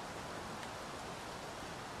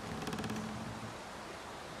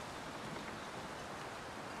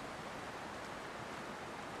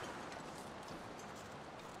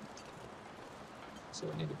 So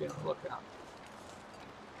we need to be on the lookout.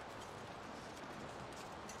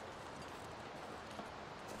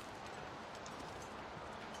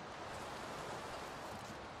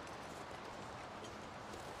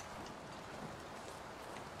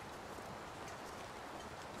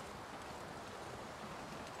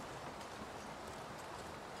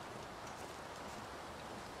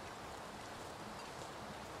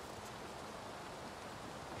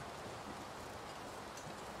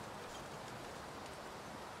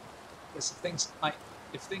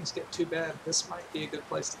 If things get too bad, this might be a good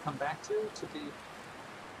place to come back to be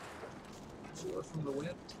cooler from the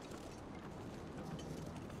wind.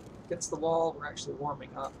 Against the wall, we're actually warming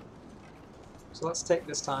up. So let's take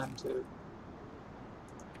this time to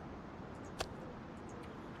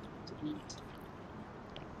eat.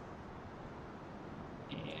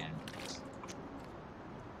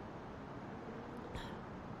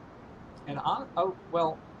 Oh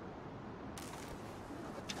well.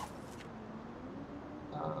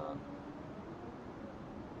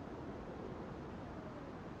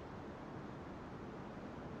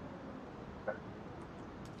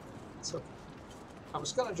 So I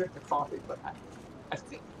was going to drink the coffee, but I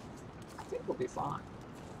think we'll be fine.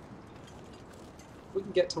 We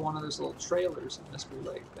can get to one of those little trailers in Mystery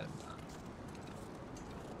Lake and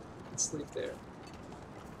sleep there.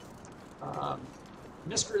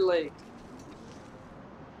 Mystery Lake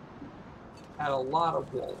had a lot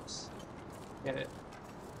of wolves in it.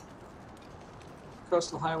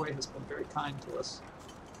 Coastal Highway has been very kind to us.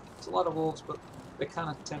 There's a lot of wolves, but they kind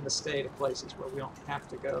of tend to stay to places where we don't have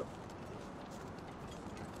to go.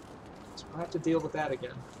 So we'll have to deal with that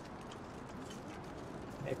again.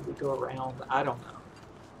 Maybe we go around, I don't know.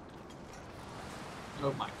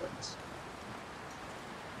 Oh my goodness.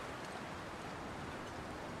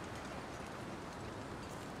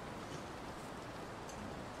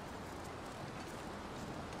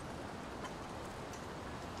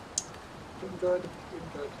 Doing good, doing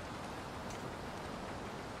good.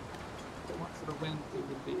 If it weren't for the wind, it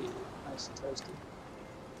would be nice and toasty.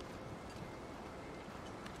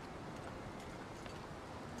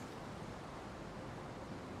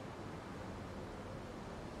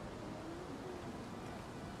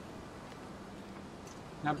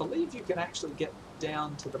 And I believe you can actually get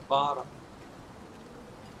down to the bottom.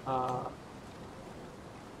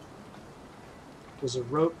 There's a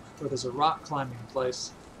rope, or there's a rock climbing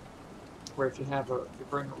place where if you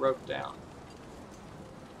bring a rope down,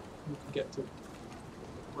 you can get to.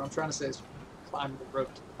 What I'm trying to say is climb the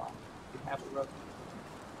rope to the bottom. You have the rope.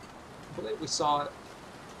 I believe we saw it.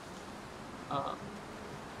 I'm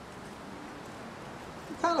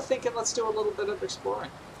kind of thinking let's do a little bit of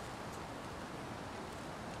exploring.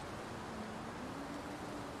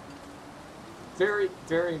 Very,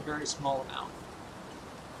 very, very small amount.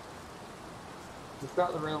 We've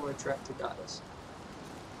got the railway track to guide us.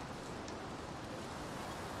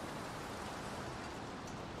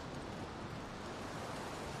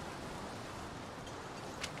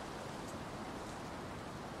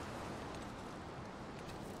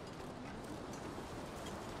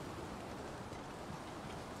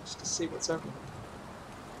 Just to see what's over there.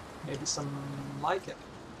 Maybe some lichen.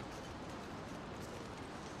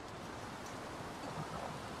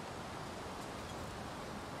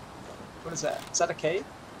 What is that? Is that a cave?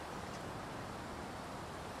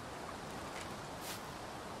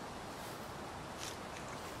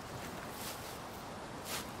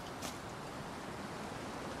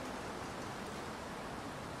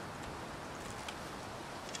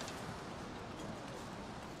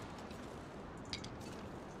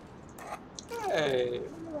 Hey,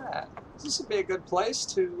 look at that. This would be a good place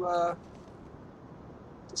to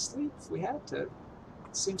to sleep if we had to. It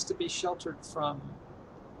seems to be sheltered from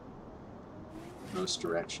most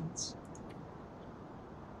directions.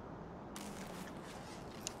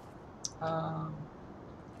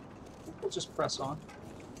 We'll just press on.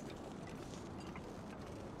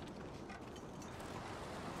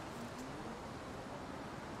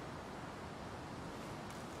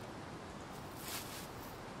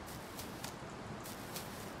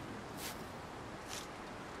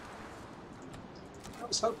 I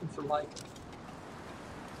was hoping for lichen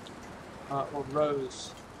or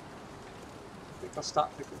rose. I think I'll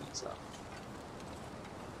stop picking these up.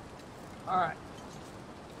 All right.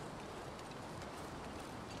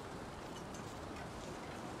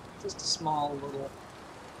 Just a small little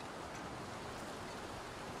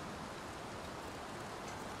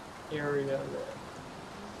area there.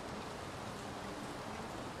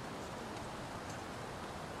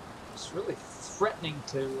 It's really threatening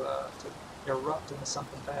to erupt into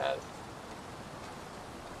something bad.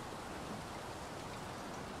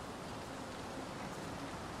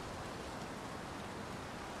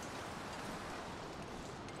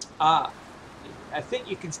 Ah, I think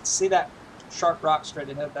you can see that sharp rock straight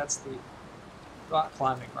ahead. That's the rock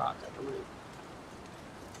climbing rock, I believe.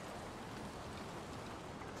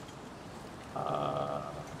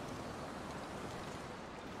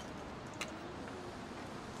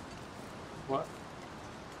 What?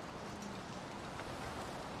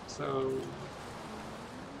 So,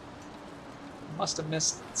 must have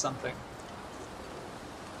missed something.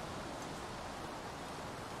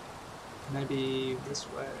 Maybe this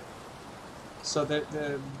way. So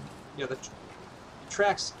the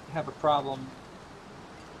tracks have a problem.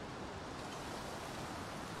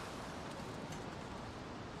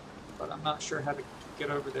 But I'm not sure how to get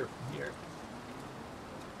over there from here.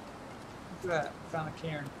 Look at that, found a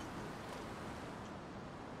cairn.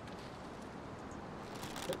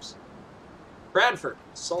 Oops. Bradford,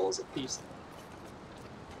 souls at peace.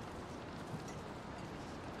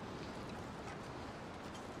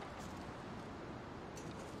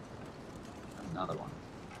 Another one.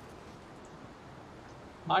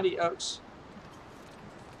 Mighty oaks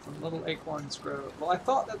from Little Acorns Grove. Well, I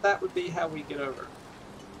thought that that would be how we get over.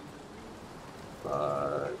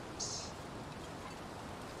 But...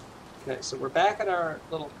 okay, so we're back at our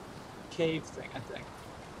little cave thing, I think.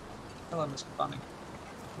 Hello, Mr. Bunny.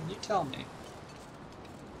 Can you tell me?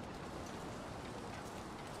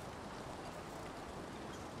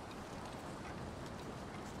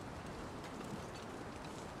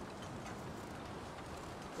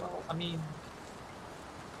 Well, I mean,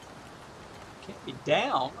 can't be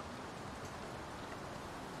down.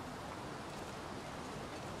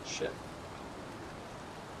 Shit.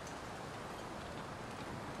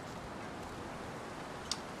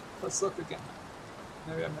 Let's look again.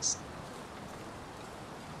 Maybe I missed it.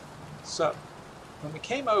 So, when we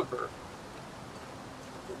came over,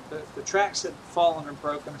 the tracks had fallen or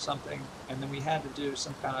broken or something, and then we had to do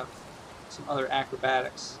some other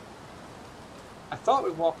acrobatics. I thought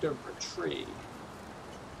we walked over a tree.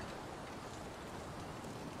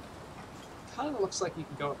 Kind of looks like you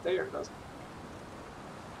can go up there, doesn't it?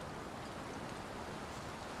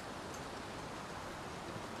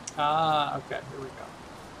 Ah, okay, here we go.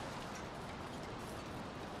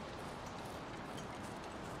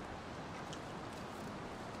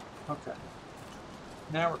 Okay.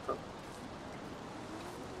 Now we're cooking.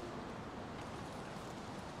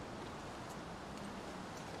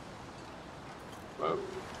 Whoa.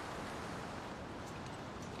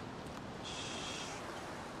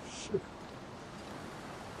 Shoot.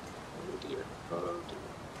 Oh dear. Oh dear.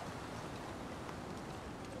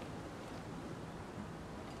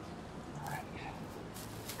 Alright.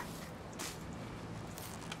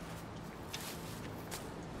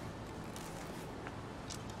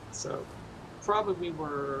 So, probably we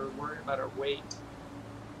were worried about our weight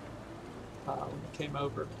when we came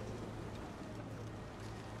over.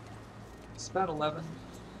 It's about 11.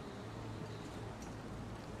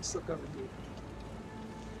 Let's look over here.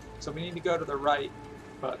 So we need to go to the right,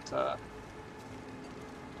 but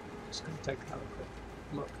just going to take another quick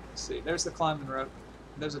look. Let's see, there's the climbing rope.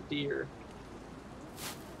 There's a deer.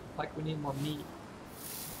 Like we need more meat.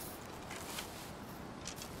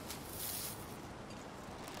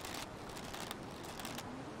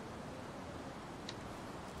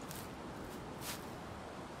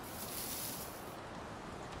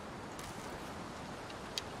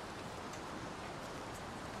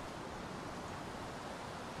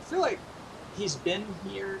 I feel like he's been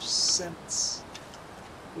here since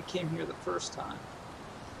we came here the first time.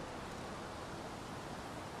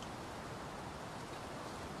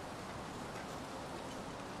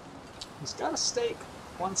 He's got a stake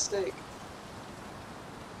One steak.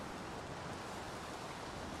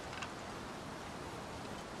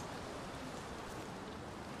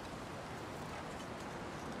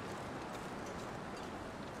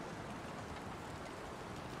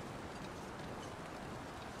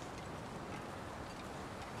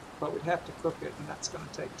 But we'd have to cook it, and that's going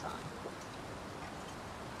to take time.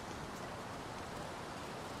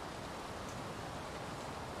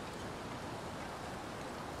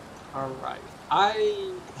 Alright.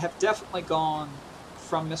 I have definitely gone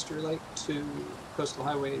from Mystery Lake to Coastal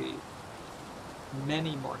Highway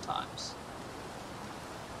many more times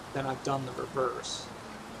than I've done the reverse.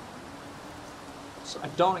 So I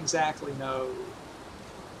don't exactly know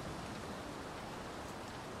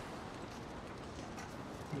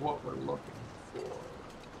what we're looking for.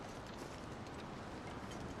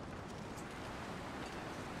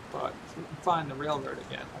 But if we can find the railroad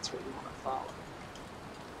again, that's what we want to follow.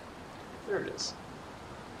 There it is.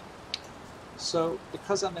 So,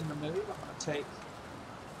 because I'm in the mood, I'm going to take...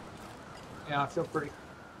 Yeah, I feel pretty...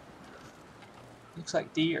 Looks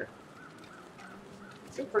like deer.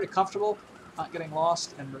 I feel pretty comfortable, not getting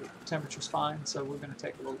lost, and the temperature's fine, so we're going to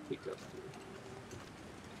take a little peek over here.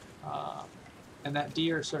 And that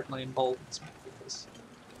deer certainly emboldens me, because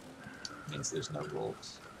it means there's no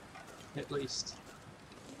wolves, at least,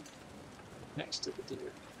 next to the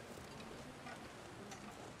deer.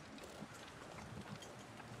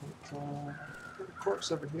 But, got a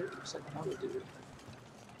corpse over here, looks like another deer.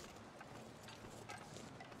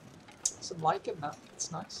 Some lichen,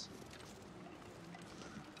 that's nice.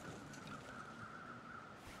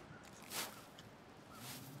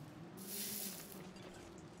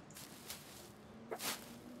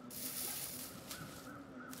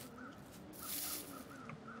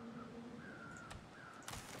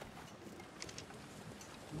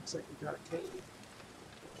 Looks like we got a cave.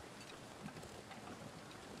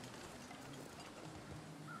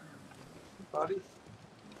 Buddy,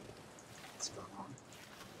 what's going on?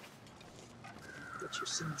 Bet you're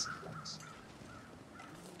seeing some things.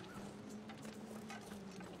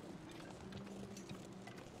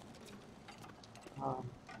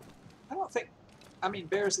 I don't think, I mean,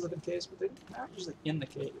 bears live in caves, but they're not usually in the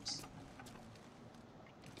caves.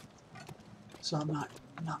 So I'm not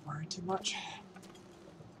worried too much.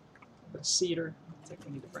 But cedar, I think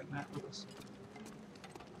we need to bring that with us.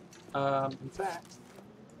 In fact,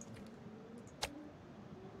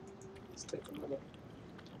 let's take a little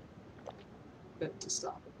bit to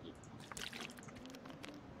stop and eat.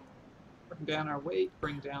 Bring down our weight,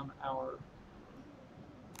 bring down our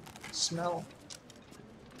smell.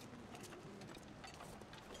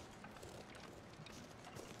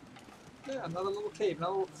 Yeah, another little cave,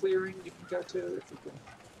 another little clearing you can go to if you can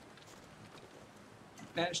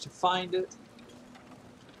manage to find it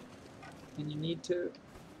and you need to.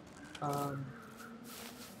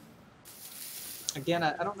 Again,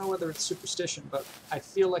 I don't know whether it's superstition, but I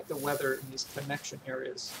feel like the weather in these connection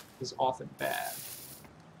areas is often bad.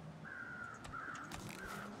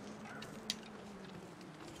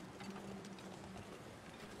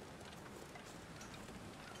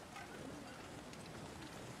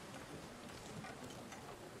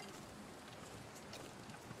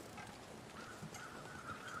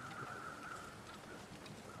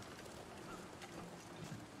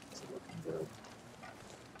 It's looking good.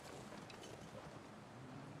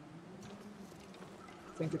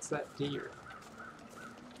 I think it's that deer.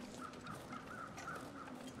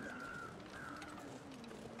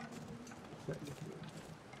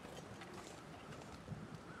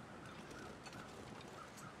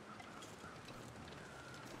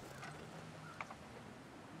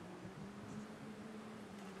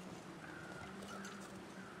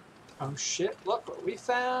 Oh shit, look what we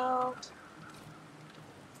found!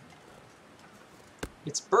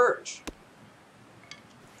 It's birch.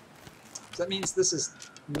 So that means this is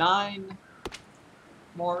 9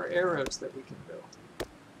 more arrows that we can build.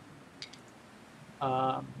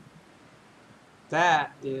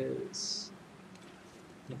 That is,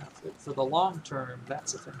 you know, for the long term,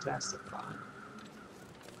 that's a fantastic find.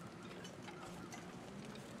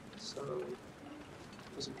 So,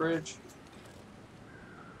 there's a bridge.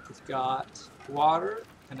 We've got water,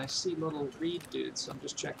 and I see little reed dudes, so I'm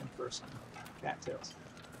just checking for some cattails.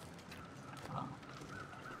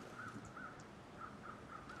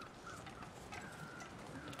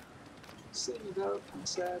 See you though, kind of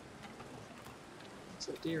sad. It's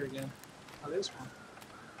a deer again. Oh, there's one.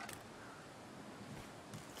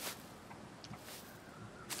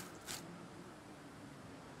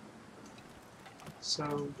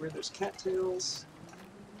 So, where there's cattails,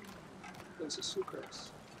 there's a sucrose.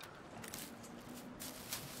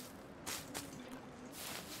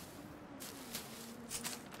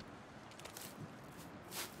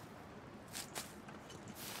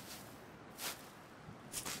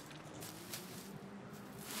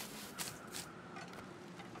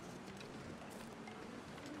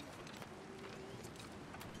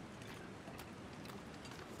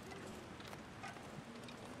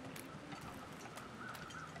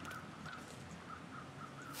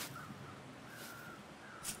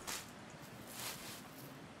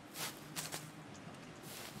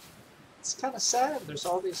 kind of sad. There's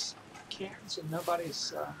all these cairns and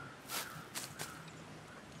nobody's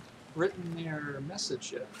written their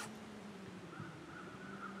message yet.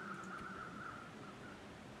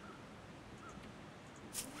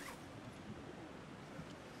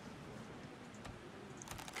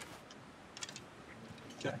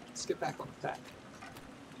 Okay, let's get back on the path.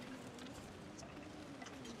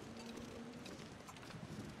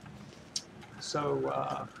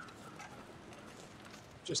 So,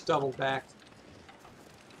 just double back,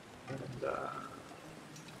 and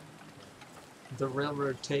the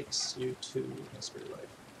railroad takes you to Mystery Lake.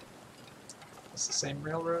 It's the same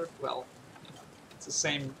railroad? Well, it's the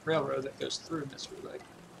same railroad that goes through Mystery Lake.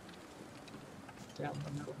 Down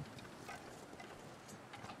the middle.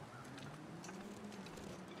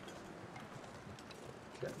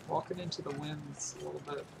 Okay, walking into the wind's a little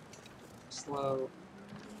bit slow.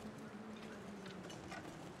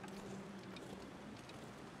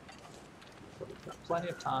 But we've got plenty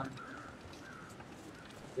of time.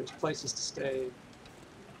 There's places to stay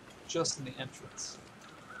just in the entrance.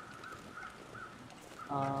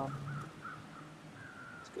 Let's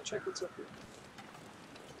go check what's up here.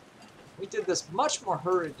 We did this much more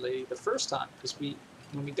hurriedly the first time because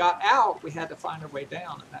when we got out, we had to find our way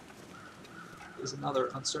down, and that is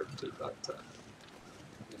another uncertainty. But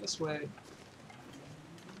this way.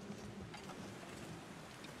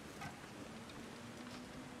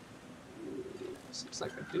 Seems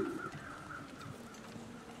like I do.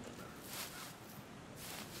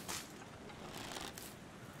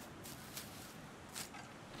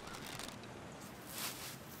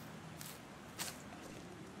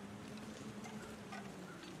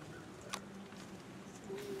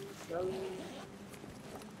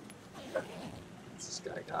 What's this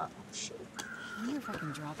guy got? Oh, shit. I wonder if I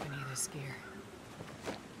can drop any of this gear.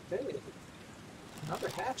 Hey, another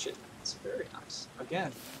hatchet. It's very nice.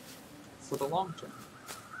 Again, for the long term.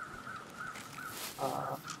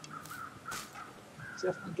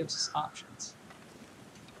 Definitely gives us options.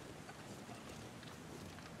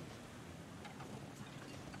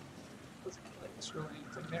 Doesn't look like there's really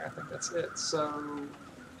anything there. I think that's it. So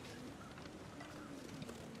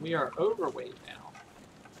we are overweight now.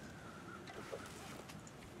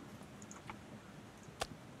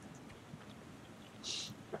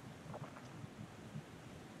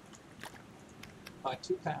 By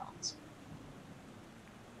 2 pounds.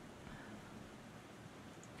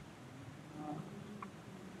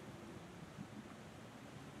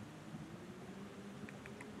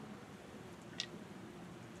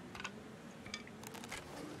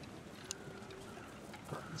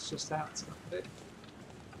 It's just that it's not big.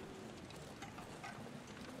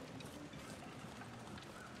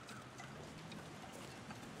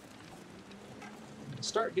 I'll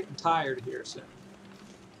start getting tired here soon.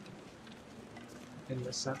 In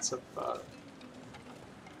the sense of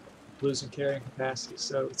losing carrying capacity,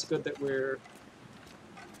 so it's good that we're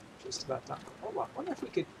just about done. Oh, I wonder if we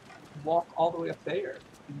could walk all the way up there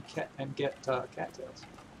and get cattails.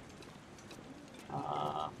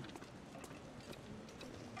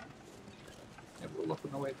 And we'll look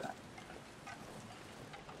on the way back.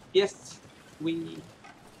 If we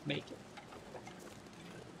make it.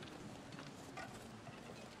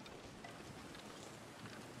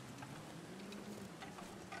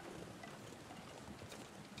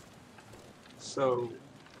 So,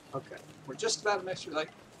 okay, we're just about to make sure, like,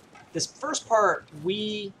 this first part,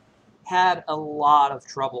 we had a lot of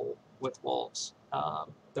trouble with wolves.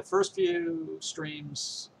 The first few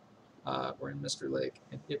streams were in Mystery Lake,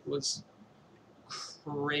 and it was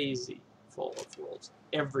crazy full of wolves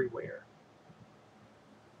everywhere.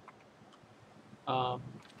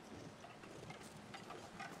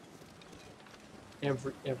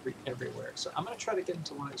 Everywhere. So I'm going to try to get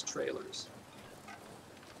into one of these trailers.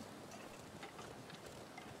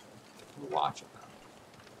 We're watching them.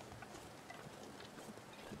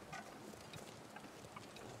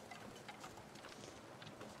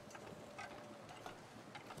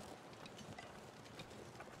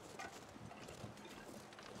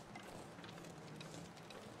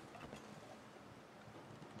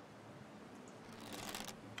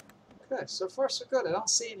 Okay, so far so good. I don't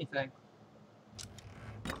see anything.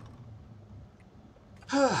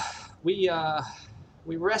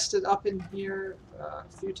 We rested up in here a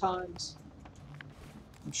few times.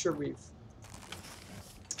 I'm sure we've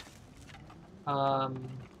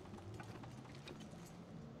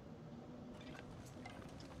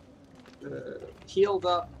healed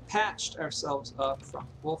up, patched ourselves up from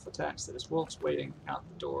wolf attacks. There's wolves waiting out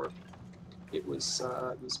the door. It was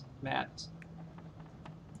madness.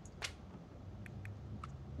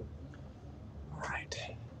 All right.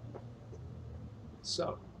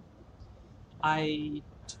 So I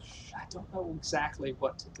don't know exactly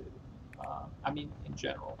what to do. I mean, in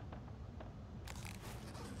general.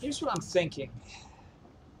 Here's what I'm thinking.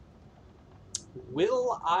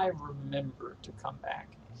 Will I remember to come back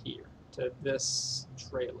here to this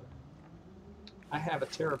trailer? I have a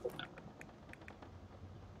terrible memory.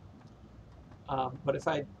 But if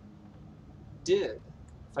I did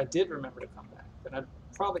remember to come back, then I'd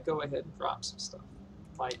probably go ahead and drop some stuff,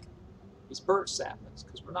 like these birch saplings,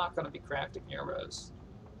 because we're not going to be crafting arrows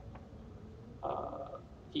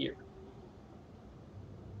here.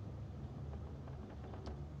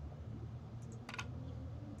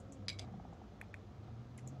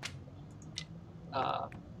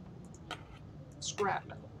 Scrap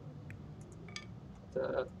metal,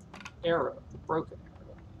 the arrow, the broken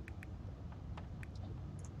arrow.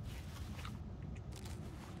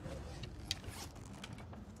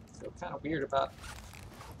 I feel kind of weird about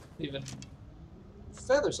leaving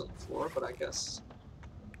feathers on the floor, but I guess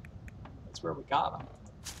that's where we got them.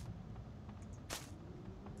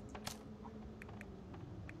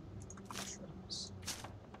 Trims.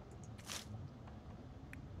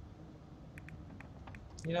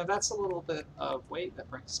 You know, that's a little bit of weight that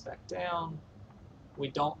brings us back down. We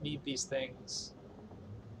don't need these things,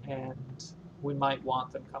 and we might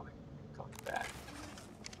want them coming back.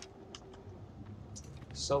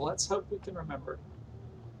 So let's hope we can remember.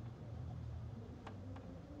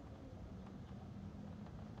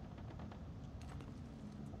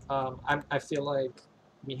 I feel like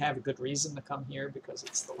we have a good reason to come here because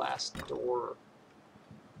it's the last door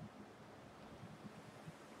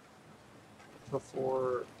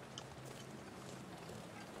before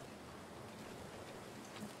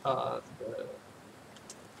the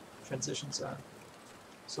transition zone.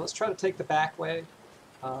 So let's try to take the back way.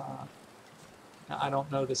 I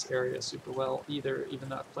don't know this area super well either, even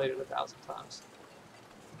though I've played it 1,000 times.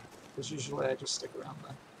 Because usually I just stick around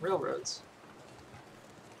the railroads.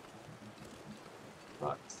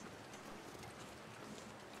 But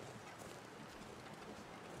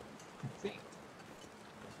I think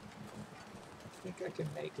I can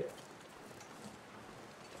make it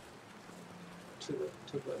to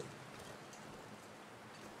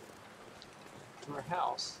our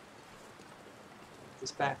house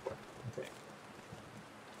this back way, I think.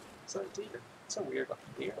 Is that a deer? It's a weird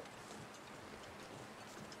looking deer.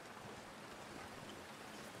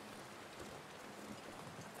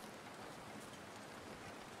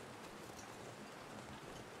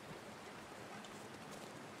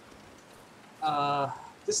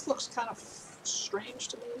 This looks kind of strange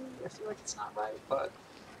to me. I feel like it's not right, but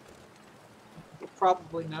we'll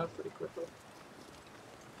probably know pretty quickly.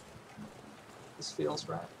 This feels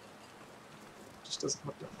right. Just doesn't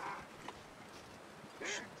look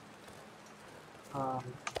right.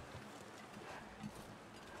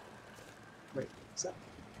 Wait, is that?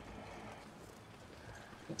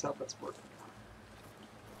 I can tell if that's working.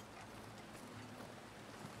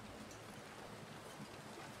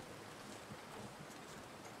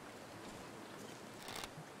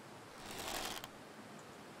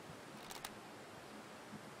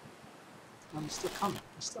 I'm still coming.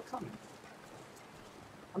 I'm still coming.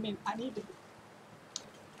 I mean, I need to...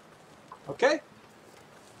 Okay.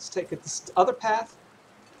 Let's take it this other path.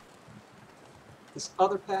 This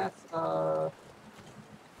other path, I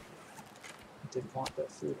didn't want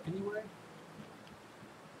that food anyway.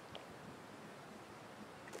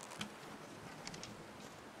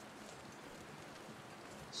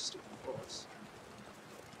 Stupid bullets.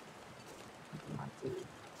 My food.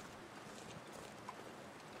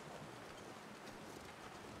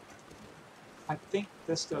 I think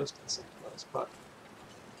this goes to the same place, but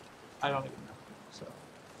I don't even know. So,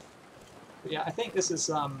 but yeah, I think this is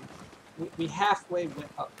we halfway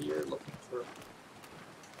went up here looking for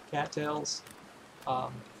cattails. I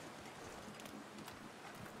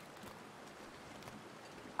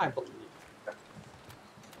believe.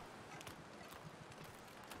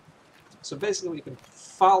 So basically, we can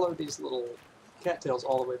follow these little cattails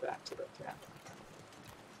all the way back to the cabin.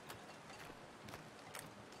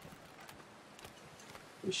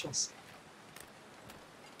 We shall see.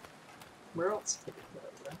 Where else could it go,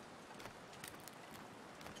 right?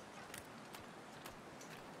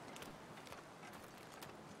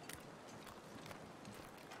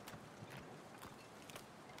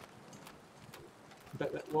 I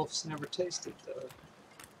bet that wolf's never tasted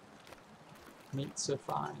meat so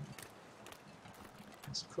fine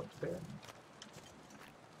as cooked bear.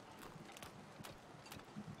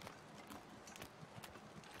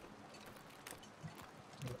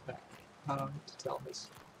 I don't need to tell his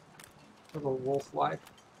little wolf wife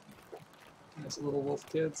and his little wolf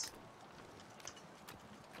kids.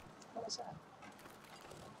 What was that?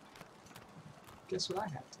 Guess what I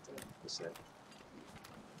had to do? I said,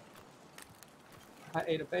 I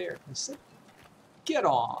ate a bear. I said, get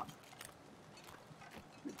on.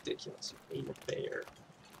 Ridiculous. You ate a bear.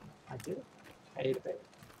 I did it. I ate a bear.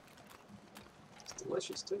 It's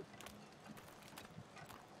delicious too.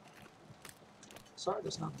 Sorry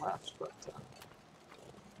there's none left, but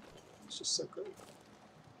it's just so good.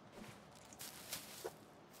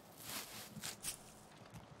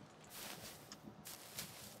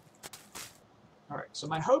 Alright, so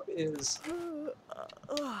my hope is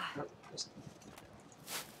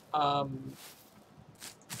that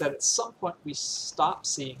at some point we stop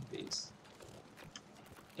seeing these.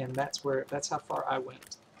 And that's how far I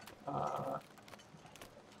went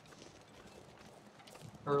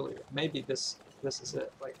earlier. Maybe this is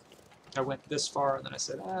it. Like, I went this far and then I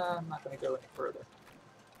said, I'm not going to go any further.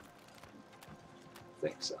 I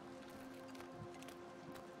think so.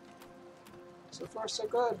 So far, so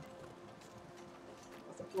good.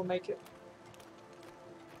 I think we'll make it.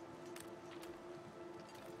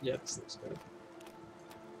 Yeah, this looks good.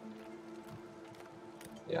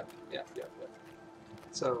 Yeah.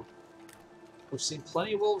 So, we've seen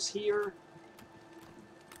plenty of wolves here.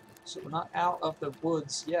 So we're not out of the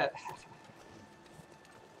woods yet.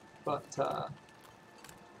 But,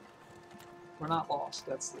 we're not lost.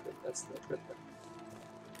 That's the good thing.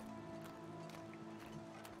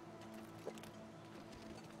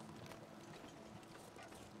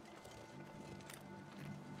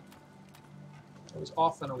 There was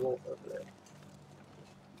often a wolf over there.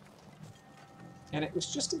 And it was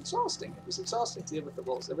just exhausting. It was exhausting to deal with the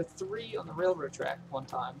wolves. There were 3 on the railroad track one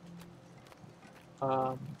time.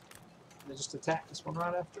 They just attacked us one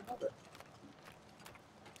right after another.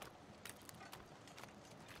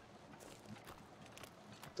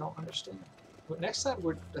 Don't understand. But next time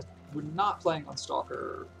we're not playing on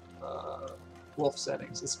Stalker wolf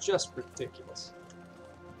settings. It's just ridiculous.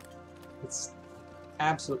 It's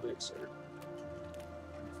absolutely absurd.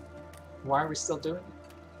 Why are we still doing it?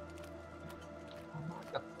 I'm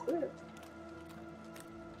not gonna quit.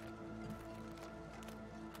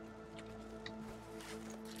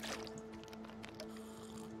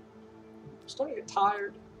 I'm starting to get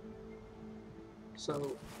tired,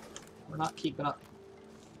 so we're not keeping up.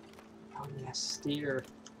 Oh yes, deer.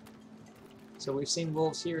 So we've seen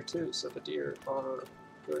wolves here too, so the deer are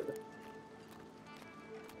good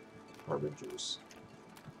harbingers.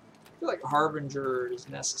 I feel like harbinger is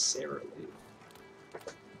necessarily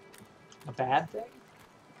a bad thing.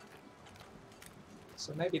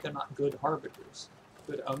 So maybe they're not good harbingers.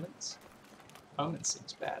 Good omens. Omen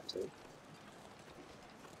seems bad too.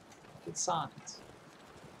 Good signs.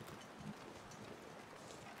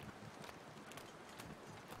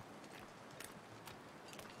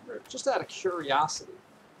 Just out of curiosity,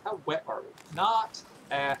 how wet are we? Not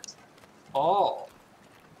at all.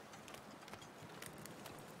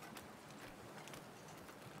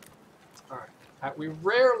 Alright. We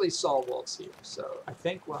rarely saw wolves here, so I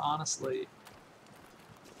think we're honestly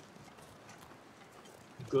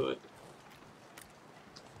good.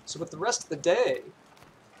 So with the rest of the day,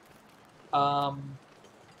 we'll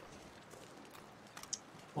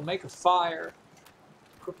make a fire,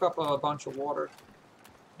 cook up a bunch of water,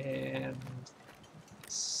 and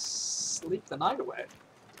sleep the night away.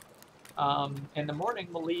 In the morning,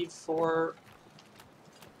 we'll leave for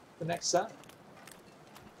the next zone.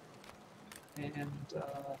 And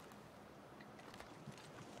let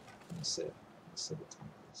me see what time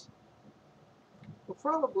it is. We'll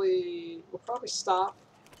probably stop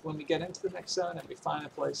when we get into the next zone and we find a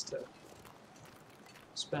place to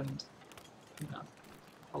spend,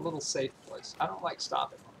 a little safe place. I don't like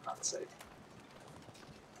stopping when I'm not safe.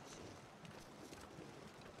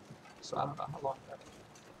 So I don't know how long that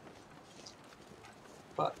is.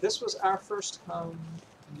 But this was our first home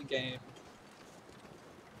in the game.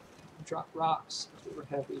 We dropped rocks because we were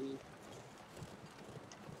heavy.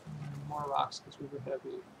 More rocks because we were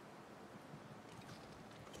heavy.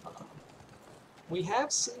 We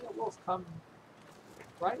have seen a wolf come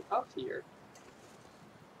right up here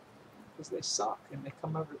because they suck and they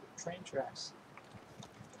come over the train tracks.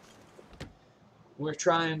 We're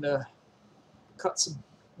trying to cut some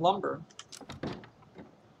lumber.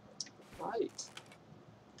 Right.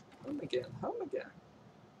 Home again, home again.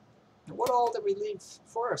 And what all did we leave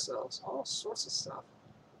for ourselves? All sorts of stuff.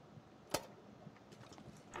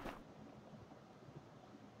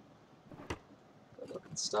 Good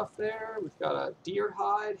looking stuff there. We've got a deer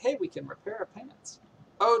hide. Hey, we can repair our pants.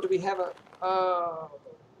 Oh, do we have a... Oh,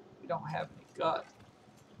 we don't have any gut.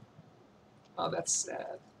 Oh, that's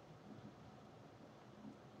sad.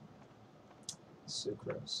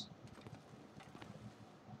 Sucrose.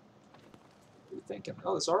 What are you thinking?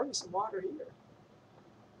 Oh, there's already some water here.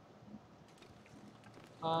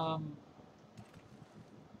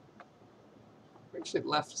 We actually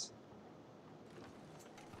left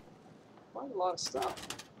quite a lot of stuff.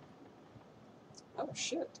 Oh,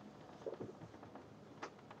 shit.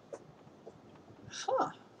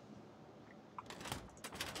 Huh.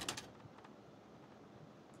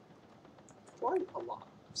 Quite a lot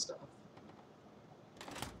of stuff.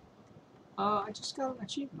 I just got an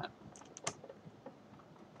achievement.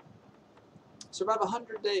 Survive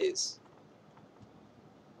 100 days.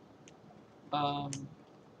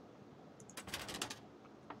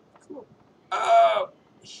 Cool. Oh,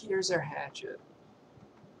 here's our hatchet.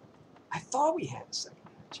 I thought we had a second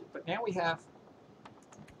hatchet, but now we have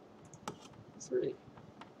 3.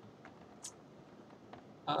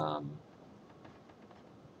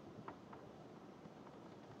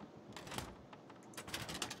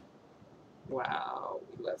 Wow,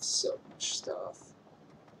 we left so much stuff.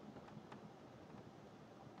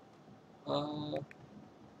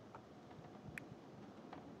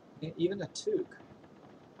 Even a toque.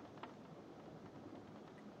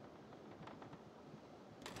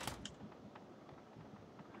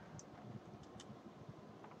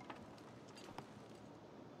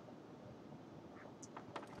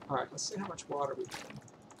 All right, let's see how much water we can.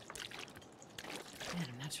 Man,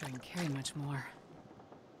 I'm not sure I can carry much more.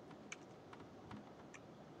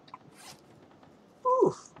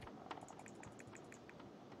 Oof.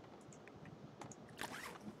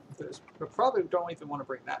 We probably don't even want to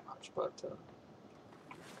bring that much, but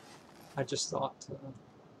I just thought to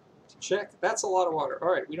check. That's a lot of water.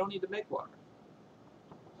 All right, we don't need to make water.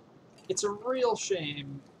 It's a real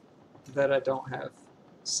shame that I don't have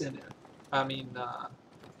sin in. I mean,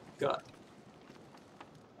 gut.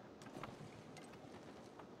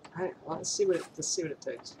 All right, well, let's see what it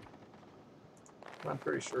takes. I'm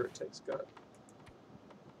pretty sure it takes gut.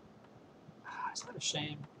 Isn't that a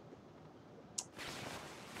shame?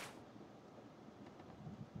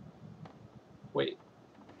 Wait.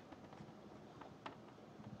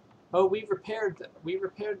 Oh, we repaired them. We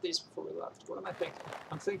repaired these before we left. What am I thinking?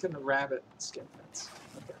 I'm thinking the rabbit skin fence.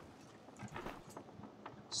 Okay.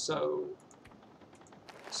 So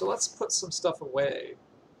let's put some stuff away.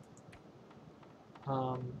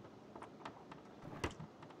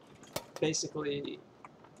 Basically,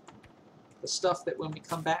 the stuff that when we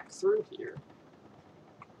come back through here,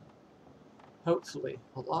 hopefully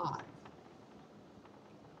alive,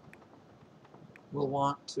 we'll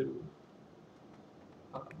want to.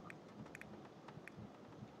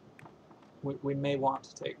 We may want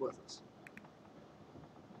to take with us.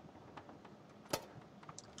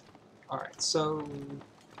 All right, so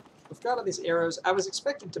we've got all these arrows. I was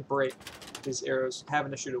expecting to break these arrows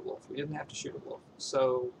having to shoot a wolf. We didn't have to shoot a wolf.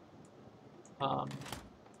 So,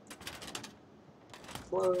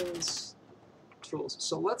 clothes, tools.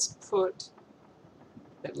 So let's put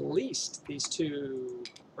at least these 2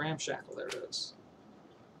 ramshackle arrows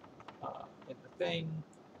in the thing.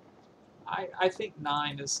 I think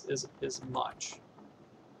 9 is much.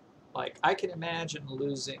 Like, I can imagine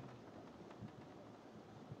losing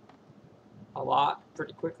a lot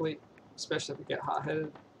pretty quickly, especially if we get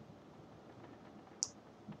hot-headed.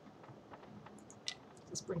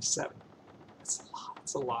 Let's bring 7. That's a lot.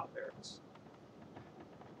 That's a lot of arrows.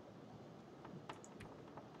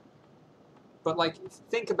 But like,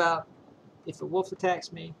 think about if a wolf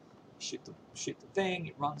attacks me, shoot the thing,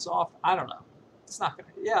 it runs off. I don't know. It's not gonna.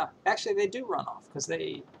 Yeah, actually, they do run off because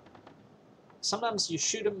they. Sometimes you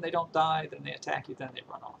shoot them, they don't die, then they attack you, then they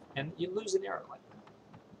run off, and you lose an arrow like that.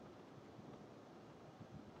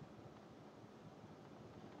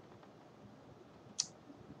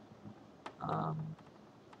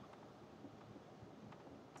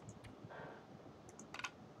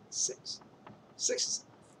 6. 6 is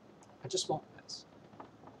enough. I just won't miss.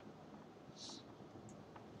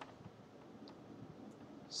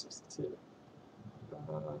 62.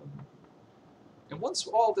 And once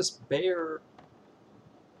all this bear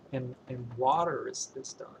and water is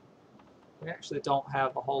done, we actually don't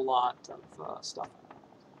have a whole lot of stuff,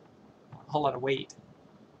 a whole lot of weight.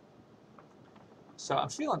 So I'm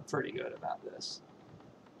feeling pretty good about this.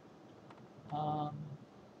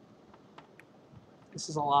 This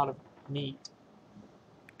is a lot of meat.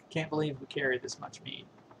 Can't believe we carried this much meat,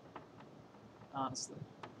 honestly.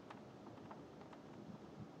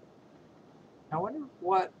 I wonder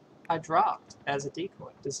what I dropped as a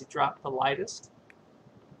decoy. Does he drop the lightest?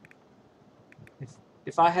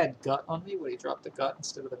 If I had gut on me, would he drop the gut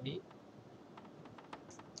instead of the meat?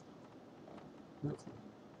 Okay.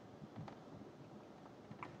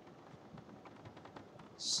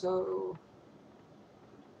 So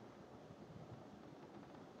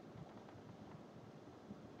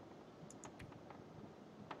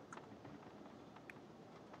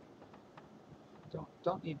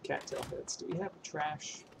don't need cattail heads. Do we have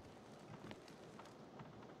trash?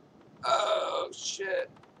 Oh, shit.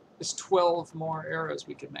 There's 12 more arrows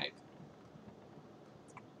we can make.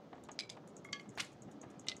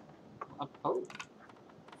 Oh,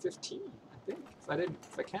 15, I think,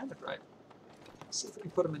 if I counted right. Let's see if we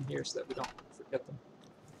can put them in here so that we don't forget them.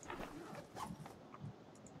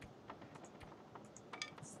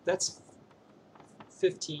 That's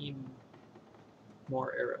 15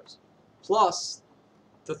 more arrows. Plus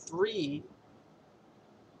the 3,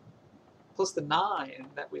 plus the 9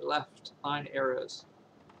 that we left, 9 arrows.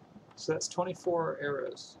 So that's 24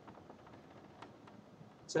 arrows.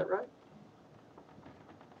 Is that right?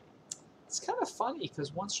 It's kind of funny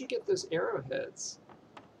because once you get those arrowheads,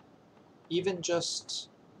 even just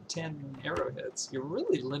 10 arrowheads, you're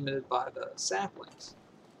really limited by the saplings.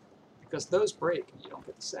 Because those break and you don't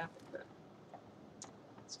get the sapling back.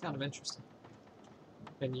 It's kind of interesting.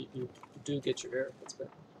 And you do get your arrowheads back.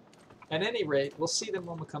 At any rate, we'll see them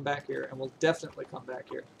when we come back here, and we'll definitely come back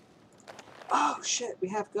here. Oh shit, we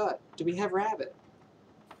have gut. Do we have rabbit?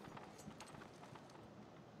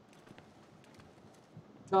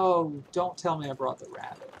 Oh, don't tell me I brought the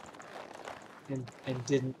rabbit and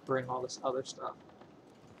didn't bring all this other stuff.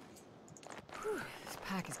 Whew, this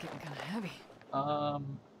pack is getting kind of heavy.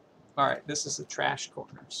 Alright, this is the trash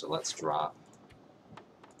corner, so let's drop.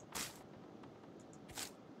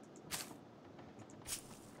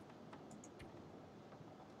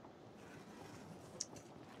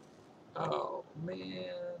 Oh,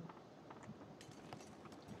 man.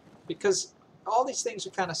 Because all these things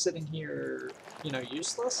are kind of sitting here, you know,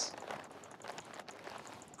 useless.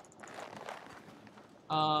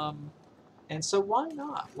 And so why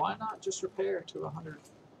not? Why not just repair to 100?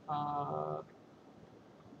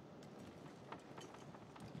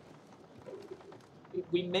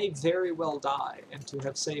 We may very well die, and to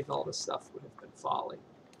have saved all this stuff would have been folly.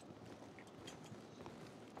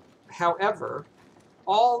 However,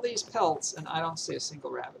 all these pelts, and I don't see a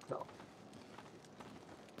single rabbit pelt.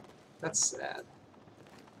 That's sad.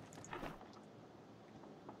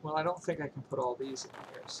 Well, I don't think I can put all these in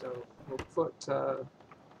here, so we'll put, we'll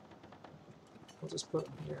just put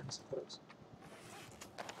them here, I suppose.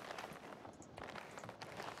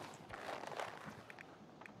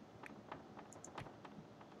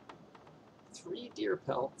 Three deer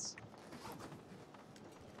pelts.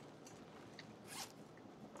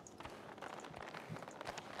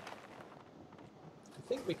 I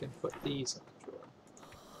think we can put these in the drawer.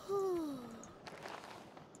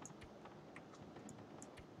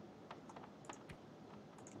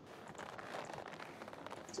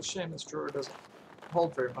 It's a shame this drawer doesn't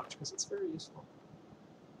hold very much because it's very useful.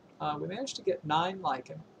 We managed to get 9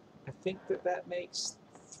 lichen. I think that makes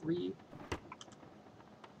 3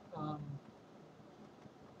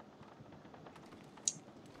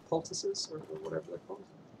 poultices or whatever they're called.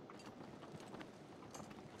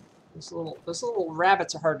 Those little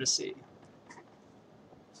rabbits are hard to see.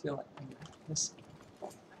 I feel like I'm missing.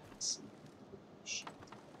 Shit.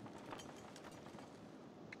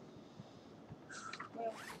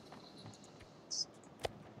 Well,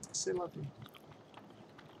 say love you.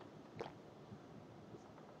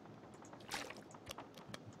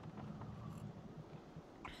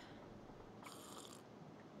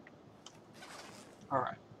 All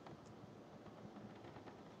right.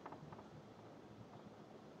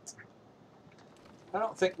 I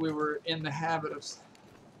don't think we were in the habit of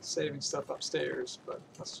saving stuff upstairs, but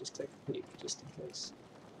let's just take a peek just in case.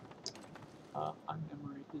 My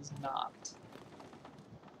memory is not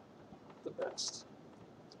the best.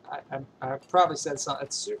 I probably said something.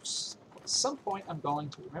 At some point, I'm going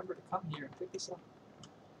to remember to come here and pick this up.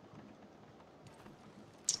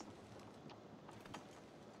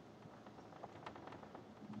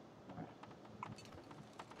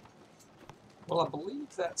 Well, I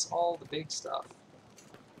believe that's all the big stuff.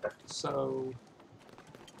 So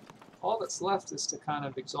all that's left is to kind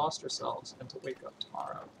of exhaust ourselves and to wake up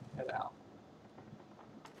tomorrow and head out.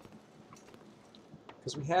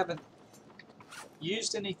 Because we haven't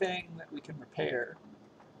used anything that we can repair.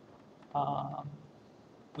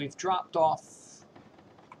 We've dropped off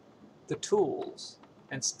the tools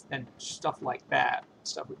and stuff like that,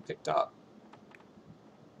 stuff we picked up.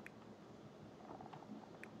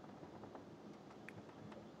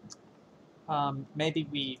 Maybe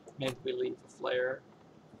we leave a flare.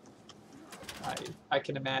 I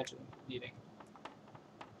can imagine needing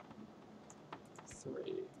 3.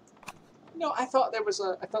 No, I thought there was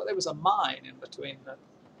a mine in between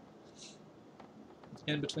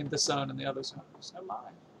this zone and the other zone. There's no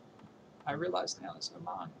mine. I realize now there's no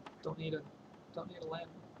mine. Don't need a land.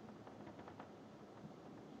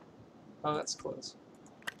 Oh, that's close.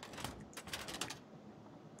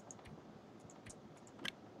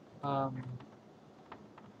 But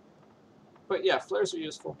yeah, flares are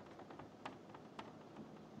useful.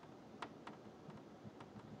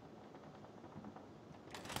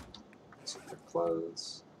 Super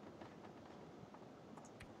clothes.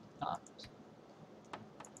 Not.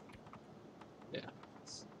 Yeah.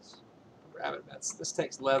 Rabbit mitts. This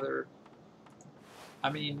takes leather.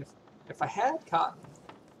 I mean, if I had cotton.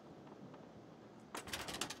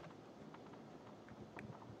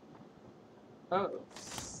 Oh.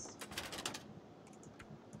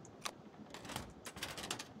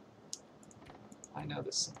 I know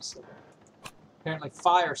this seems silly. Apparently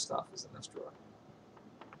fire stuff is in this drawer.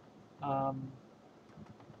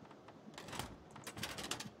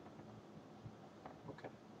 Okay.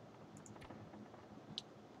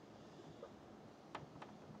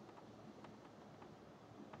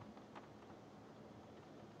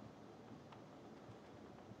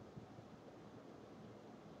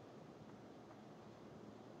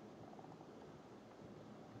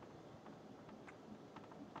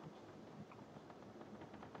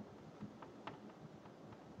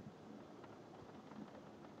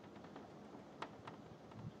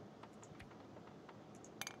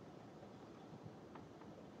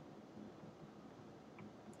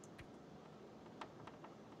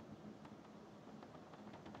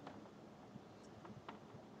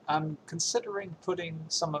 I'm considering putting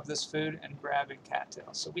some of this food and grabbing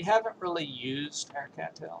cattails. So we haven't really used our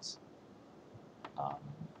cattails.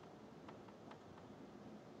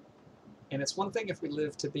 And it's one thing if we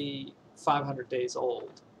live to be 500 days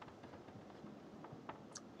old.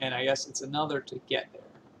 And I guess it's another to get there.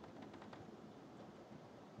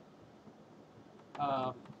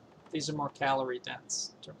 These are more calorie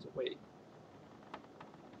dense in terms of weight.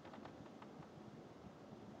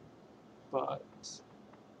 But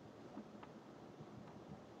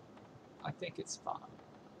I think it's fine.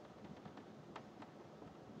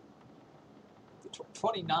 The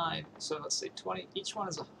 29, so let's say 20, each one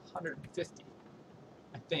is 150,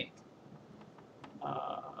 I think.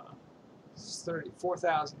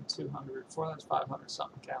 4,200, 4,500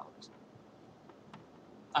 something calories.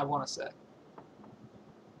 I want to say.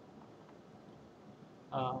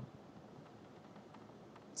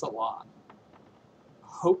 It's a lot.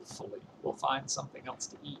 Hopefully, we'll find something else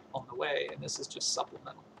to eat on the way, and this is just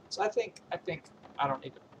supplemental. So I think I don't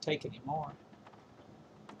need to take any more.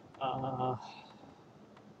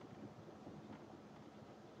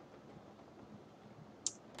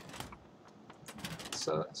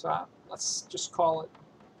 Let's just call it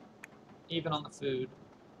even on the food.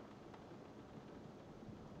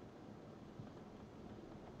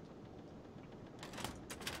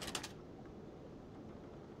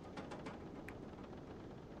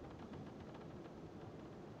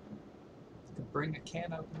 You can bring a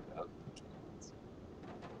can opener to open the cans.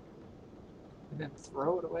 And then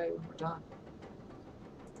throw it away when we're done.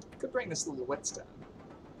 Could bring this little whetstone.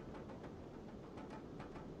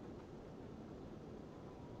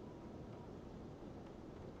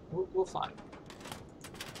 We'll find.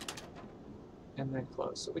 And then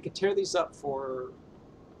close. So we could tear these up for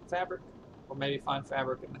fabric, or maybe find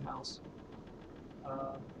fabric in the house,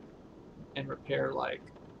 and repair like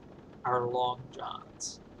our long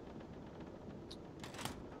johns.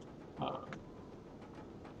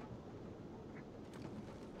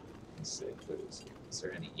 Let's see if there's, is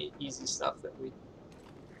there any easy stuff that we,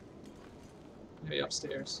 maybe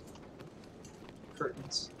upstairs,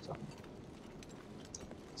 curtains, something.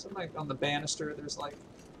 Something like on the banister, there's like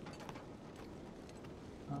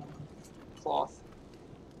cloth.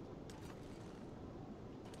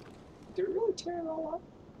 Did we really tear it all up?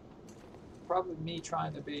 Probably me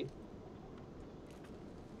trying to be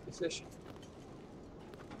efficient.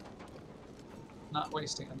 Not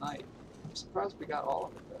wasting a night. I'm surprised we got all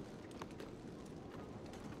of it though.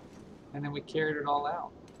 And then we carried it all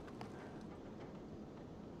out.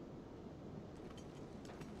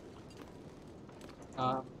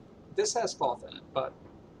 This has cloth in it, but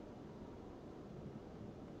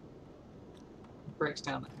it breaks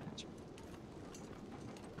down the hatch.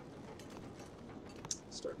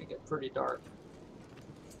 It's starting to get pretty dark.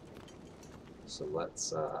 So let's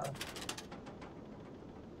tear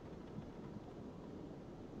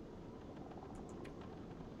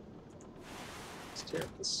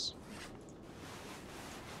up this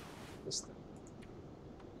thing.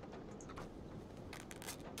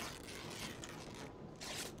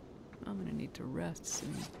 I'm gonna need to rest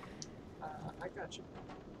soon. I got you.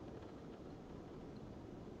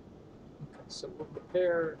 Okay, so we'll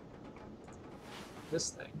repair this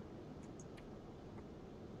thing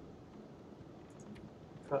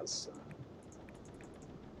because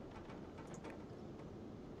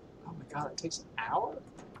oh my god, it takes an hour?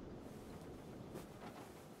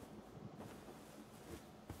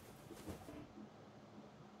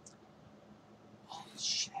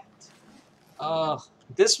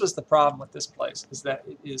 This was the problem with this place, is that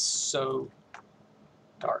it is so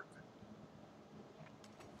dark.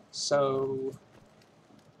 So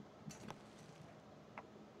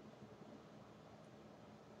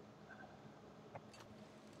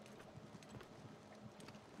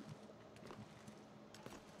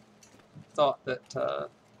thought that the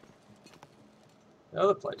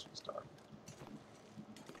other place was dark.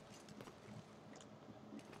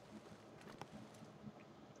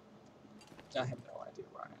 I have no idea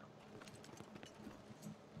where I am.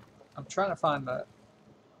 I'm trying to find the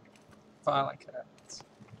filing cabinets.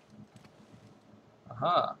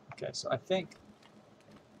 Aha. Okay, so I think.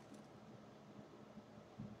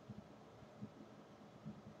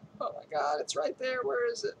 Oh my God, it's right there.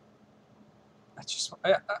 Where is it? I just.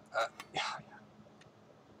 Yeah.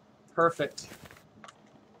 Perfect.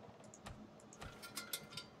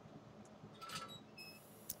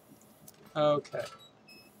 Okay.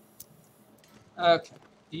 Okay.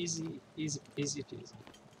 Easy, easy, easy peasy.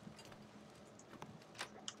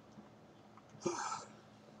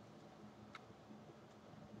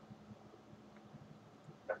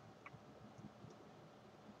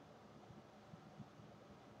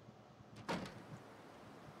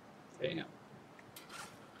 Damn.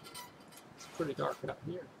 It's pretty dark out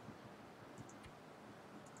here.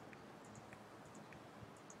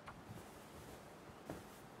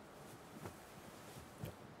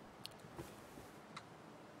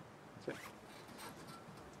 Okay.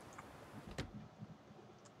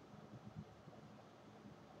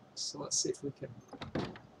 So let's see if we can.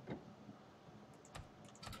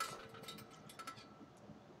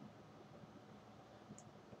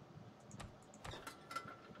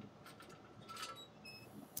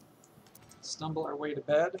 Stumble our way to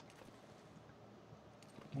bed,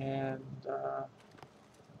 and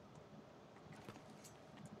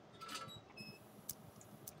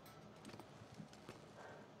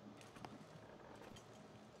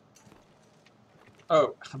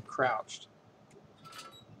oh, I'm crouched.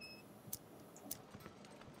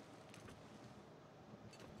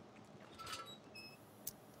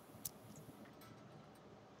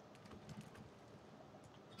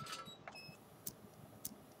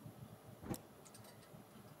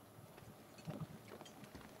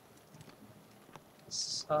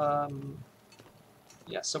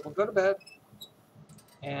 Yeah, so we'll go to bed,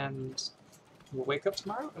 and we'll wake up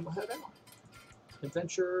tomorrow, and we'll head out. The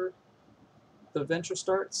adventure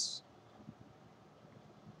starts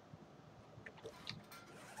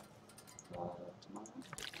tomorrow.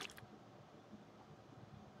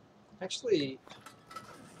 Actually,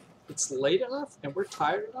 it's late enough, and we're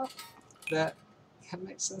tired enough that it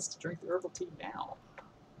makes sense to drink the herbal tea now.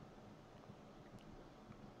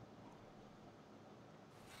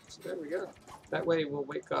 So there we go. That way we'll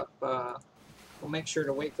wake up, we'll make sure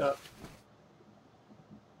to wake up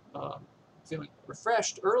feeling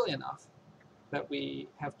refreshed early enough that we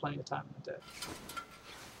have plenty of time in the day.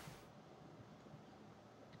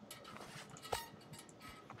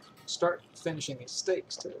 Start finishing these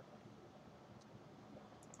steaks too.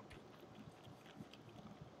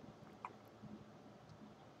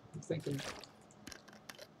 I'm thinking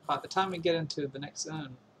by the time we get into the next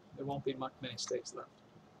zone, there won't be many steaks left.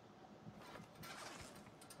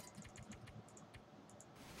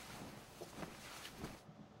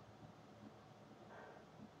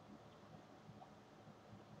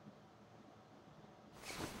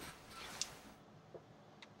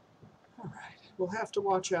 We'll have to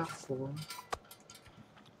watch out for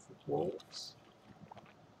wolves.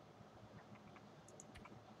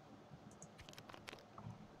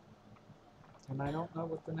 And I don't know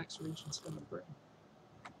what the next region's going to bring.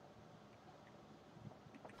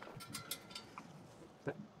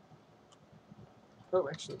 Okay. Oh,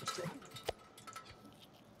 actually, we're still here.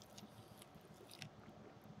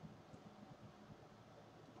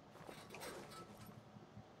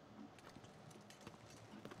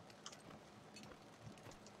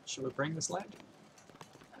 Should we bring this lantern?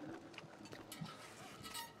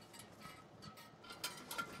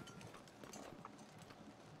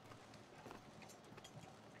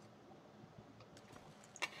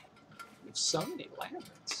 We have so many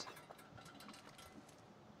lanterns.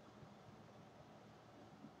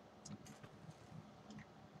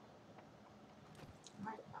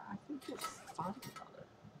 I think we'll find another.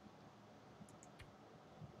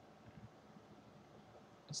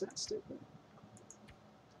 Is that stupid?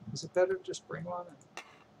 Is it better to just bring one and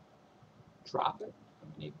drop it?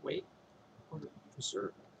 And we need weight or preserve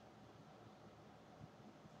it?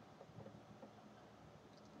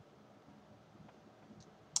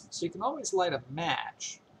 So you can always light a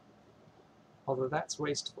match, although that's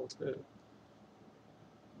wasteful too.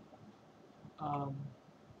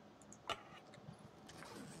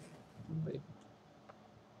 Wait.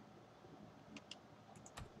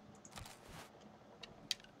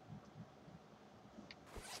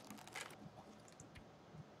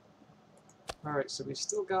 All right, so we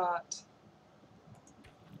still got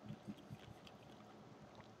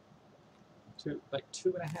like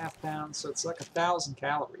 2.5 pounds, so it's like 1,000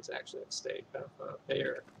 calories actually of steak of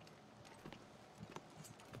bear.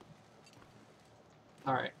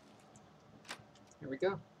 All right, here we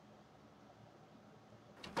go.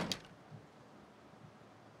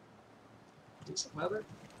 Decent weather.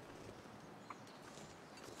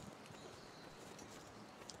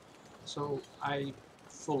 So I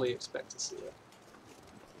fully expect to see it.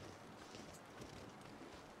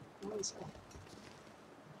 What is that?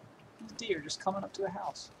 These deer just coming up to the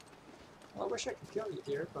house. Well, I wish I could kill you,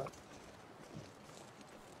 deer, but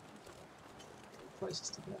places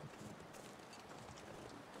to go.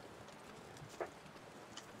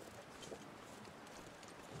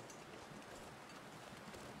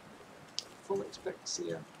 Fully expect to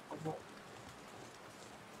see a wolf.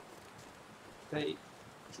 They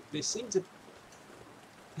seem to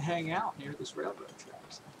hang out near this railroad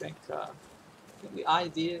tracks. I think the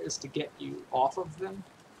idea is to get you off of them.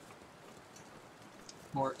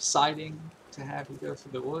 More exciting to have you go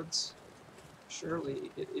through the woods.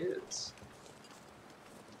 Surely it is.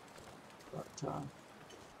 But all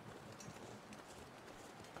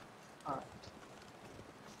right.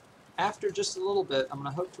 After just a little bit, I'm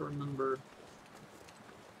going to hope to remember.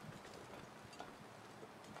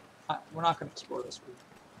 We're not going to explore this week.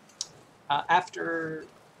 After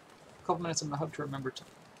a couple minutes, I'm going to hope to remember to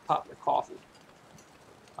pop the coffee.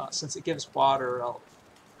 Since it gives water,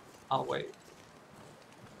 I'll wait.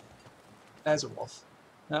 As a wolf.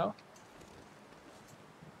 No?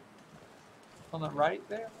 On the right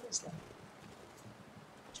there? What is that?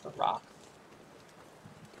 Just a rock?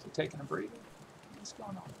 Is he taking a breather? What's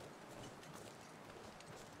going on?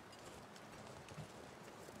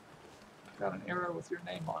 Got an arrow with your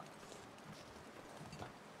name on it.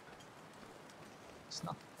 It's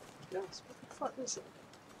not. Yes, what the fuck is it?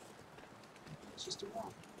 It's just a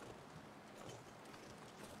rock.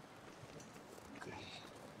 Okay.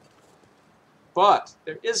 But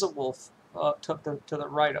there is a wolf to the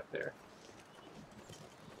right up there.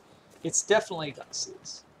 It's definitely gonna see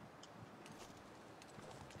us.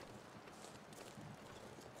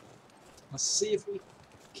 Let's see if we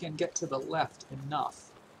can get to the left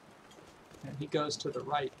enough. And he goes to the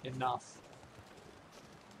right enough.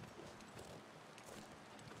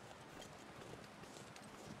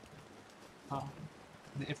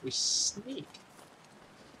 And if we sneak,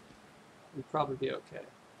 we'd probably be okay.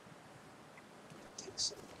 Takes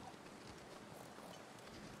so long.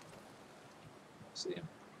 See him?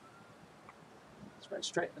 It's right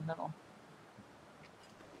straight in the middle.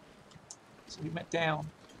 So he went down.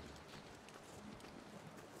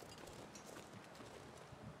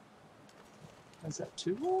 Is that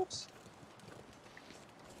 2 wolves?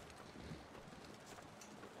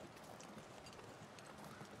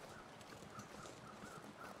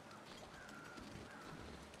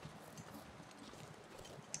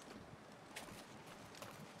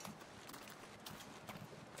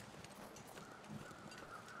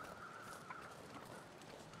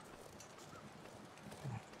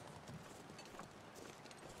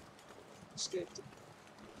 Escaped it.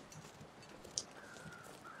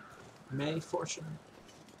 May fortune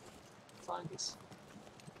find us.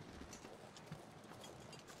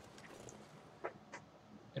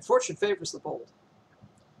 And fortune favors the bold.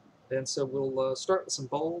 And so we'll start with some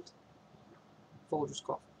bold Folger's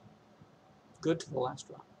coffee. Good to the last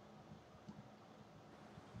drop.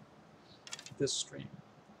 This stream.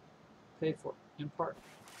 Pay for it, in part.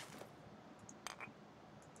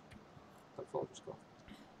 But Folger's coffee.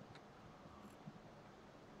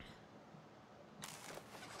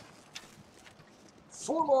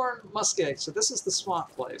 Forlorn Muskeg. So this is the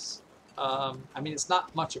swamp place. I mean, it's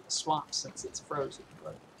not much of a swamp since it's frozen,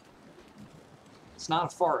 but it's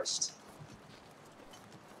not a forest.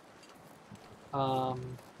 Now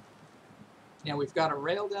we've got a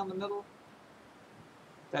rail down the middle.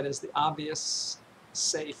 That is the obvious,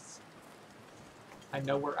 safe, I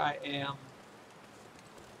know where I am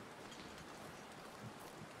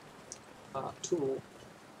tool.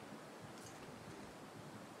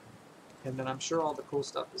 And then I'm sure all the cool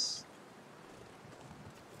stuff is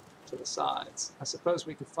to the sides. I suppose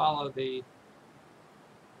we could follow the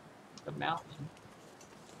mountain.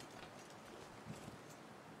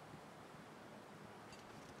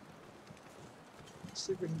 Let's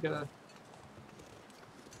see if we can get a...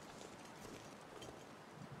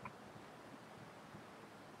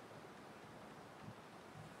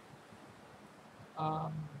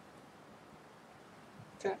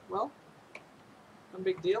 Okay, well, no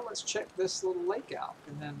big deal. Let's check this little lake out,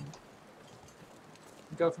 and then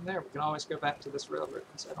go from there. We can always go back to this railroad,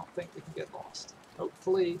 so I don't think we can get lost.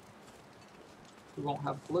 Hopefully, we won't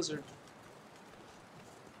have a blizzard.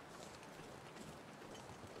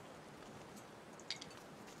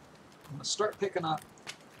 I'm going to start picking up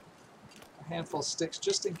a handful of sticks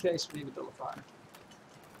just in case we need to build a fire.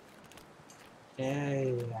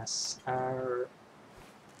 Yes, our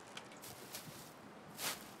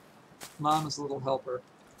Mama's little helper.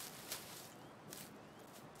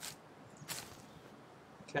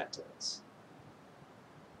 Cattails.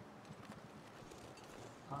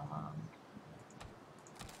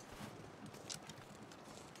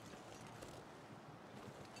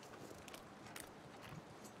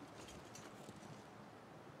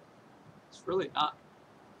 It's really not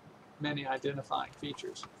many identifying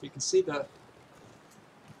features. If you can see the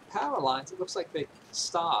power lines, it looks like they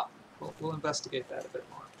stop. We'll investigate that a bit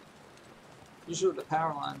more. Usually the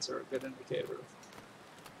power lines are a good indicator of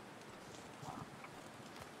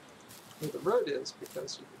where the road is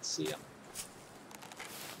because you can see them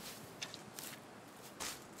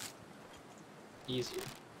easier.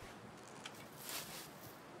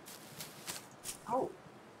 Oh,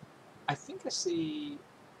 I think I see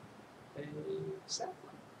a sapling.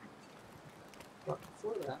 But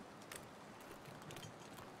before that,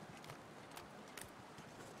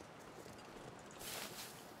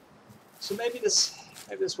 so maybe this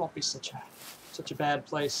won't be such a bad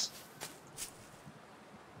place.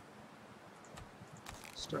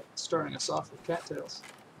 Starting us off with cattails.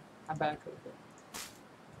 How bad could it be?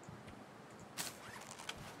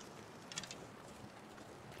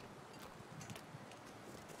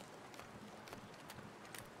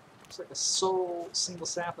 Looks like a single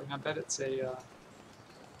sapling. I bet it's a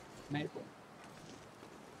maple.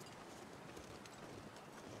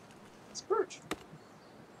 It's birch.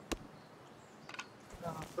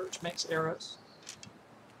 Birch makes arrows.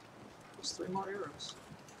 There's 3 more arrows.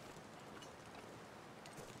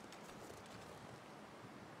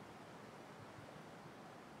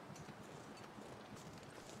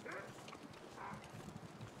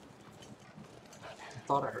 I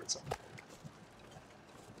thought I heard something.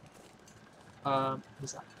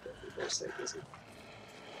 He's not very safe, is he?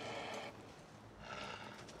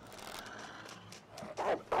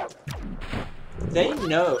 They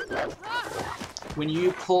know when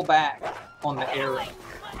you pull back on the arrow.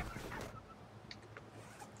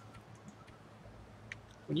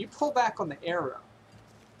 When you pull back on the arrow,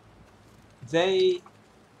 they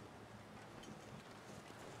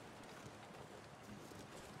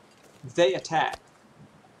attack,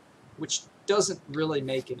 which doesn't really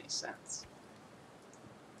make any sense.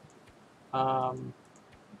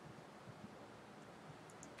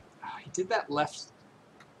 He did that left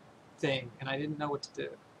thing, and I didn't know what to do.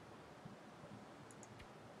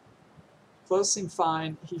 Clothes seem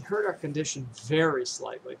fine. He hurt our condition very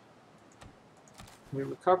slightly. We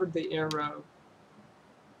recovered the arrow.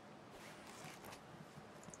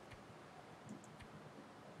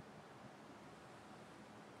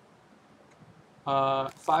 Uh,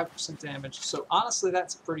 5% damage. So honestly,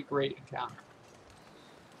 that's a pretty great encounter.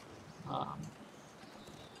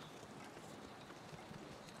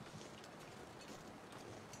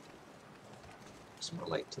 Some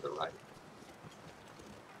relate to the right.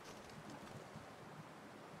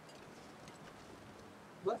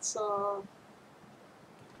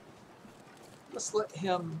 Let's let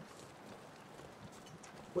him.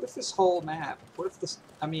 What if this whole map? What if this?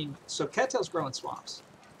 I mean, so cattails grow in swamps.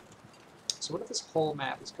 So what if this whole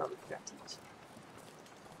map is covered with cattails?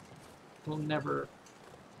 We'll never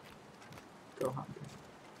go hungry.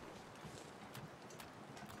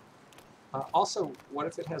 Also, what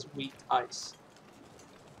if it has weak ice?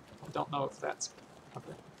 I don't know if that's a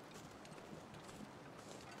thing.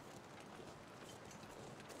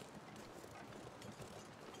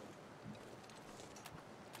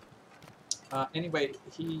 Anyway,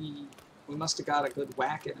 we must have got a good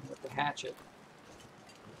whack at him with the hatchet.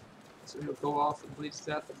 So he'll go off and bleed to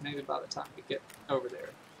death, and maybe by the time we get over there,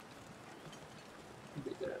 he'll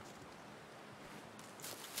be dead.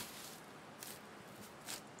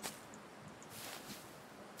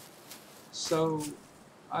 So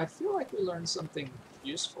I feel like we learned something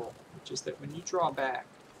useful, which is that when you draw back,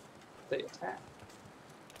 they attack.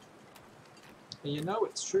 And you know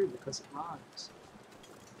it's true because it rhymes.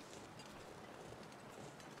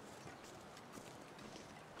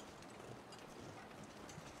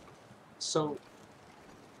 So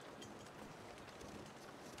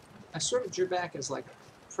I sort of drew back as like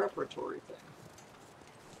a preparatory thing.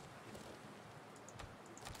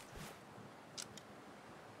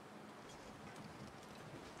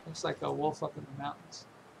 Looks like a wolf up in the mountains.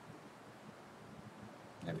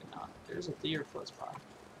 Maybe not. There's a deer close by.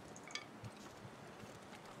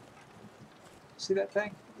 See that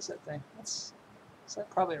thing? What is that thing? Is that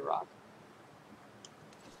probably a rock?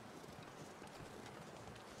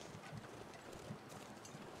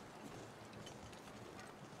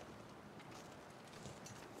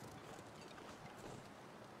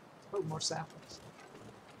 Oh, more saplings.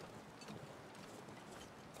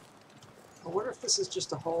 I wonder if this is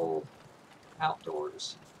just a whole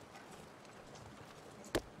outdoors.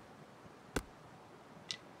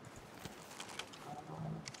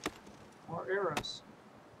 More arrows.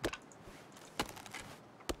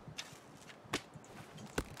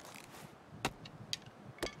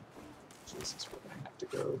 Jesus, we're gonna have to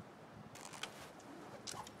go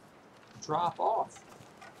drop off.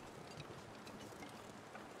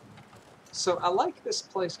 So I like this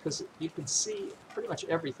place because you can see pretty much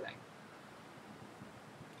everything.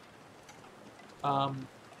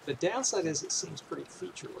 The downside is it seems pretty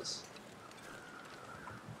featureless.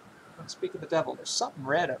 And speaking of the devil, there's something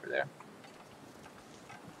red over there.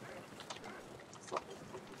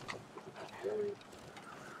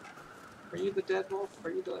 Are you the dead wolf? Are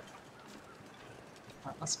you the? All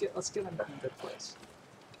right, let's get him in a good place.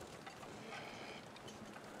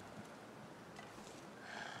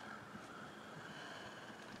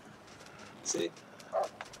 See?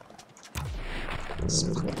 This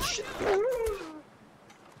fucking shit.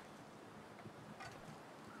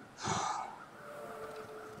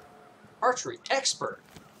 Archery expert.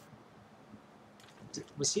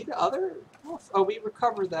 Was he the other wolf? Oh, we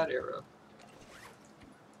recovered that arrow.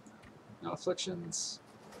 No afflictions.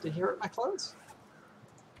 Did he hurt my clothes?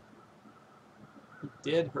 He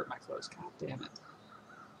did hurt my clothes. God damn it.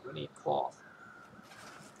 We need cloth.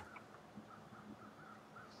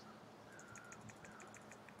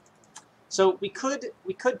 So we could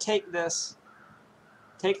take this,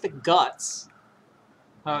 take the guts.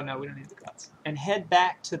 Oh no, we don't need the guts. And head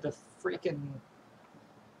back to the freaking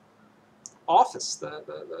office,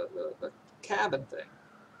 the cabin thing.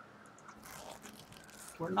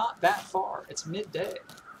 We're not that far. It's midday.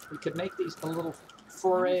 We could make these a little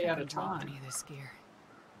foray at a time This gear.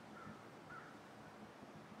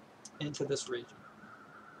 into this region.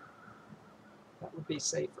 That would be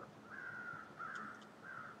safer.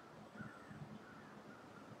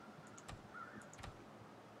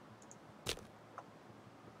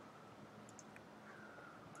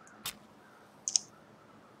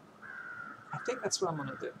 I think that's what I'm going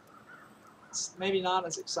to do. It's maybe not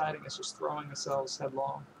as exciting as just throwing ourselves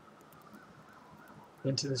headlong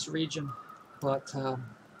into this region, but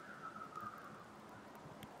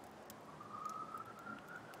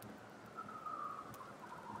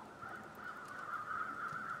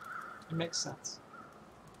it makes sense.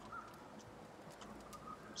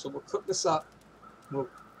 So we'll cook this up. We'll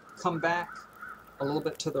come back a little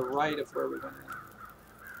bit to the right of where we went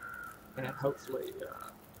in, and hopefully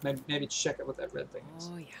maybe check out what that red thing is.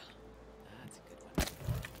 Oh yeah, that's a good one.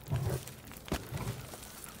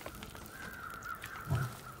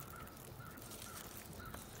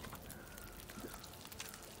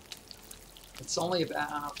 It's only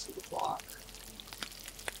about 2 o'clock.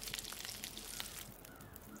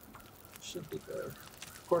 Should be good.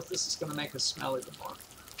 Of course, this is going to make us smell even more.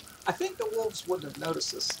 I think the wolves wouldn't have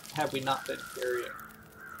noticed us had we not been carrying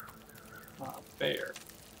bear,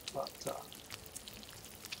 but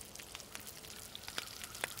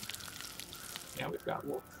yeah, we've got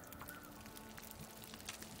wolf.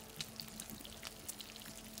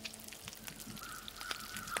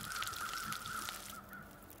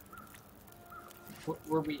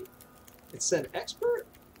 Were we? It said expert?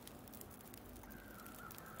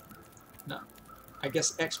 No. I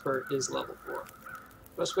guess expert is level 4.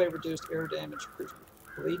 Best way reduced air damage.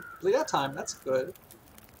 Bleed out time, that's good.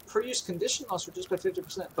 Per use condition loss reduced by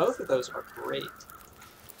 50%. Both of those are great.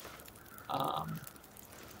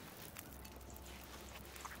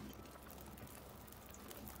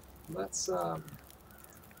 Let's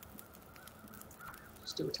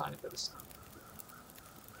just do a tiny bit of stuff.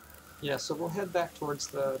 Yeah, so we'll head back towards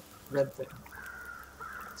the red thing.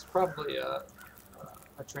 It's probably a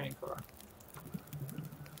training car.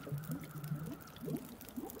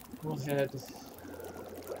 We'll head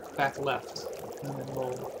back left, and then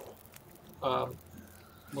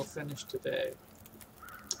we'll finish today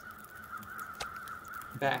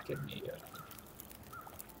back in the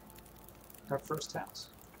our first house.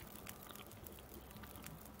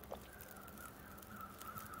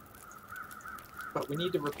 But we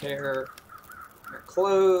need to repair our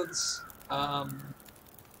clothes.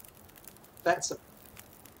 That's a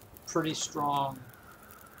pretty strong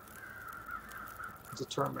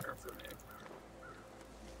determiner for me.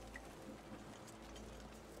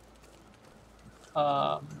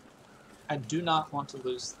 I do not want to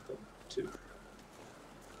lose the 2.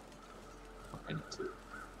 Any 2.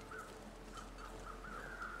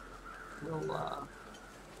 We'll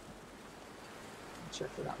check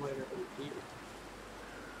it out later over here.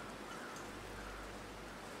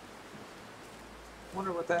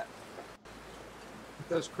 Wonder what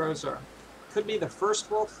those crows are. Could be the first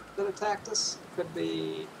wolf that attacked us. Could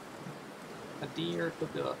be a deer.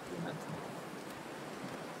 Could be a human.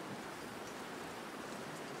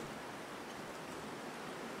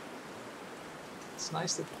 It's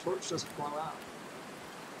nice that the torch doesn't blow out.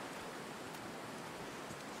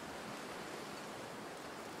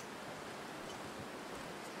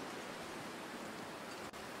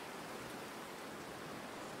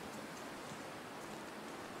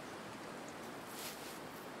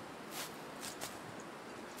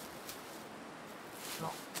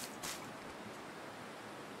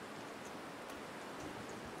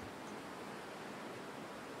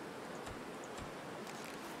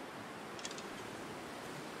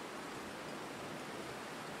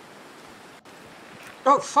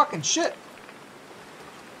 Oh, fucking shit.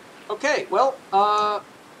 Okay, well,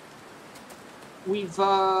 we've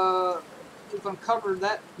uncovered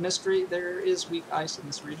that mystery. There is weak ice in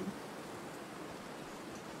this region.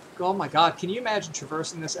 Oh my god, can you imagine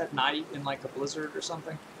traversing this at night in like a blizzard or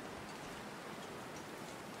something?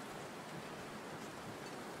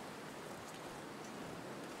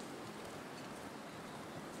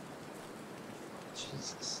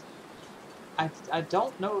 Jesus. I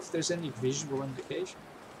don't know if there's any visual indication.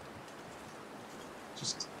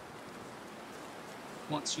 Just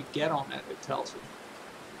once you get on it, it tells you.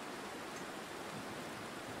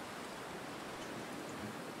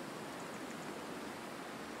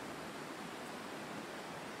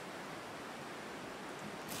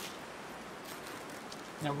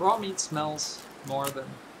 Now, raw meat smells more than...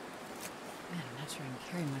 Man, I'm not sure I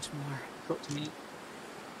can carry much more. Cooked meat.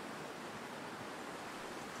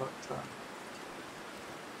 But,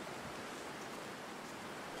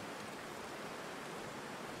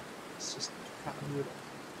 it's just kind of weird.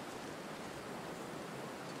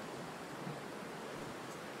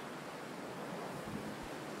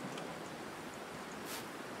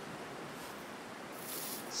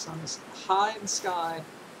 Sun is high in the sky.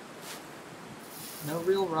 No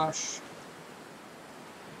real rush.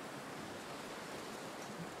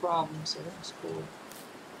 No problems. Everything's cool.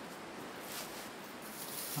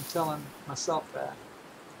 I'm telling myself that.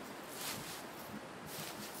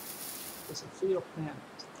 There's a field planet.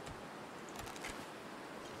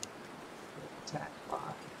 Attacked by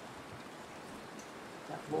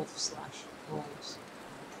that wolf/wolves.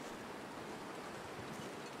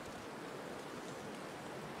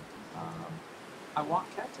 I want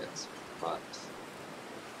cattails, but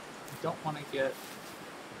I don't want to get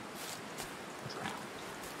drowned.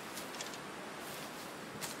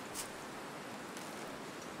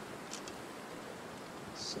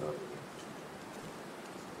 So,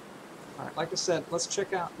 alright, like I said, let's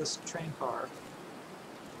check out this train car.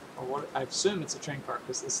 Or what, I assume it's a train car,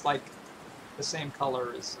 because it's like the same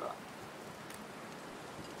color as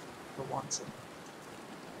the ones in...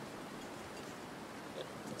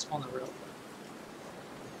 It's on the railroad.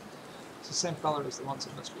 It's the same color as the ones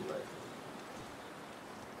in Mystery Lake.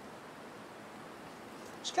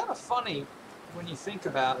 It's kind of funny when you think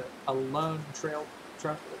about it, a lone train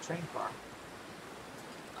car.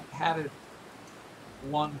 How did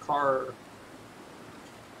one car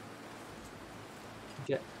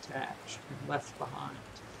get detached and left behind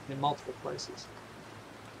in multiple places?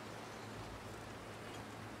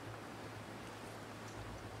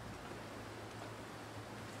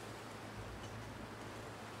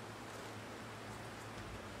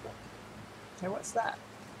 Hey, what's that?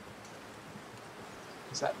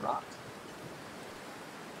 Is that rock?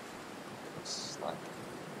 Looks like...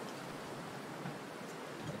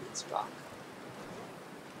 maybe it's rock.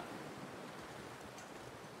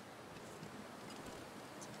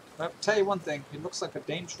 I'll tell you one thing, it looks like a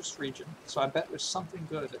dangerous region, so I bet there's something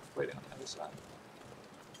good waiting on the other side.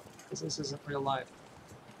 Because this isn't real life.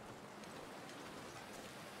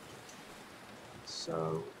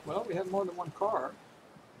 So, well, we have more than one car.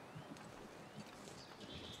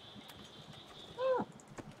 Ah.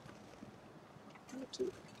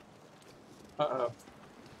 Two. Uh-oh.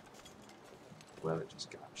 Weather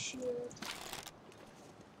just got shit.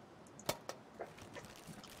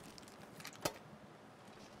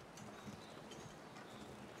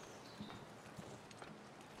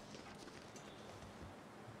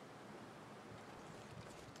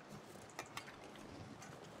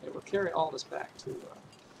 carry all this back to.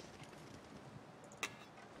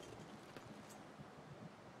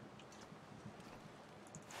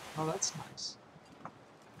 Oh, that's nice.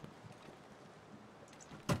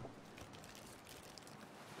 I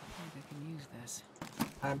think I can use this.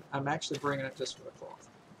 I'm actually bringing it just for the cloth.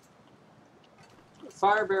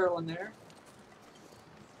 Fire barrel in there.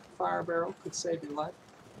 Fire barrel could save your life.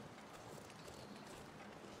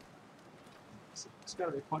 It's got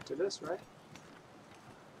to be a point to this, right?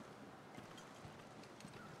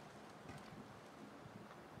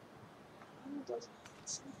 It doesn't.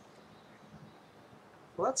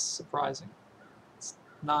 Well, that's surprising. It's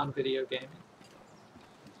non-video gaming.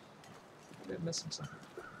 Maybe I'm missing something.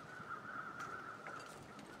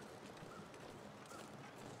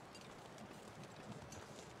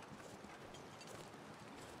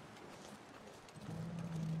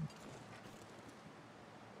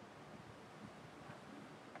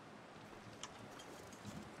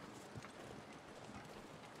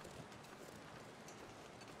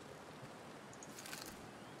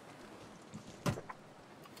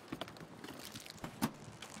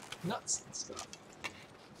 Nuts and stuff.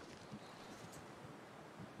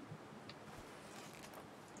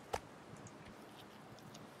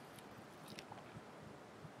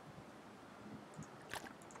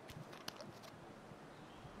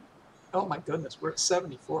 Oh my goodness, we're at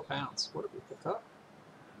 74 pounds. What did we pick up?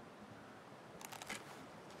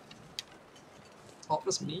 All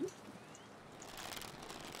this meat?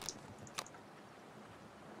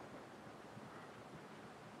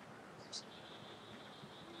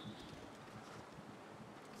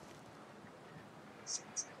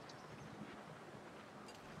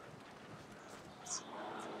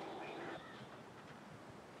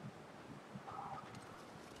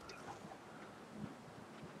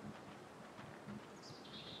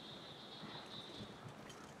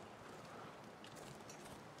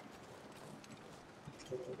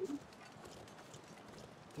 Okay.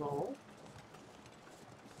 Roll.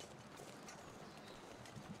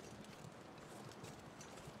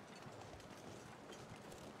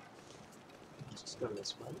 Just go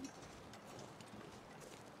this way.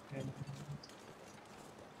 And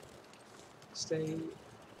stay.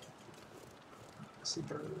 See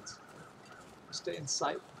birds. Stay in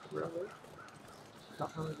sight, really.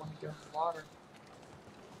 Don't really want to go in the water.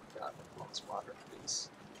 God, I want this water, these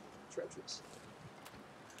treasures.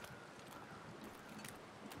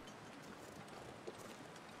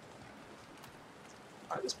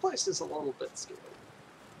 Alright, this place is a little bit scary.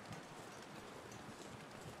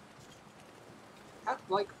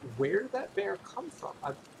 Like, where did that bear come from?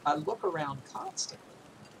 I look around constantly.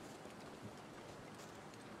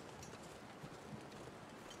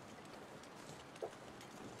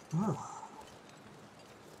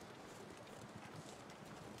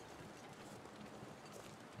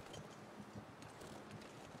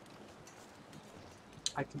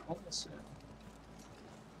 I can only assume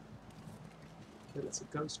that it's a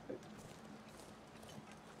ghost bear.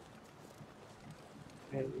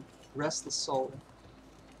 A restless soul,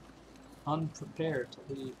 unprepared to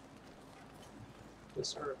leave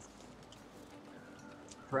this earth.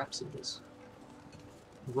 Perhaps it was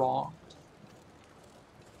wronged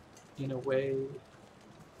in a way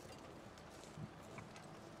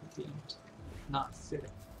deemed not fitting.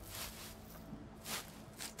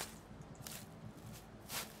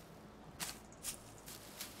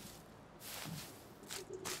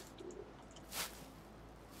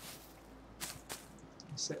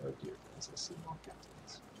 I say, oh dear, as I see more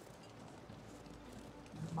cattails.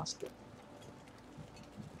 There must be.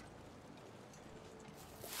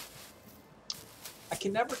 I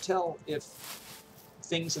can never tell if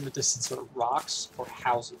things in the distance are rocks or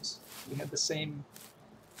houses. We had the same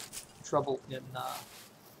trouble in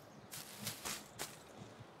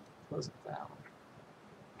Pleasant Valley.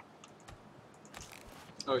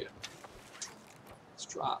 Oh yeah. Let's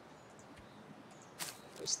drop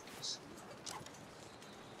those things.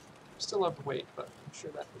 Still overweight, but I'm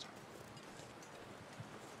sure that was.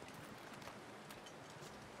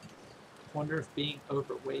 Wonder if being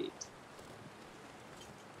overweight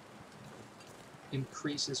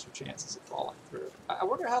increases your chances of falling through. I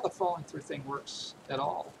wonder how the falling through thing works at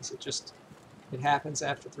all. Is it just, it happens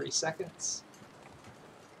after 3 seconds?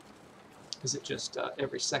 Is it just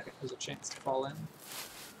every second there's a chance to fall in?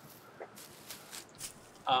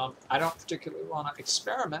 I don't particularly want to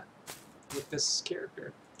experiment with this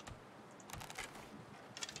character.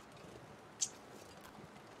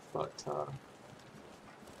 But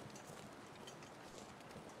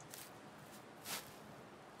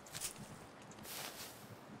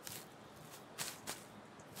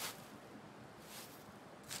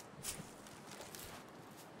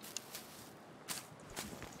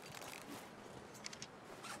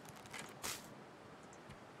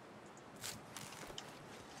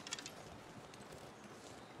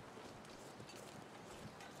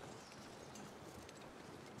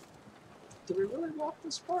Did we really walk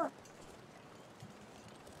this far?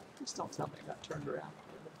 Please don't tell me I got turned around.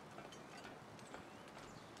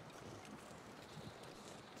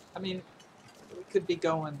 I mean, we could be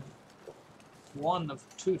going one of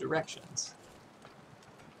two directions.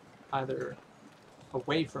 Either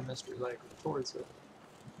away from Mystery Lake or towards it.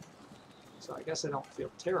 So I guess I don't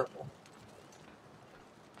feel terrible.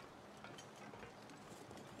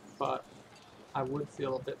 But I would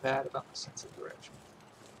feel a bit bad about my sense of direction.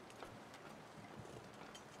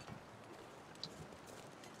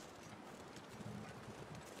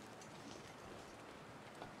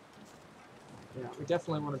 Yeah, we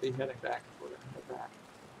definitely want to be heading back if we're going to head back.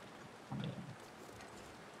 I mean,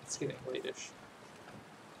 it's getting late-ish.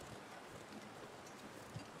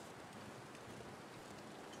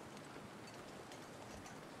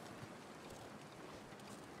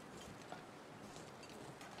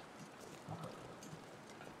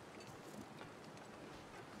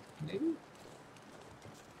 Maybe?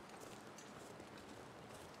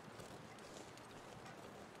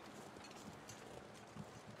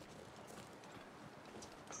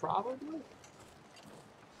 Probably?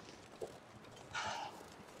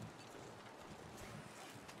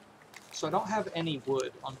 So I don't have any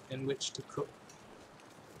wood in which to cook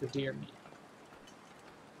the deer meat.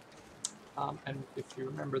 And if you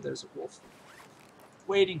remember, there's a wolf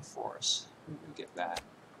waiting for us when we get back.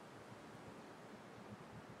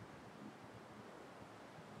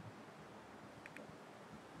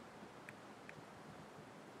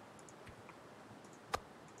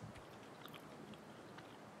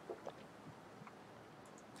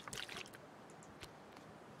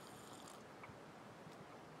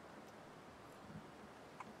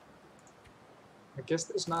 I guess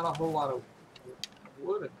there's not a whole lot of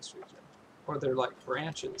wood in this region. Or they're like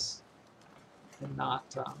branches and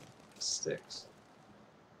not sticks.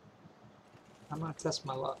 I'm going to test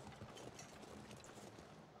my luck.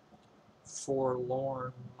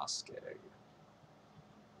 Forlorn muskeg.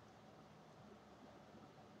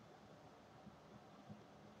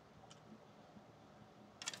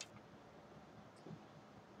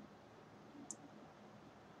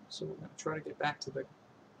 So we're going to try to get back to the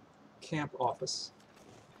camp office,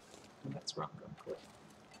 and that's where I'm going to quit.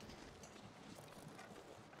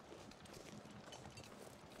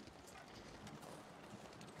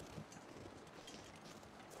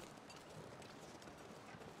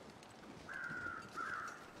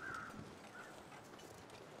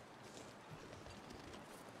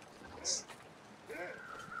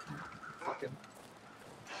 Fucking.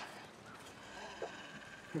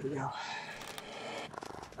 Here we go.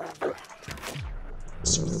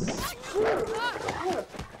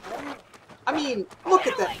 I mean, look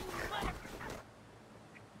at that.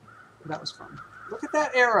 That was fun. Look at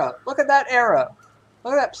that arrow. Look at that arrow.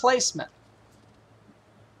 Look at that placement.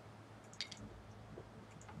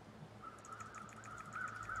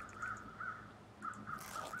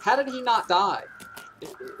 How did he not die?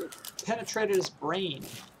 It penetrated his brain.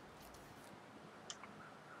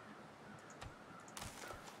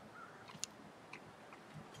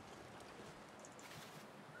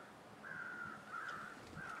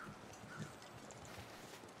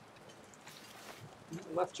 You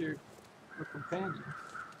left your companion.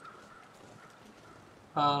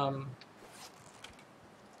 Oh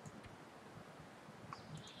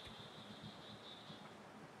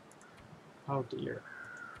dear.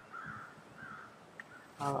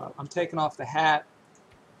 I'm taking off the hat.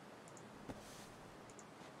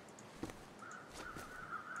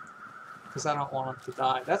 Because I don't want him to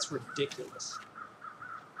die. That's ridiculous.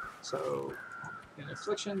 So, in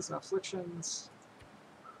afflictions and afflictions.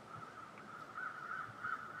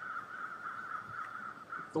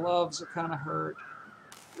 Gloves are kind of hurt.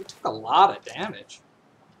 We took a lot of damage.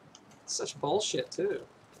 It's such bullshit, too.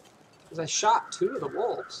 Because I shot 2 of the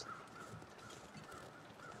wolves.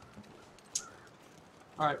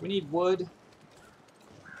 Alright, we need wood.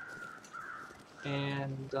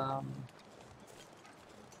 And,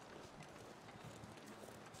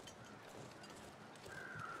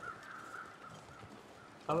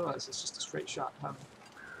 otherwise, it's just a straight shot home.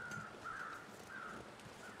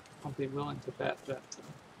 I'll be willing to bet that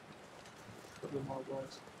there'll be more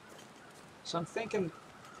wolves. So I'm thinking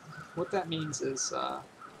what that means is I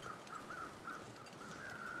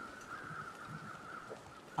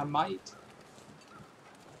might,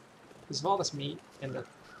 because of all this meat and the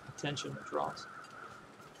attention it draws,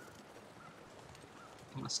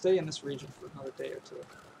 I'm going to stay in this region for another day or 2.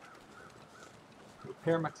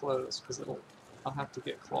 Repair my clothes, because I'll have to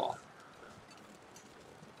get cloth.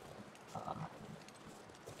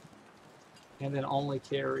 And then only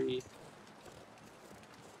carry,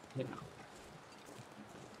 you know,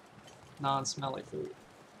 non-smelly food.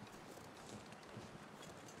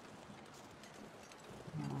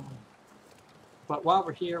 But while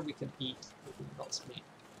we're here, we can eat. We can eat some meat.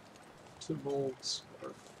 2 wolves,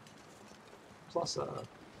 or plus a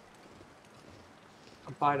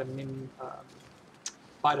bite of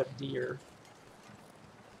deer,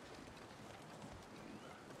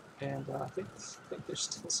 and I think there's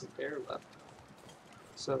still some bear left.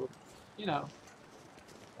 So, you know,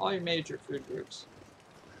 all your major food groups.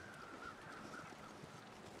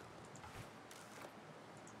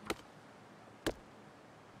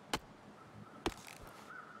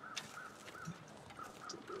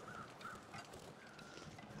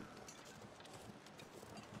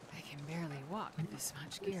 I can barely walk with this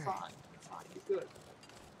much gear. You're fine. You're fine. You're good.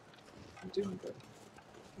 You're doing good.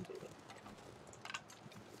 You can do it.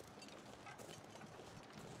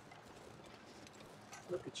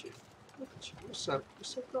 Look at you. Look at you. You're so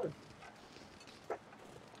good. I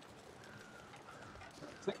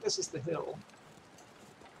think this is the hill.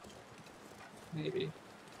 Maybe.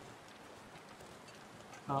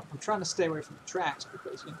 I'm trying to stay away from the tracks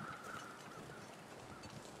because, you know,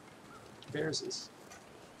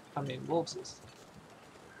 wolves is.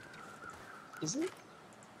 Is it?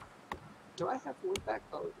 Do I have wood back?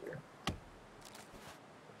 Oh, there.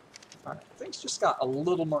 Alright, things just got a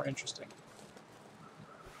little more interesting.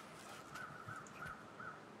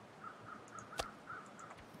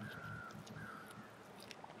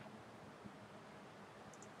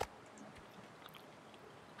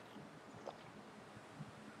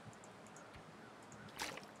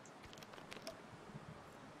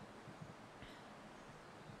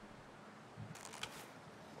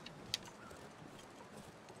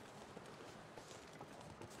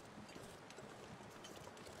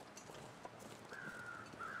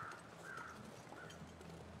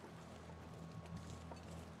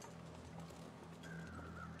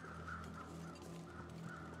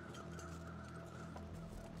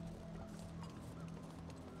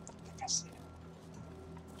 I see it.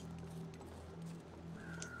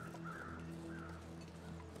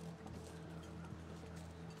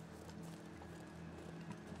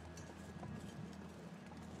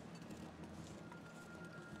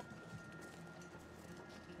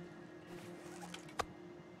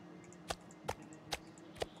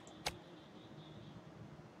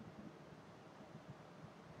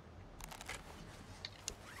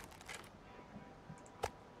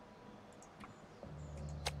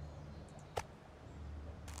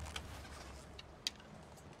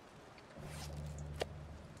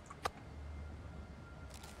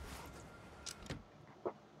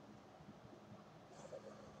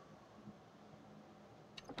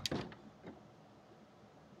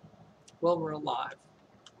 Well, we're alive.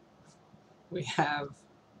 We have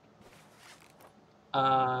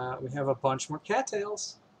a bunch more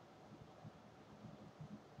cattails.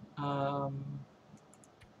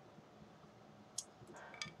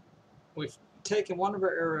 We've taken one of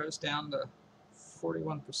our arrows down to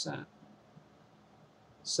 41%.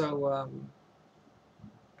 So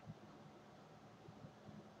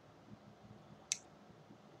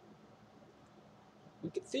we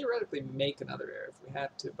could theoretically make another arrow if we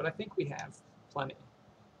had to, but I think we have plenty.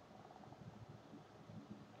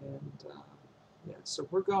 And yeah, so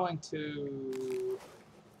we're going to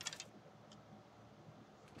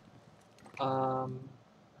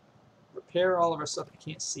repair all of our stuff. I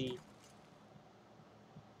can't see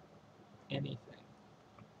anything.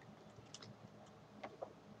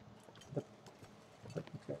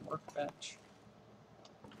 Okay, workbench.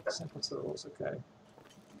 Simple tools, okay.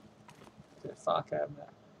 Okay, file cabinet.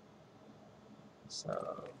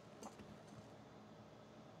 So,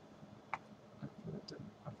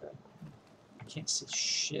 okay. I can't see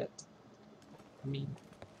shit. I mean,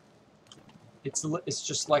 it's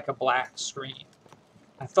just like a black screen.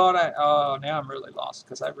 I thought oh, now I'm really lost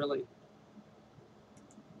because I really.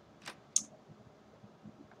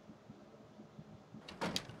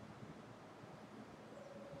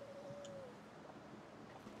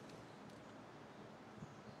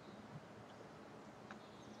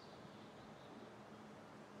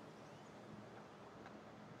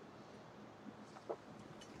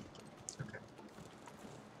 Okay.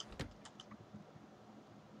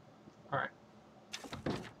 All right.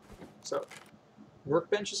 So,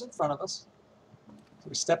 workbench is in front of us. So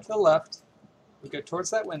we step to the left. We go towards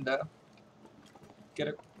that window. Get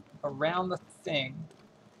it around the thing.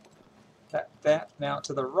 That now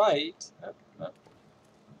to the right.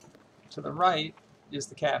 To the right is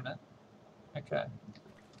the cabinet. Okay.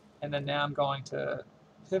 And then now I'm going to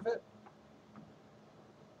pivot.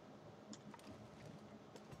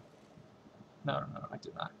 No, I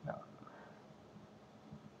did not. No.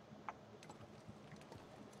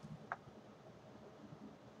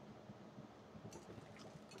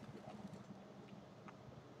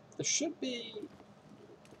 There should be.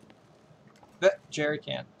 That Jerry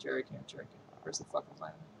can. Jerry can. Where's the fucking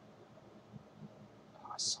plan? Oh,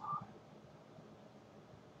 I saw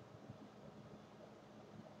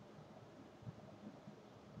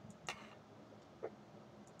it.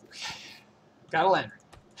 Okay. Got a lantern.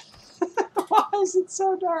 Why is it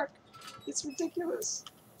so dark? It's ridiculous.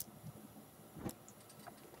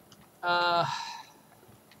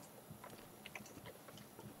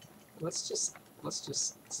 Let's just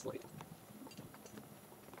sleep.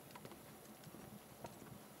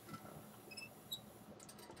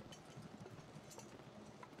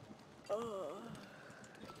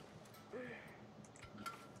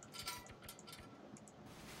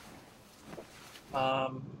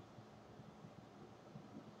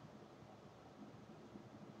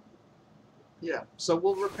 Yeah, so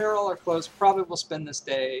we'll repair all our clothes. Probably we'll spend this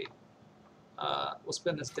day. We'll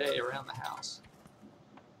spend this day around the house,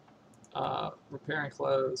 repairing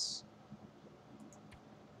clothes.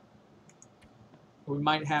 We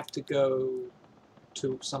might have to go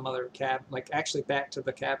to some other cabin, like actually back to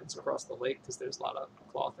the cabins across the lake, because there's a lot of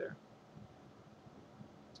cloth there.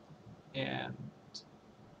 And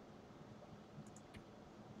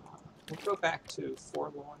we'll go back to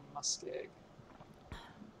Forlorn Muskeg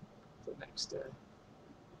the next day.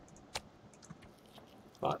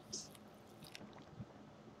 But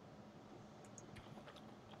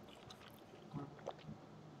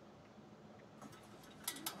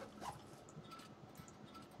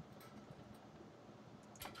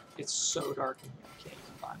it's so dark in here, I can't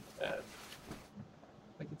even find the bed.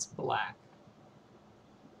 Like, it's black.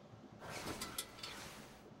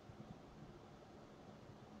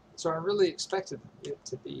 So I really expected it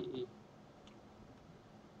to be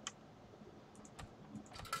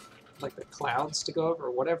like the clouds to go over,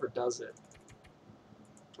 or whatever does it.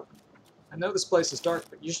 I know this place is dark,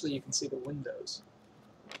 but usually you can see the windows.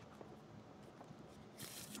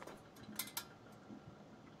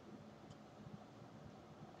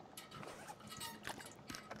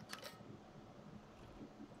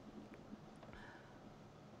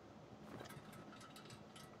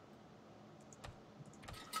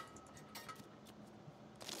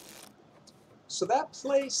 So that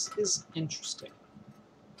place is interesting.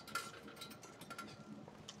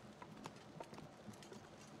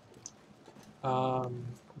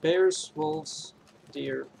 Bears, wolves,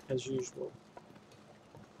 deer, as usual.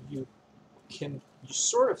 You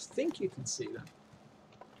sort of think you can see them.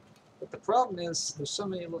 But the problem is there's so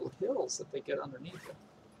many little hills that they get underneath it.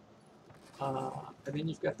 And then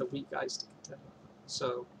you've got the weak ice to contend with.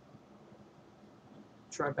 So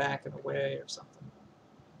try backing away or something.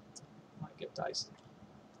 Might get dicey.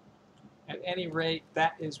 At any rate,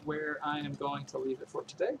 that is where I am going to leave it for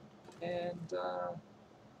today. And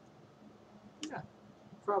yeah,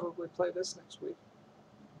 probably play this next week.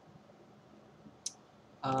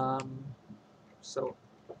 So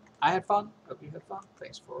I had fun. Hope you had fun.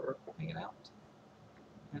 Thanks for hanging out.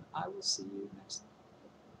 And I will see you next time.